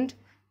write und,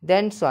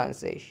 then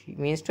zwanzig,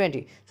 means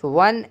 20. So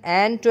 1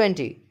 and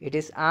 20, it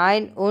is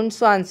ein und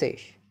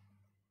zwanzig.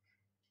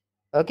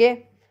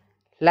 Okay,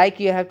 like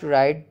you have to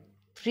write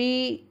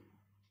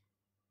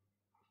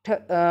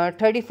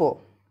 34.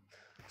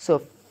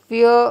 So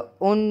 34,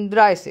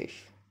 24,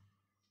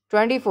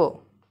 24,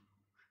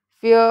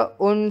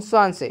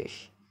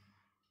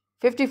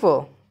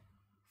 54,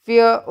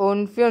 54,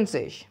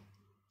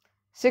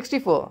 64,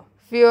 64,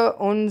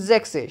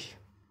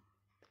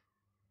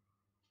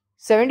 75,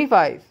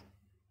 74,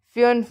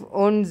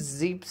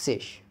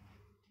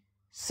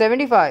 75,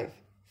 74,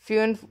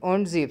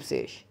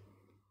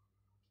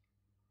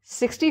 65,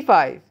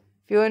 65,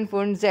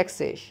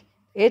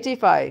 85,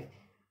 85,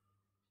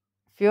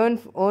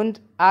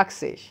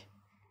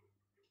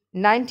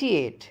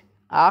 98,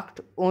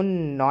 98,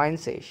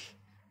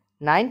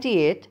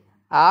 98,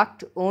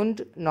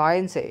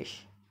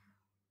 98,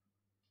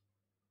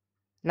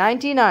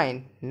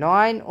 99,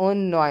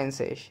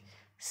 99.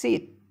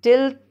 See,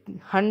 till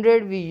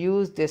 100 we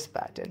use this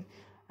pattern.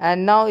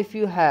 And now if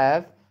you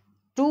have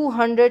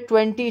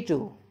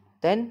 222,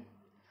 then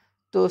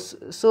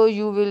so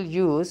you will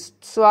use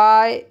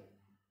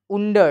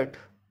 200,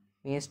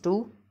 means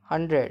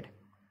 200.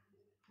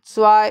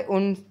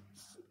 220,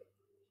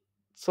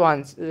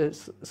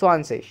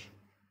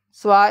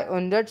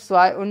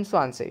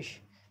 222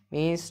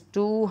 means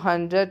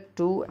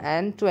 202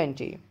 and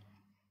 20.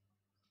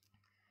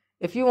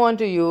 If you want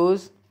to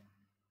use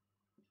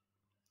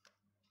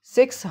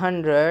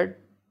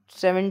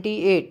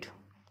 678,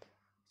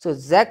 so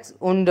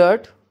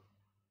 678,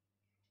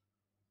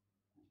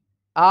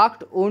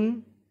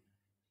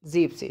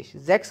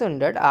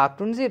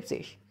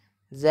 678,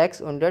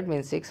 600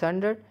 means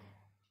 600,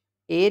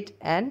 8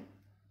 and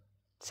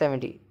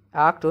 70,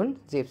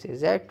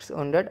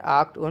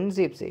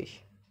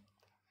 670.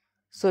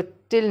 So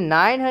till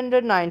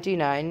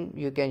 999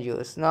 you can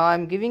use. Now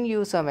I'm giving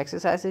you some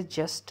exercises,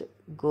 just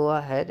go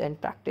ahead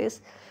and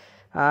practice.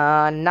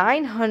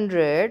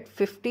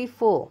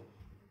 954,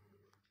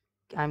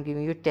 I'm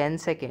giving you 10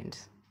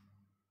 seconds.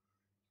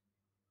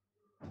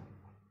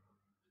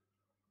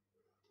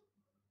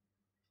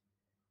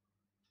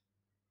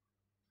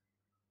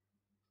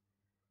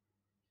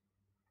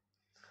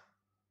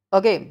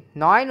 Okay,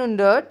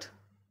 954.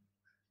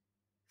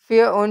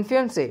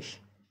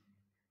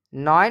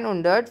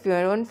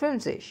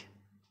 954.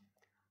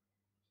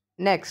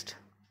 Next,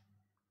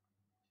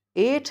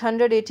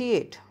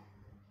 888.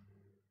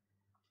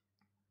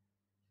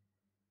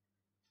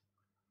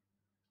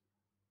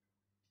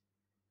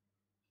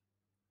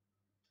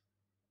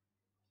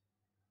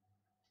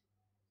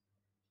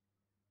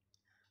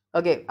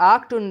 Okay,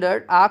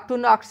 800,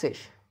 888.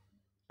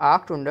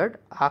 800,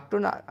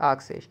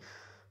 888.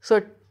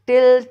 So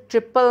till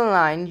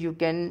 999 you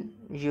can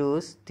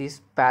use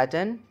this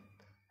pattern.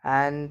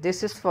 And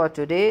this is for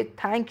today.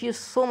 Thank you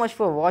so much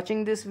for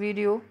watching this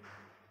video.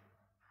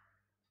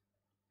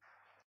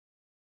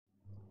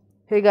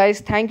 Hey guys,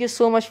 thank you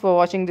so much for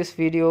watching this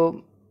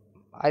video.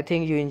 I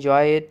think you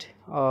enjoy it.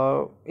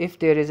 If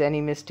there is any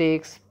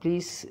mistakes,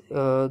 please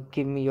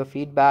give me your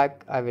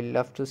feedback. I will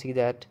love to see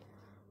that.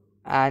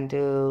 And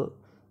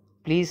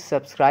please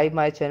subscribe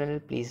my channel.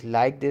 Please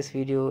like this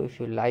video if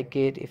you like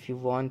it. If you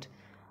want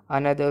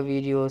another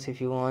videos, if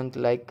you want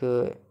like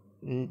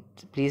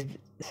please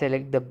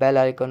select the bell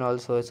icon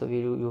also, so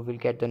you will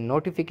get the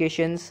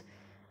notifications.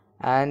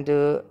 And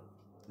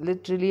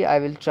literally I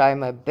will try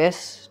my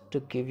best to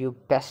give you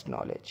best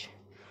knowledge.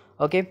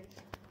 Okay,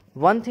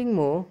 one thing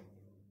more,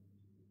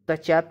 the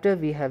chapter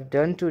we have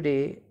done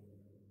today,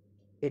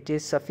 it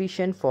is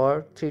sufficient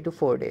for 3 to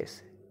 4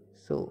 days.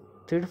 So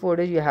 3 to 4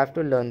 days you have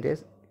to learn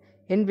this.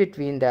 In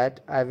between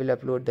that I will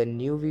upload the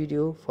new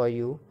video for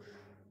you.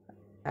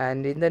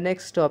 And in the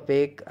next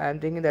topic I'm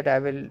thinking that I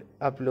will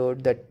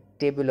upload the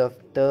table of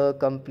the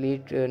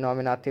complete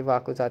nominative,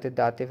 accusative,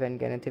 dative and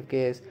genitive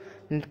case,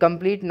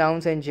 complete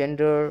nouns and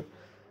gender.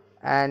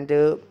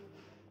 And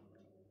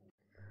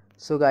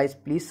so guys,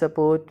 please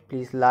support,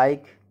 please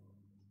like,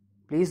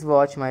 please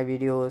watch my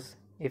videos.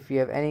 If you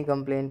have any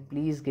complaint,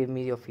 please give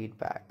me your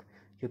feedback.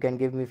 You can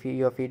give me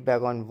your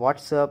feedback on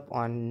WhatsApp,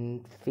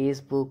 on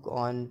Facebook,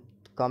 on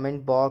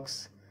comment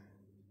box,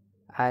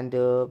 and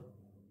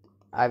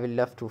I will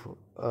love to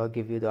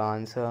give you the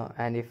answer.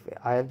 And if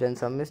I have done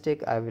some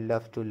mistake, I will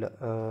love to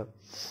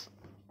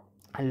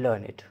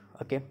learn it.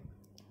 Okay,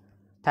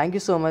 Thank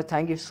you so much.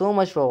 Thank you so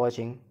much for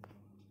watching.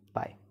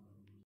 Bye.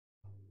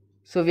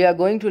 So we are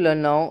going to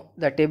learn now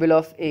the table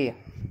of A.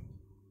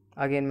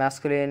 Again,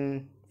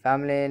 masculine,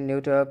 feminine,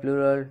 neuter,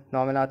 plural,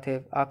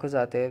 nominative,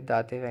 accusative,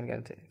 dative, and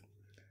genitive.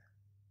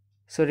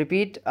 So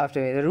repeat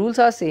after me. The rules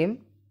are same.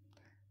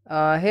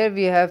 Here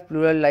we have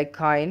plural like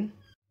kind.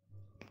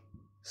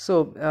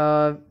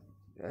 So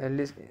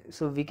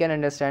so we can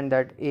understand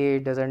that A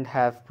doesn't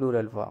have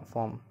plural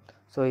form.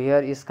 So here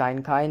is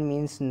kind. Kind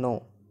means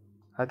no.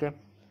 Okay.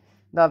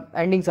 The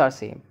endings are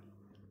same.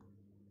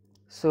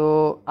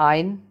 So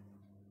ein,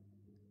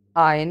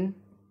 einen,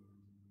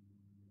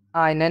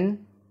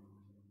 einen,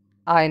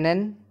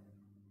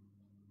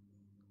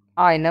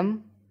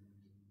 einem,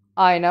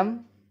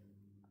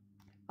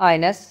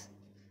 eines,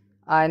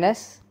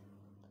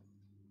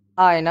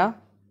 einer,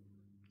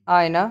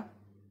 einer,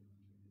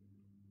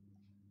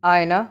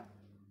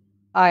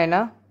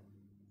 einer,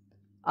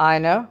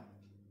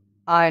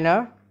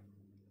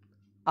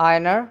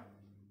 einer,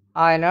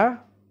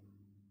 einer,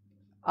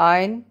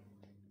 ein,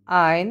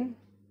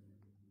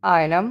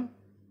 einem,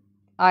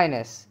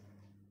 eines,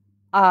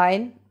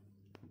 ein,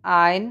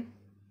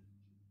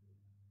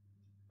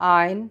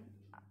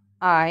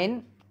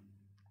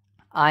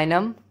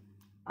 einem,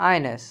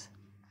 eines,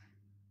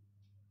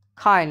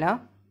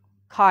 keiner,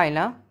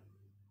 keinen,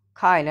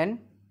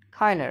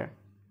 keiner.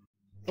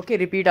 Okay,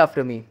 repeat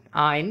after me.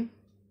 Ein,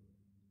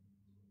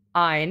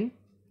 einen,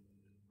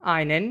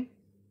 einen,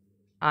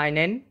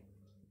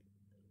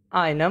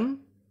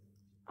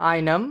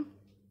 einem,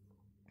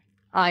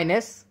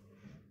 eines,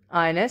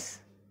 einer,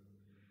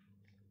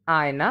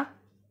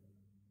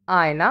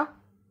 einer,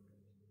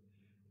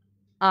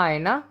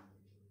 einer,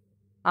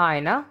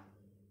 einer,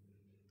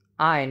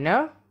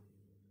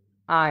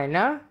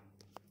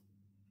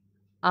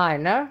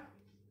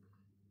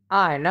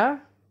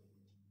 einer,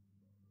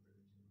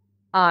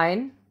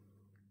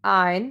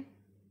 ein,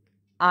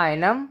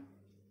 einem,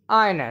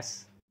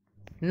 eines.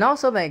 Now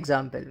some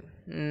example.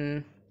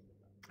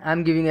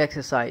 I'm giving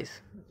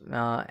exercise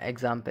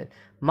example.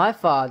 My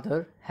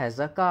father has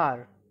a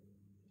car.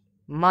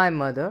 My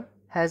mother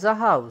has a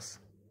house.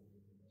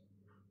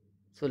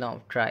 So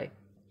now try.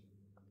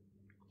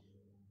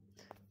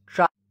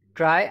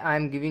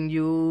 I'm giving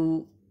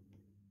you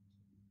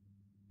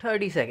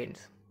 30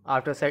 seconds.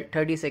 After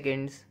 30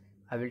 seconds,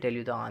 I will tell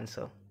you the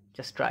answer.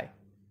 Just try.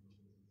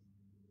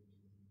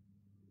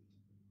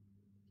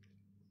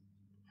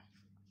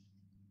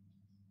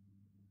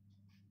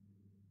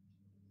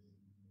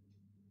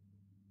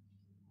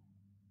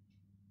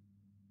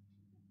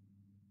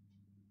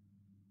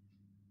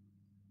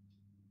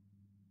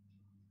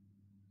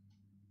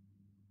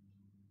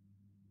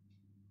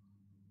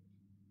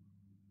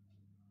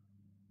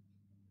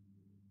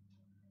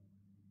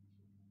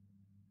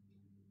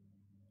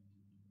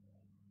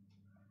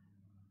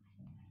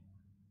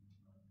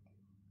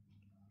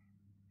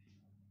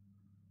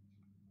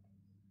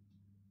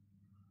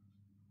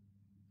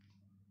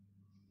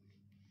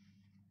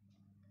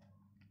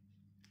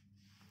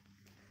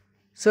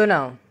 So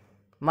now,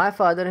 my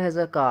father has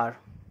a car.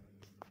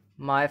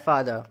 My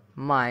father,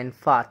 mein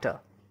Vater,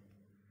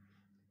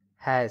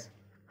 has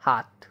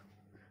hat.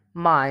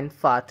 Mein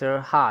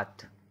Vater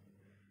hat.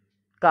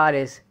 Car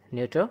is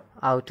neuter,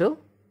 Auto.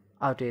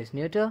 Auto is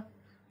neuter,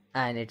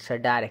 and it's a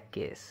direct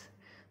case.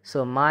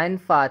 So mein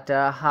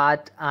Vater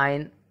hat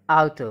ein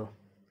Auto.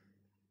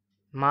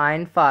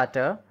 Mein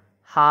Vater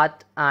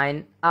hat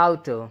ein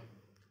Auto.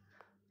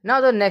 Now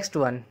the next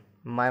one.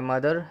 My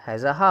mother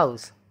has a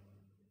house.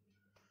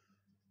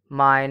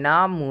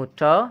 Meine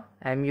Mutter,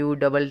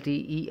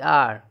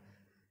 Mutter,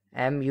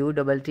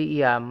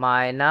 Mutter,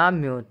 meine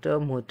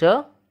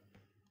Mutter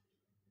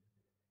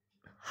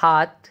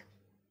hat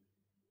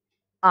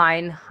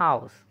ein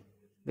Haus,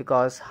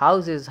 because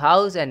house is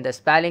house and the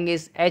spelling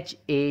is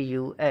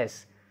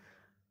Haus.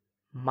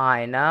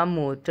 Meine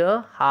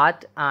Mutter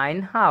hat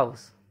ein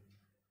Haus.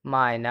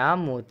 Meine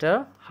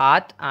Mutter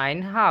hat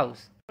ein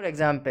Haus. For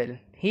example,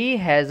 he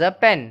has a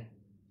pen.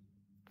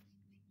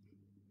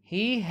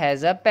 He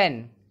has a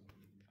pen.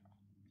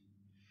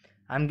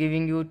 I'm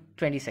giving you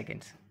 20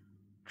 seconds.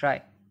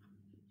 Try.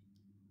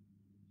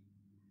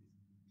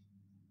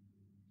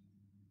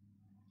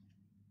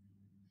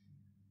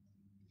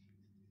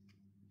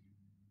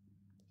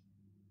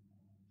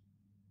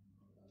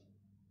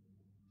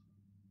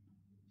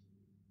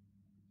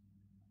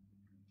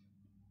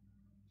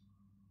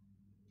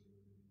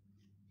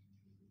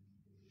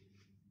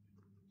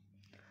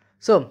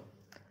 So,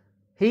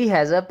 he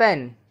has a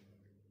pen.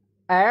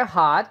 Er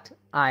hat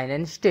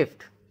einen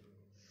Stift.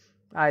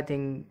 I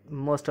think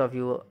most of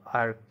you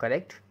are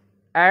correct.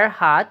 Er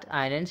hat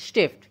einen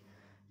Stift.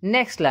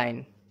 Next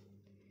line.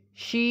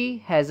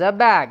 She has a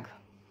bag.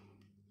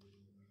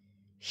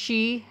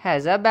 She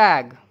has a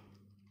bag.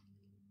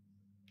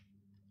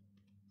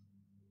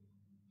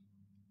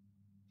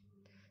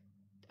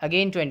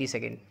 Again 20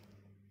 seconds.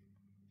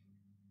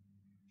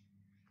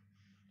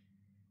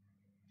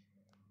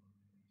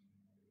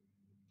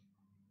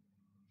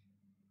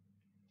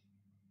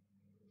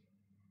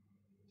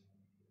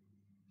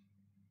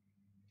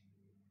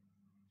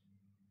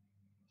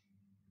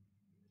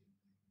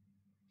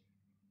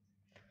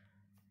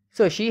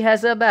 So she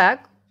has a bag.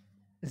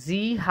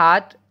 Sie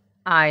hat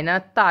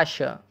eine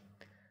Tasche.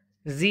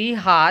 Sie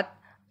hat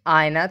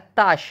eine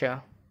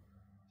Tasche.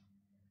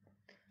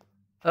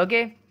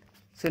 Okay,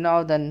 so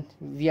now then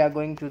we are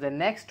going to the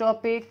next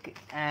topic,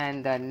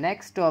 and the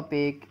next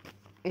topic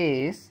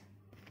is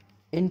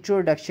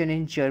introduction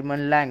in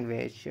German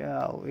language.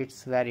 Oh,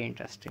 it's very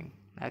interesting.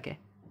 Okay.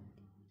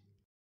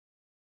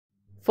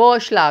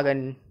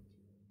 Vorschlagen.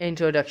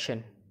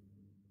 Introduction.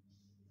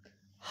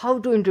 How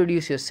to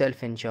introduce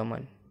yourself in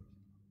German.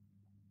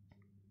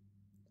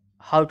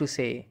 How to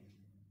say,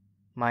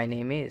 my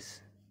name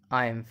is,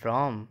 I am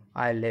from,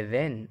 I live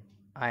in,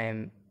 I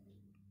am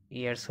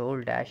years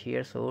old, dash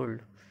years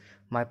old,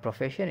 my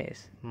profession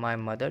is, my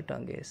mother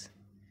tongue is,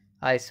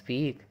 I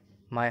speak,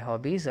 my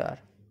hobbies are,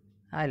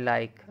 I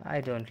like, I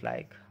don't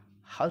like.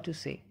 How to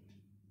say?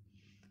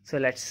 So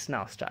let's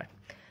now start.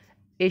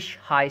 Ich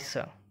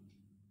heiße.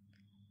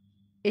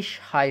 Ich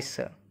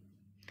heiße.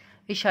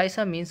 Ich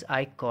heiße means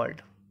I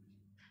called.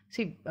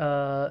 See,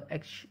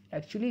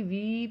 actually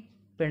we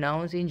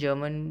pronounce in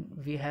German,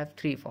 we have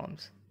three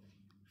forms.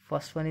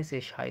 First one is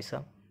ich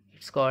heiße.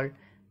 It's called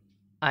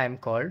I am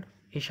called.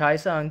 Ich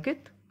heiße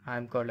Ankit. I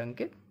am called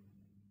Ankit.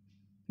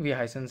 Wie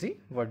heißen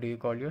Sie? What do you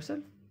call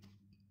yourself?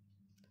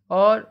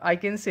 Or I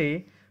can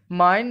say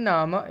mein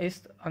Name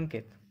ist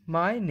Ankit.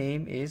 My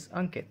name is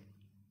Ankit.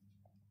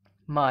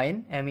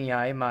 Mein,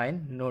 M-E-I,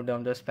 mine. Note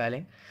down the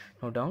spelling.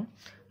 Note down.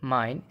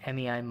 Mein,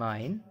 M-E-I,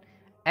 mine.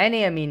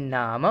 N-A-M-E,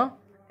 Name.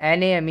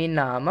 N-A-M-E,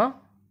 Name.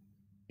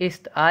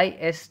 Ist,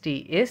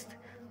 I-S-T, ist.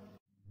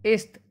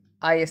 Ist,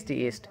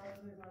 I-S-T, ist.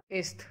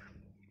 Ist.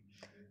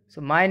 So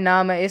my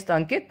name is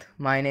Ankit.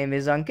 My name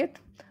is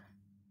Ankit.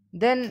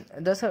 Then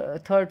the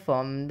third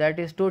form, that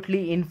is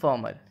totally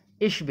informal.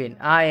 Ich bin,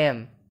 I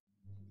am.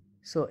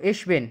 So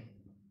ich bin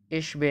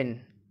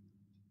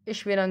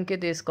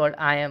Ankit is called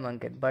I am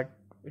Ankit, but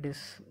it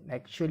is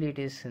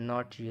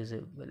not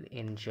usable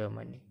in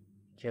Germany.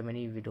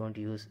 Germany we don't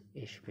use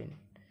ich bin.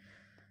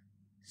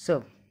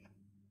 So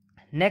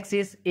next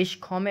is ich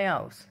komme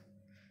aus.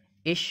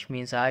 Ich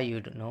means I, you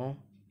don't know.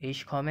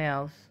 Ich komme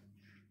aus.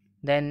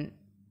 Then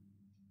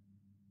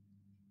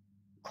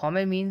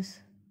komme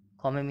means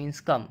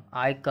come.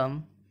 I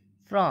come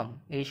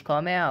from. Ich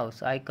komme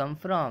aus. I come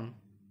from.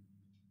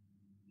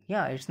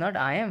 Yeah, it's not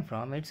I am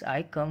from, it's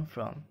I come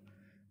from.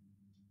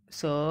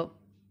 So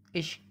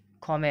ich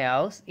komme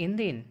aus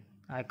Indien.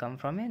 I come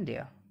from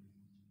India.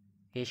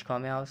 Ich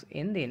komme aus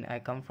Indien. I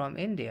come from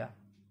India.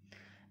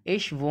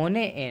 Ich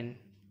wohne in.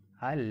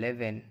 I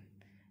live in.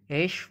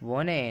 Ich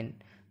wohne in.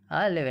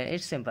 I live in.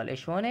 It's simple.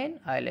 Ich wohne in.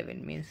 I live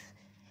in means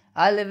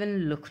I live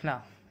in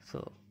Lucknow.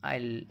 So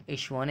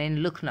ich wohne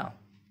in Lucknow.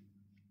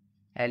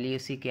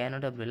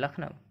 L-U-C-K-N-O-W,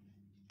 Lucknow.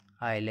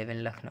 I live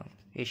in Lucknow.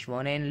 Ich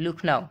wohne in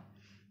Lucknow.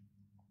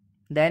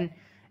 Then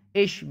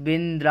ich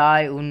bin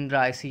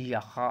 33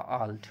 Jahre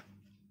alt.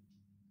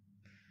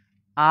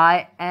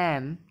 I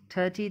am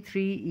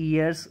 33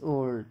 years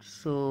old.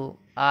 So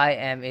I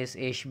am is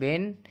ich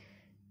bin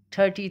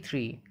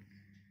 33.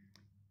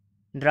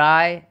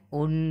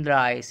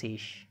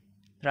 33.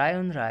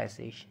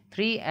 33.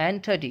 3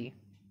 and 30.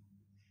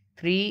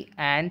 3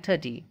 and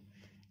 30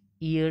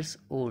 years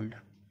old.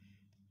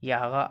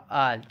 Jahre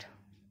alt.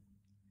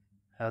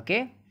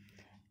 Okay.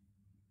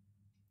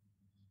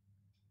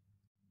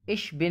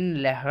 Ich bin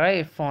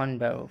Lehrer von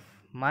Beruf.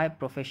 My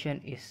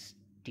profession is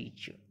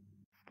teacher.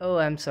 Oh,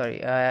 I'm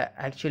sorry.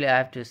 Actually, I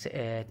have to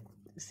say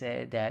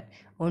that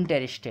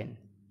Unterrichten.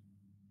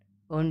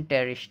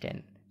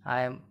 Unterrichten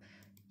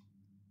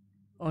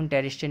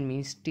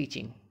means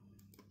teaching.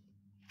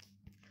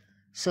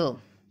 So,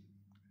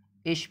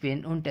 ich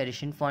bin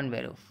Unterrichten von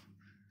Beruf.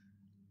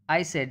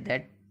 I said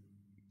that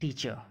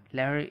teacher.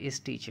 Lehrer is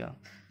teacher.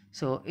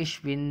 So,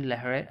 ich bin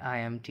Lehrer, I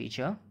am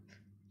teacher.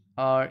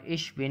 Or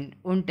ich bin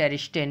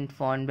Unterrichten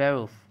von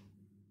Beruf.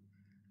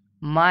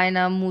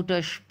 Meine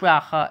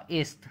Muttersprache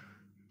ist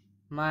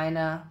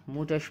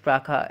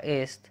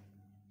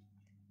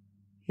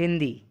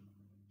Hindi,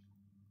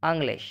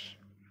 English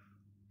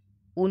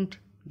und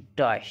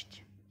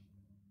Deutsch.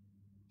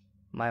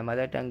 My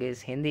mother tongue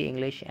is Hindi,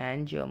 English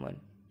and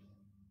German.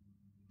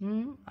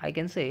 I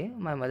can say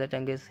my mother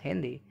tongue is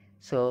Hindi.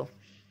 So,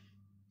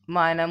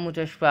 meine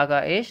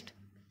Muttersprache ist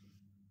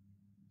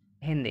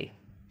Hindi.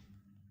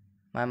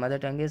 My mother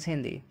tongue is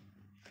Hindi.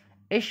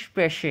 Ich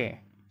spreche.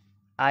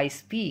 I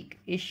speak.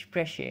 Ich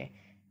spreche.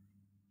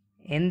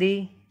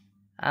 Hindi,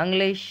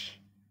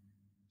 English,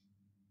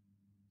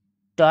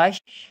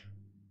 Deutsch,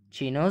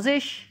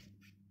 Chinesisch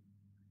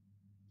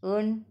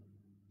und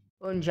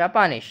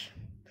Japanisch.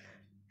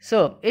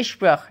 So, ich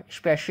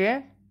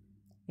spreche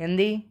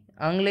Hindi,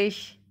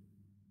 Englisch,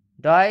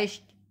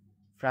 Deutsch,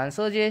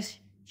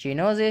 Französisch,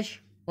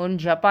 Chinesisch und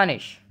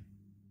Japanisch.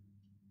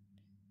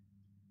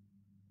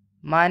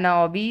 Meine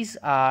Hobbys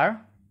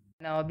are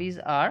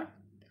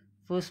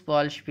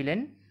Fußball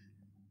spielen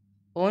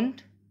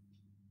und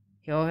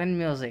hören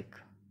Musik.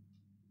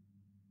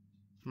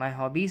 My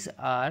hobbies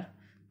are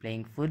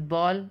playing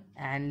football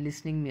and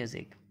listening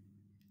music.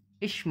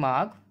 Ich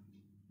mag,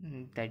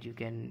 that you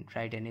can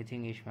write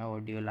anything. Ich mag,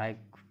 what do you like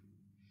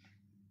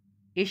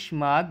Ich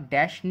mag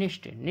dash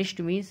nicht. Nicht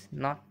means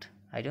not.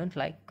 I don't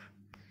like.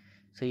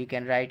 So you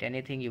can write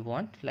anything you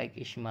want, like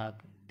ich mag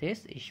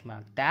this, ich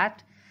mag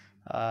that,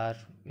 or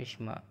ich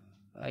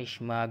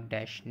mag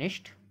dash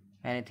nicht.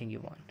 Anything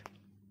you want.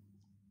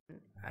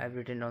 I've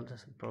written down the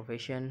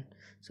profession.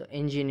 So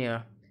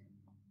engineer,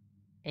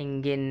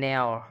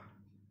 Ingenieur,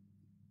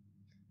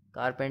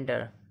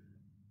 carpenter,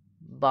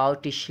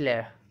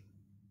 Bautischler,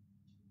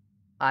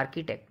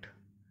 architect,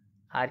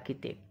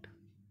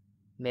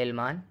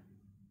 mailman,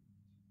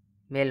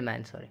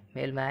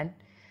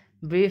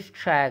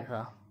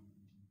 Briefträger,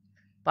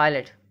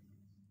 pilot,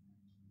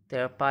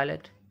 their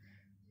pilot,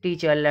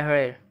 teacher,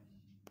 Lehrer,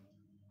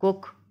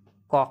 cook,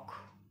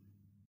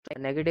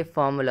 negative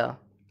formula.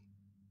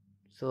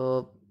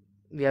 So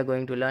we are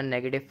going to learn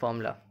negative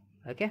formula.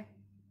 Okay?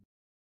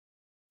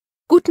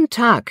 Guten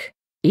Tag,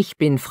 ich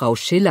bin Frau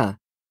Schiller.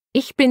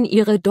 Ich bin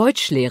Ihre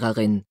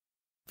Deutschlehrerin.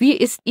 Wie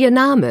ist Ihr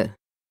Name?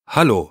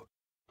 Hallo,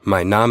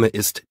 mein Name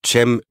ist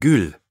Cem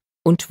Gül.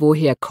 Und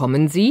woher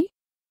kommen Sie?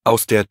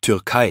 Aus der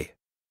Türkei.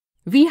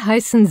 Wie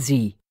heißen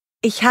Sie?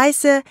 Ich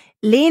heiße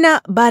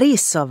Lena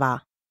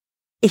Barisova.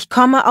 Ich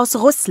komme aus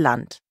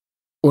Russland.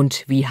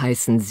 Und wie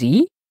heißen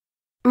Sie?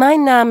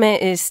 Mein Name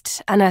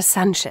ist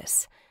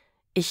Sanchez.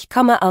 Ich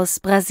komme aus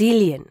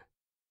Brasilien.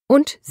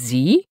 Und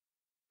Sie?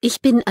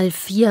 Ich bin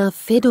Alfia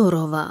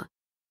Fedorova.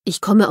 Ich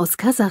komme aus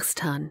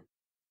Kasachstan.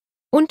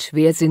 Und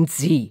wer sind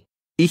Sie?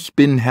 Ich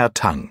bin Herr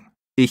Tang.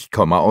 Ich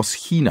komme aus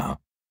China.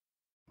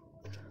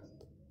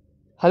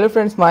 Hello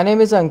friends, my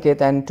name is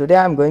Ankit and today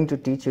I am going to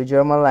teach you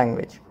German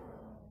language.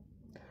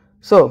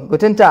 So,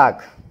 Guten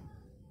Tag.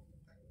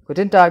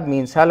 Guten Tag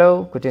means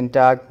hello, Guten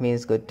Tag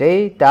means good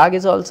day, Tag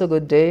is also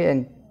good day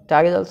and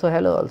Tag is also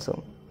hello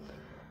also.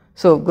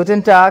 So,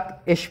 Guten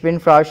Tag, ich bin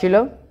Frau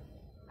Schiller.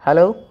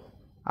 Hello,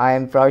 I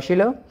am Frau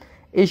Schiller.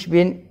 Ich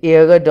bin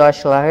Ihre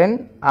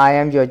Deutschlehrerin. I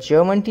am your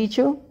German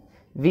teacher.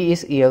 Wie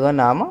ist Ihr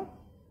Name?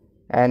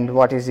 And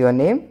what is your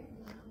name?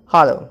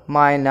 Hallo,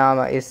 mein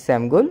Name ist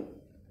Semgul.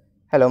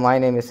 Hello, my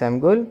name is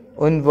Semgul.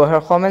 Und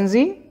woher kommen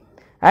Sie?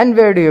 And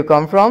where do you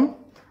come from?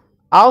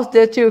 Aus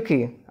der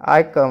Türkei.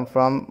 I come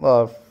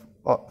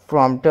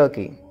from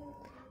Turkey.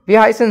 Wie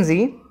heißen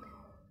Sie?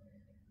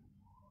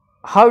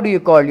 How do you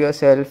call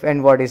yourself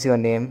and what is your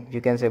name? You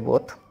can say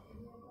both.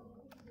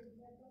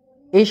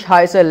 Ich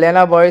heiße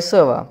Lena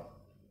Borisova.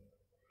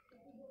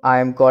 I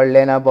am called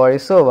Lena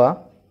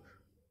Borisova.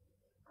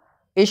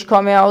 Ich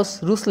komme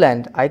aus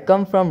Russland. I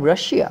come from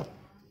Russia.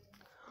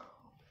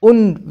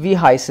 Und wie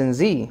heißen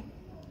Sie?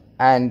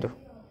 And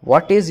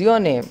what is your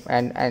name?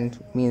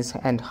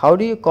 And how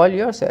do you call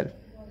yourself?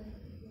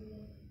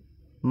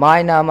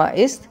 Mein Name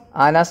ist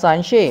Ana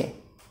Sanchez.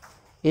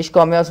 Ich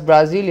komme aus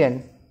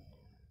Brasilien.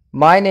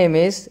 My name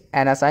is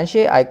Ana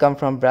Sanchez. I come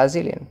from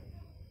Brazilian.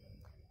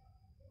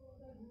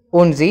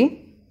 Und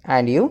Sie?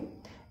 And you?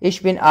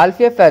 Ich bin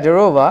Alfia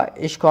Fedorova.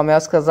 Ich komme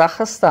aus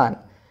Kasachstan.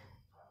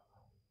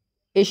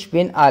 Ich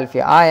bin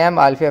Alfia. I am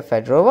Alfia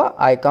Fedorova.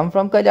 I come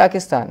from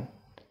Kazakhstan.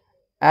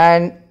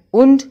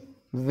 Und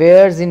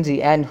wer sind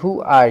Sie? And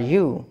who are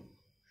you?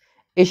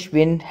 Ich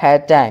bin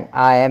Herr Tang.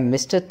 I am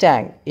Mr.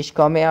 Tang. Ich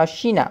komme aus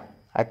China.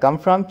 I come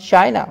from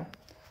China.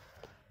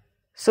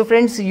 So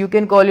friends, you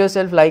can call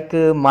yourself like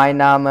mein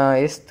Name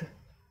ist,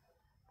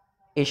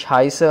 ich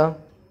heiße.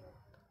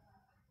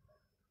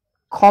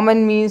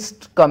 Kommen means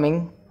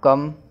coming,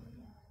 come.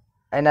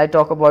 And I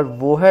talk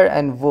about woher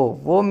and wo.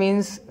 Wo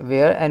means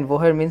where and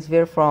woher means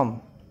where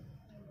from.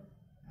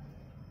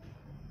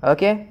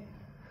 Okay.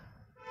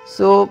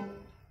 So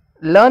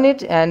learn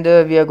it and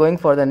we are going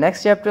for the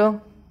next chapter.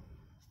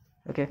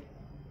 Okay.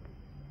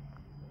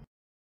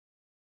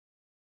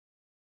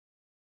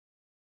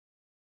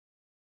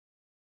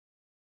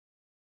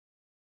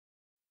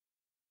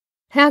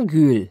 Herr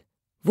Gül,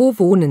 wo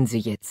wohnen Sie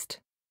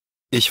jetzt?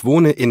 Ich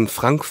wohne in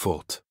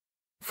Frankfurt.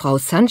 Frau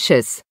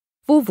Sanchez,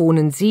 wo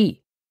wohnen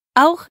Sie?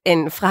 Auch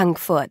in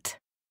Frankfurt.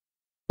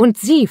 Und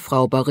Sie,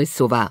 Frau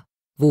Borisova,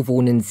 wo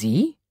wohnen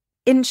Sie?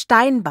 In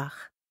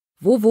Steinbach.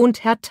 Wo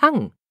wohnt Herr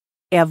Tang?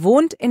 Er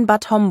wohnt in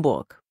Bad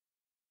Homburg.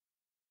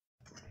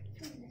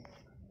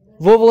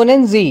 Wo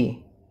wohnen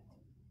Sie?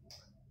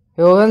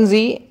 Hören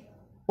Sie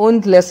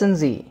und lesen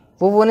Sie.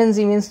 Wo wohnen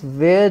Sie means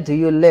where do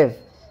you live?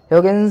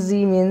 Hören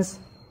Sie means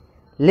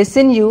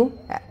listen you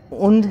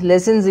und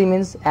lesen Sie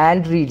means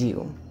and read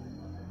you.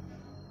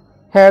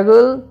 Herr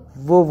Gül,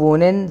 wo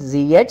wohnen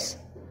Sie jetzt?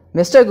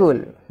 Mr.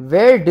 Gül,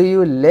 where do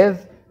you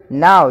live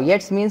now?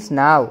 Jetzt means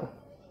now.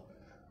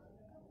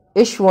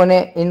 Ich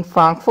wohne in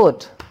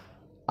Frankfurt.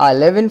 I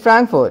live in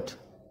Frankfurt.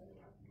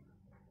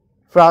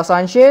 Frau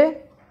Sanchez,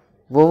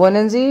 wo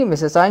wohnen Sie?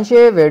 Mrs.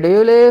 Sanchez, where do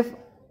you live?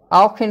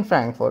 Auch in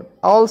Frankfurt.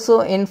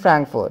 Also in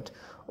Frankfurt.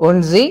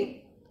 Und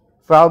Sie?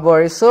 Frau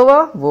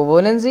Borisova, wo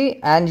wohnen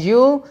Sie? And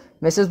you,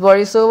 Mrs.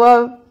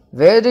 Borisova,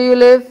 where do you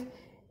live?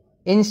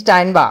 In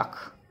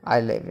Steinbach. I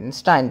live in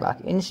Steinbach.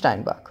 In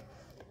Steinbach.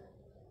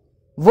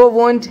 Wo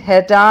wohnt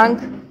Herr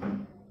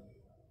Tang?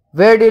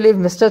 Where do you live,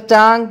 Mr.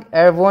 Tang?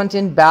 Er wohnt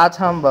in Bad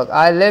Homburg.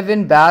 I live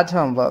in Bad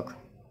Homburg.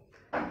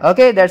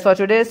 Okay, that's for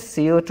today.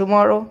 See you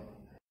tomorrow.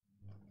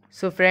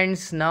 So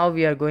friends, now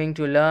we are going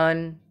to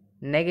learn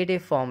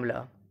negative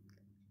formula.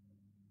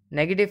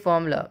 Negative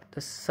formula,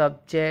 the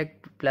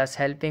subject plus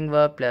helping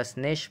verb plus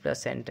niche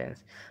plus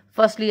sentence.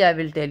 Firstly, I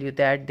will tell you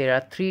that there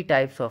are three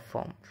types of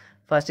form.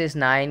 First is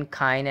nein,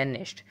 kein and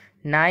nicht.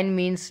 Nein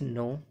means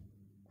no.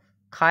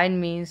 Kein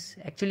means,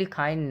 actually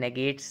kein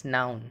negates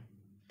noun.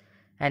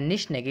 And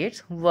nicht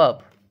negates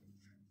verb.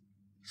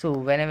 So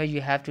whenever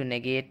you have to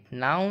negate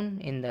noun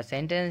in the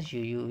sentence,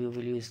 you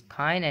will use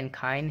kein, and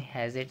kein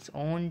has its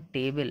own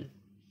table.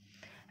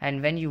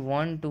 And when you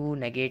want to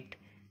negate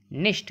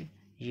nicht,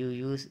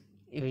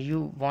 if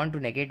you want to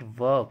negate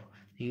verb,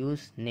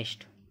 use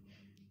nicht.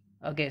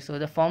 Okay, so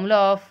the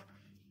formula of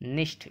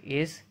nicht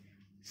is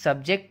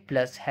subject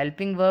plus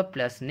helping verb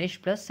plus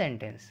nicht plus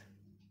sentence.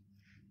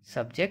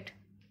 Subject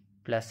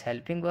plus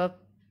helping verb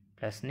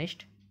plus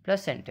nicht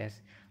plus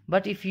sentence.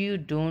 But if you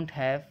don't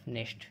have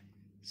nicht,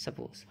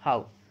 suppose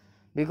how?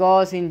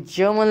 Because in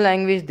German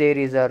language there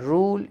is a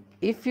rule,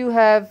 if you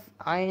have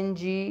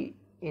ing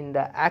in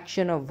the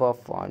action of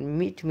verb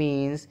form, it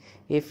means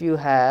if you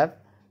have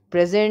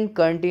present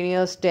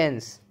continuous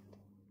tense,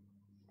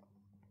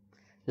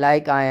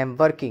 like I am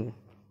working.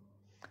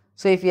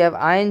 So if you have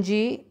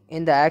ing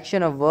in the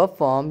action of verb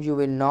form, you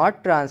will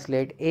not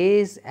translate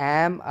is,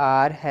 am,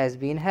 are, has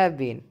been, have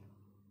been.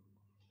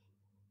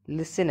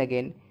 Listen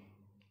again.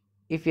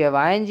 If you have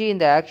ing in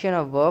the action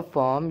of verb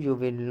form, you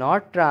will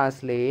not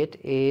translate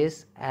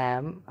is,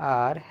 am,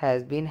 are,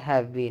 has been,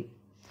 have been.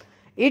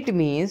 It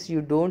means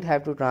you don't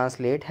have to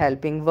translate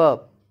helping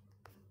verb.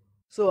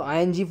 So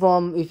ing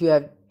form, if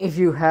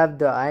you have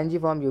the ing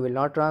form, you will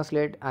not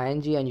translate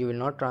ing, and you will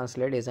not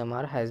translate is, am,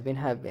 are, has been,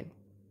 have been.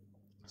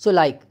 So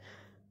like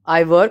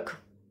I work,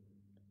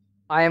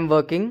 I am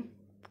working,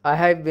 I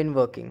have been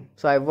working.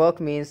 So I work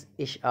means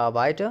ich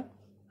arbeite.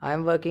 I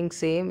am working,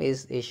 same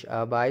is ich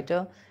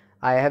arbeite.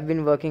 I have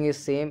been working is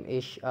same,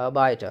 ich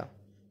arbeite.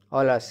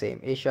 All are same,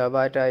 ich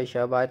arbeite, ich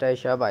arbeite,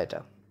 ich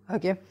arbeite.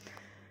 Okay,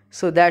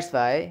 so that's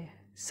why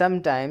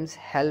sometimes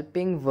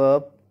helping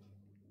verb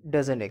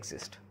doesn't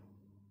exist.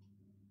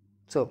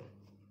 So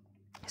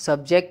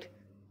subject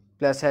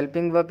plus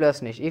helping verb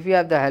plus nicht. If you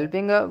have the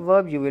helping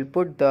verb, you will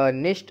put the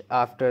nicht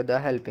after the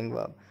helping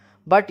verb.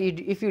 But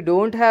if you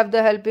don't have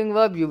the helping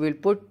verb, you will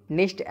put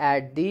nicht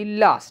at the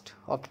last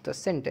of the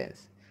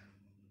sentence.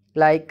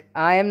 Like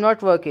I am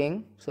not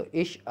working, so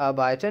ich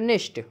arbeite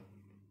nicht.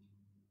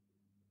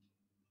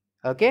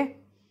 Okay.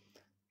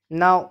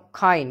 Now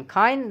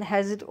kein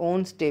has its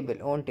own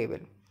table.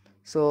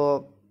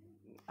 So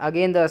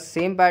again the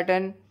same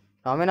pattern,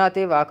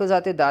 nominative,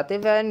 accusative,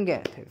 dative and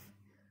genitive,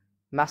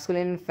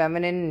 masculine,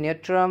 feminine,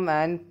 neutrum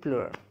and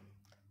plural.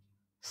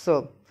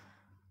 So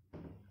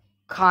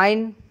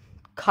kein,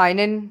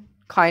 keinen,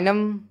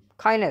 keinem,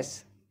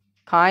 keines,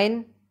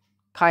 kein,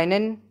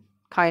 keinen,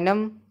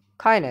 keinem,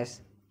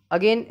 keines.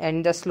 Again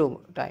and the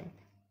slow time.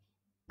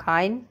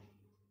 Kein,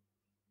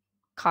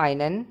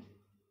 keinen,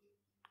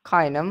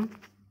 keinem,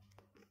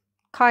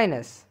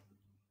 keines,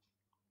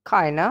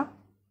 keiner,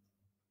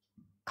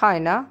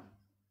 keiner,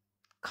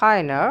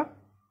 keiner,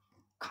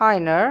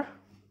 keiner,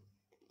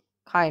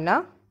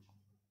 keiner,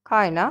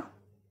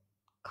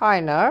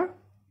 keiner,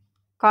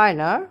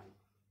 keiner,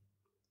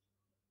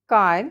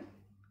 keiner,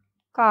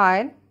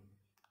 kein,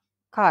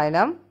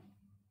 keinem,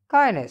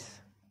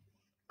 keines,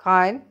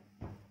 kein,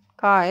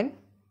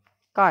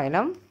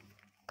 keinem,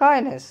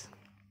 keines,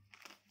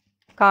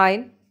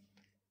 kein,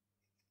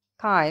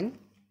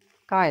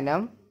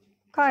 keinem,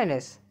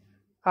 keines,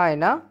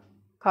 keiner,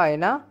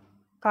 keinen,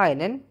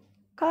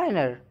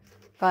 keiner,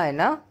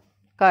 keiner,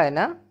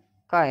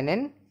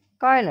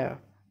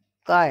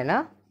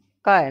 keinen,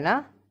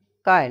 keiner,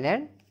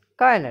 keinen,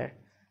 keiner.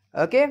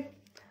 Okay,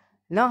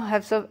 now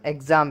have some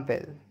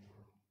example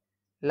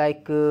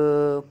like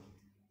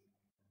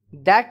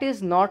that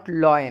is not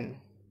lion.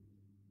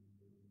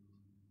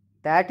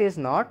 That is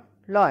not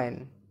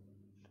lion.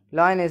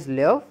 Lion is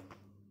live.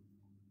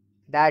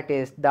 That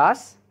is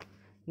das.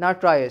 Now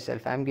try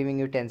yourself. I am giving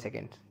you 10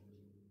 seconds.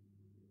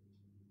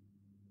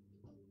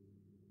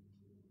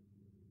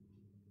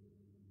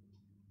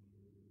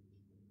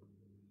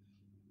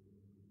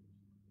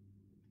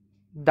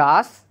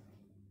 Das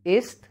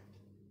ist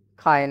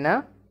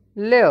keine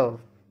Löwe.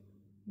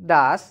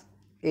 Das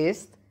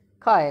ist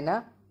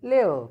keine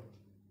Löwe.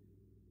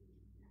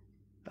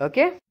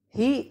 Okay?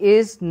 He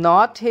is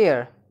not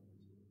here.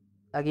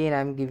 Again, I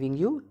am giving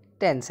you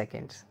 10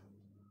 seconds.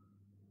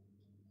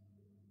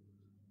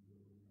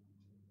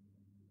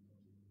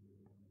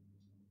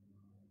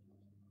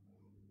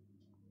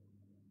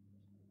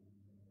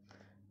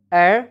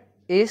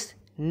 Ist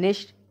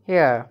nicht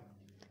hier.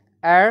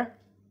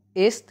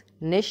 Ist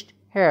nicht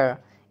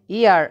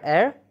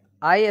here.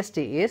 ist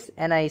is,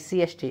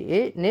 nicht,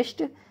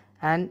 nicht,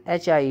 and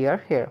hier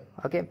here.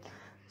 Okay,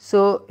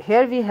 so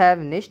here we have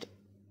nicht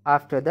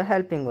after the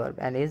helping verb,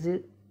 and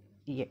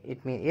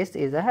it means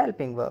is a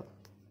helping verb.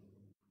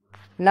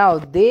 Now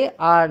they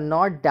are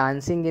not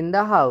dancing in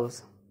the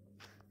house.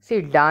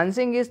 See,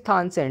 dancing is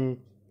tanzen,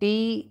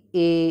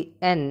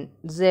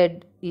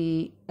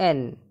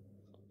 Tanzen.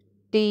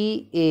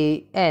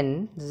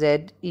 Tanzen.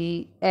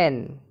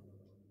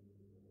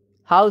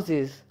 House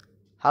is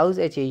house,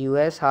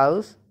 Haus,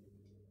 house,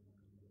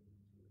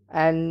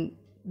 and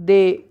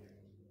they,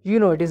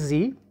 it is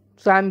Z.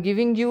 So I'm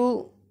giving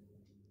you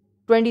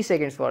 20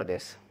 seconds for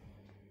this.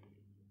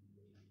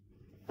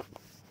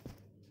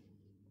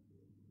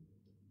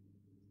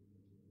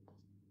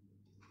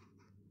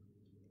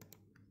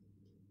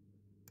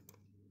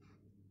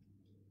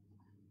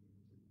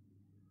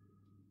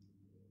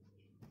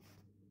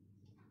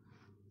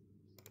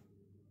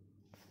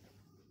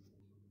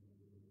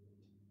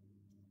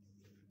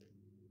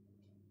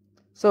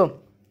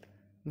 So,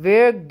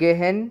 wir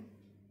gehen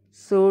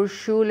zur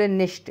Schule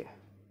nicht.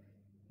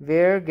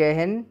 Wir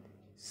gehen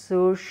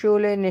zur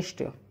Schule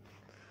nicht.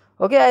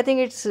 Okay, I think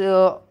it's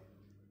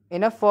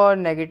enough for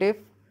negative.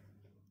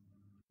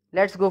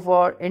 Let's go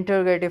for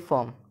interrogative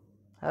form.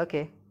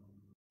 Okay.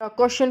 Now,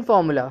 question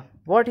formula.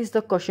 What is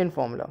the question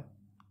formula?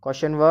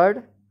 Question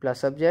word plus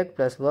subject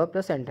plus verb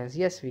plus sentence.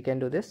 Yes, we can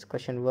do this.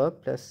 Question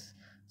verb plus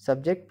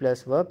subject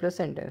plus verb plus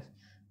sentence.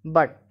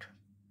 But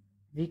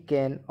we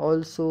can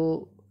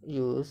also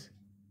use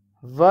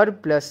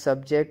verb plus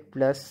subject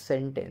plus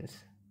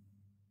sentence.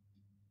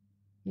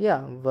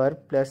 Yeah, verb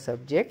plus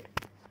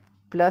subject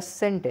plus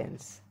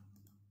sentence.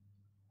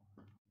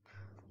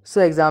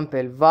 So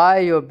example, why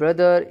your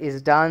brother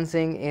is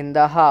dancing in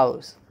the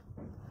house.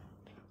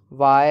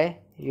 Why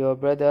your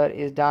brother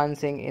is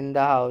dancing in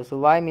the house. So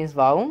why means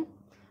warum.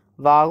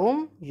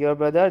 Warum your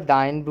brother,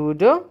 dein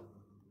Bruder,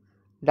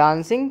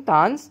 dancing,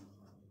 tanzt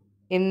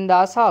in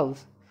das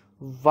Haus.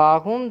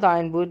 Warum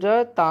dein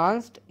Bruder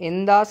tanzt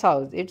in das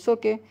Haus. It's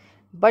okay.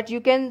 But you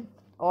can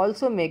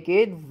also make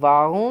it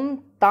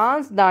warum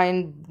tanzt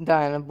dein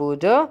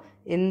Bruder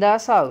in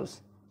das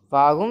Haus.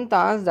 Warum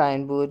tanzt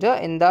dein Bruder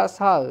in das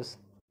Haus.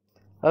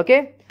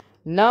 Okay.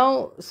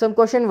 Now some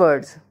question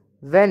words.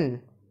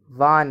 When,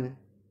 wann,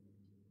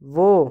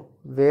 wo,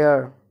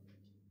 where,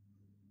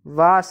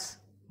 was,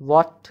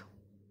 what,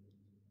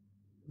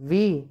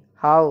 wie,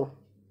 how,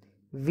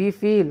 we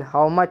feel,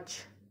 how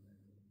much,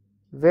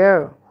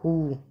 where,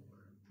 who,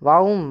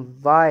 warum,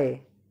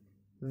 why,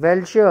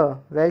 welche,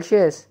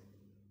 welches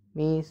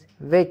means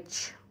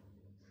which,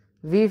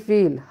 we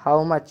feel,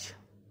 how much,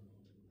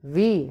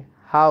 we,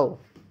 how.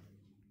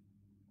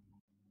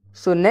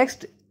 So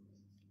next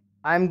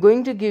I'm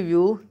going to give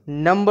you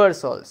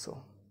numbers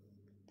also.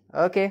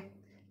 Okay,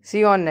 see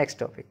you on next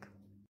topic.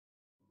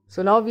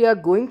 So now we are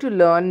going to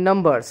learn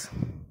numbers.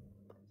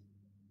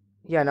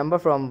 Yeah, number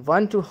from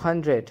 1 to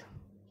 100.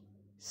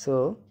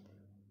 So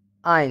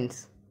 1,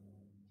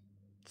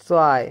 2,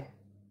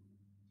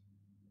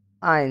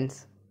 1, 2,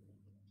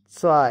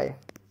 4,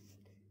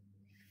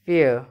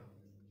 4,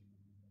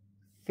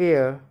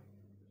 5,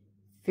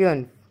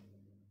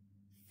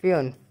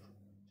 5,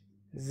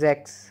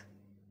 6,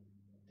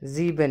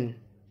 7,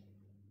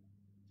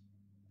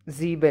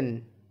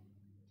 7,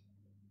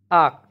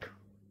 8,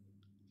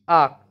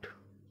 8,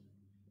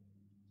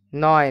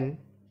 9,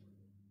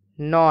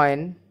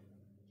 9,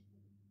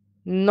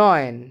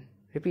 9.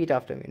 Repeat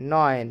after me.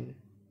 9,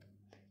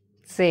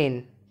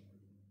 10,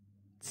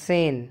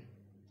 10,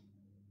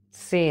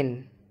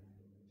 10,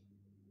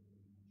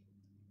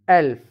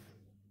 11,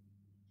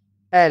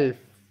 11,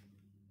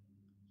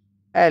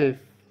 11,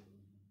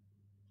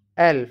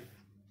 11,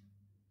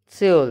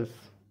 12,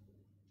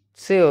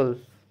 12.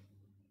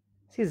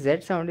 See,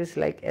 Z sound is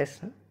like S,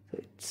 huh? So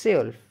it's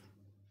 12,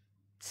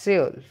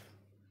 12,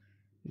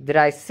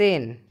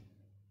 13,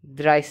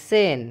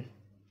 13,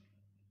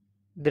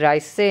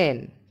 13, 14,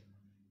 14,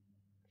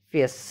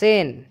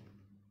 15,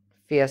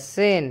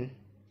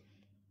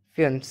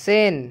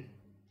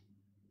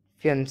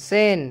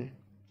 15,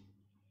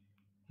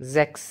 16,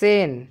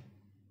 16, 17, 17, 18, 18,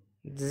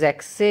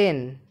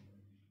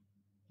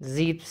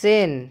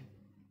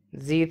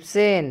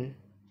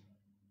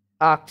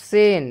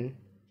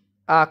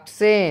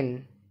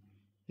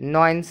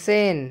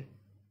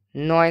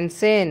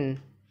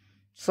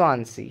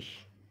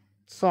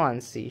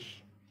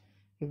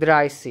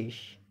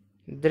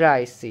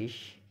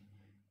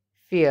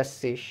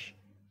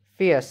 19,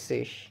 19,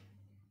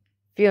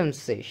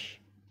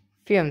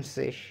 20,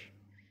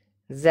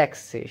 20, 30, 30,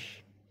 40, 40,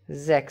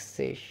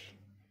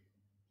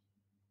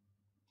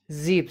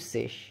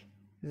 50,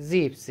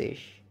 50, 60,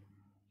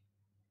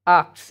 60, 70,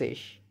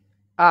 70,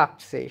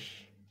 80,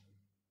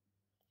 80,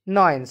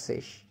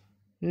 90,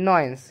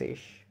 90,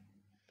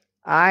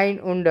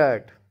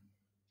 100,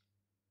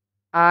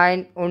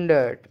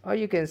 100, or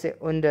you can say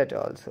 100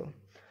 also.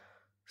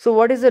 So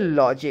what is the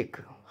logic?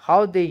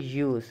 How they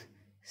use?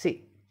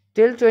 See,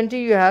 till 20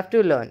 you have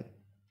to learn.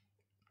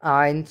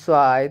 1,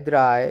 2,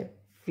 3,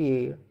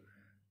 4,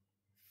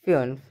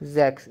 5,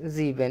 6,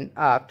 7,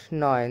 8,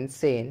 9,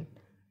 10,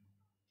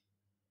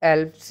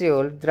 11,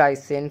 12,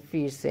 13,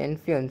 14,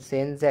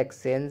 15, 16,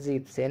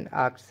 17,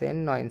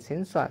 18,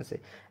 19, 20.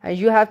 And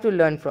you have to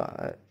learn from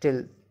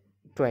till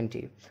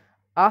 20.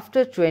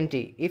 After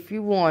 20, if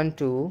you want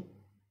to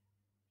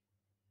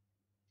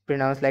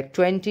pronounce like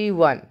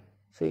 21,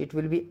 so it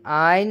will be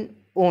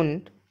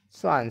 21,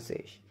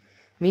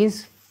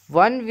 means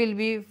 1 will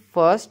be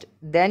first,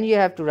 then you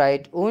have to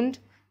write und,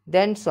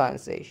 then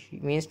 20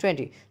 means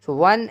 20. So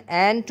 1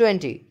 and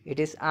 20, it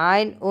is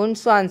 21.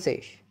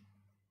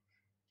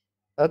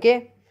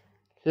 Okay,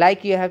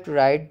 like you have to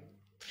write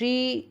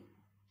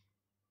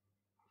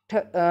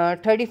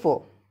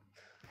 34.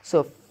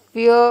 So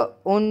 34,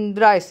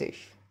 24,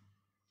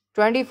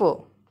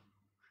 24,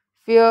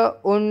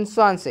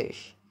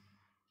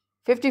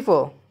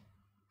 54,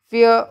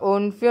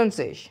 54,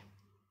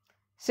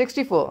 64,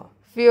 64,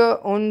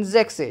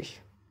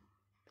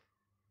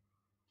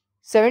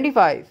 75,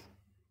 74,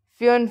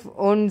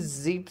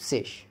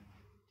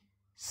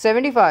 75,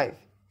 74,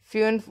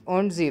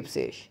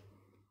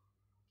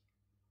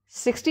 65,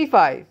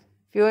 65,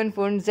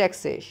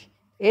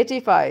 85,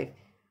 85,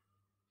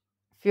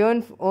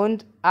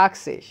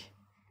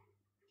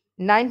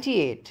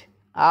 98,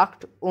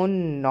 98,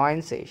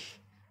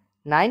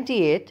 98,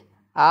 98,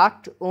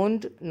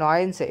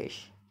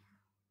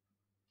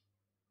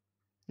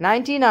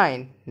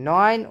 99,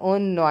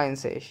 99.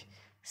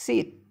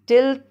 See,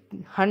 till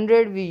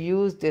 100 we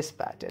use this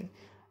pattern.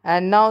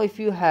 And now if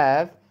you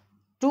have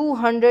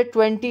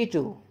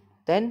 222,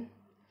 then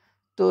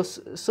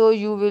so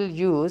you will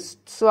use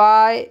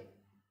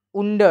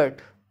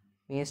 200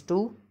 means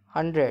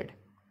 200.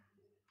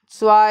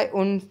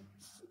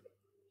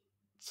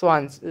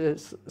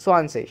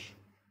 220,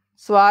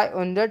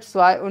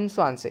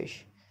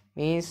 220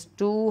 means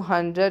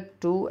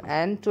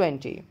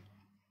 220.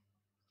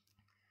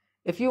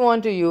 If you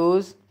want to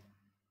use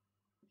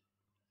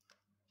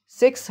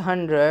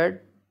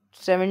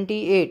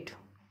 678,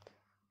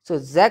 so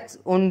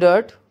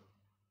 678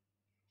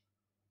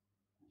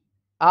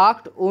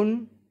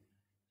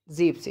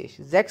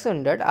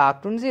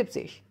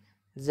 678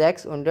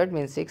 600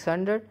 means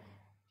 600,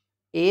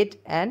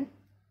 8 and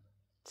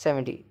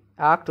 70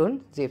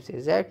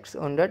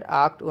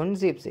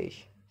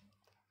 670.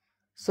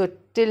 So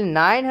till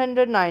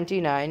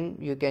 999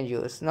 you can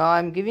use. Now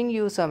I'm giving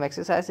you some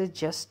exercises,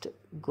 just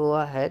go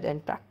ahead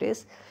and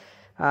practice.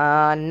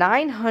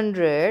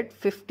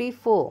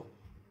 954,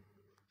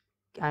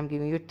 I'm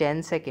giving you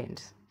 10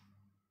 seconds.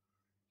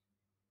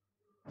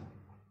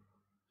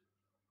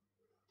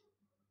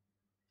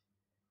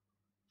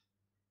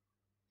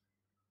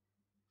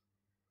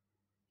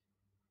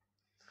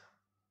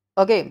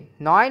 Okay,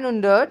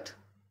 954,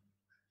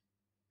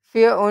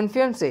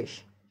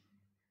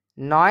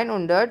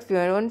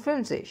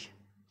 954.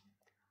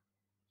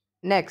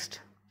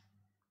 Next,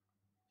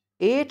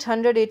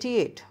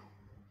 888.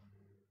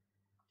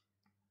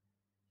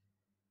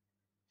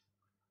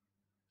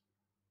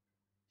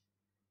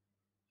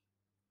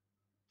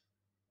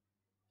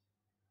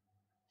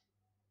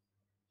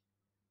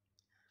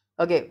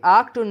 Okay,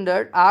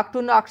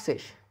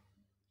 888.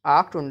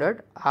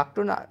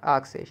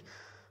 888.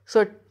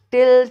 So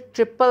till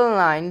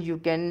 999 you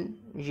can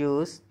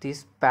use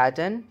this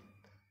pattern.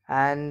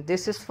 And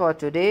this is for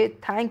today.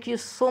 Thank you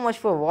so much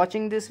for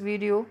watching this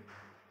video.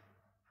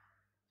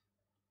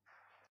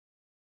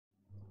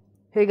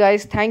 Hey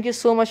guys, thank you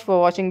so much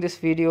for watching this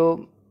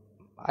video.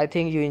 I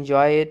think you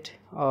enjoy it.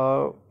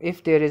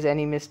 If there is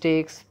any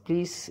mistakes,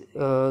 please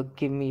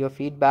give me your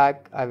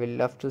feedback. I will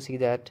love to see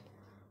that.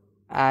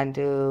 And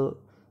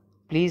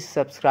please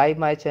subscribe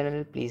my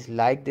channel. Please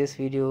like this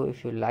video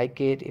if you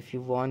like it. If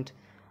you want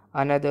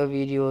another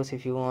videos,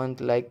 if you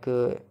want like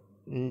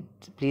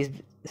please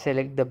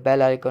select the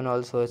bell icon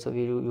also, so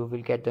you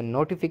will get the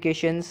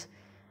notifications.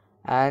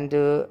 And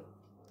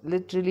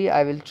literally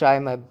I will try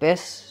my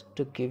best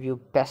to give you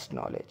best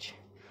knowledge.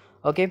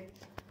 Okay,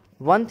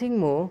 one thing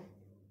more,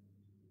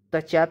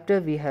 the chapter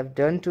we have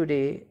done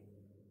today,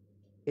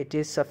 it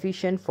is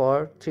sufficient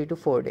for 3 to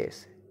 4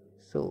 days.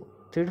 So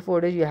 3 to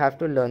 4 days you have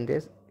to learn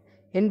this.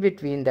 In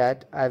between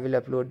that I will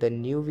upload the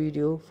new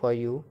video for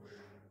you.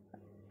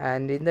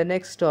 And in the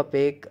next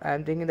topic I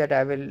am thinking that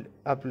I will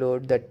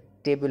upload the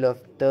table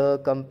of the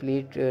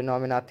complete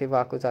nominative,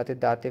 accusative,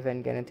 dative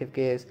and genitive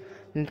case,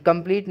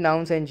 complete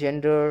nouns and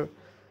gender.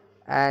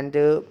 And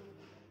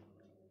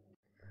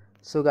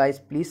so guys,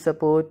 please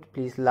support,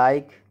 please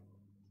like,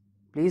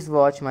 please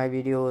watch my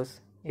videos.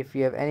 If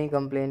you have any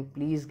complaint,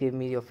 please give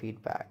me your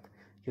feedback.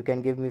 You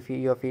can give me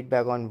your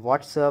feedback on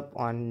WhatsApp,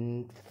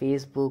 on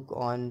Facebook,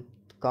 on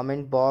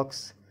comment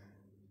box,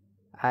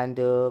 and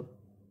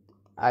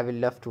I will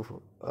love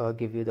to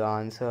give you the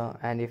answer.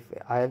 And if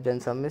I have done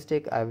some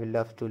mistake, I will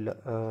love to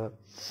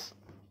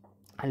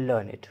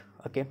learn it.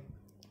 Okay,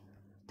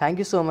 thank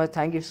you so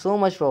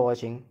much for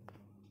watching.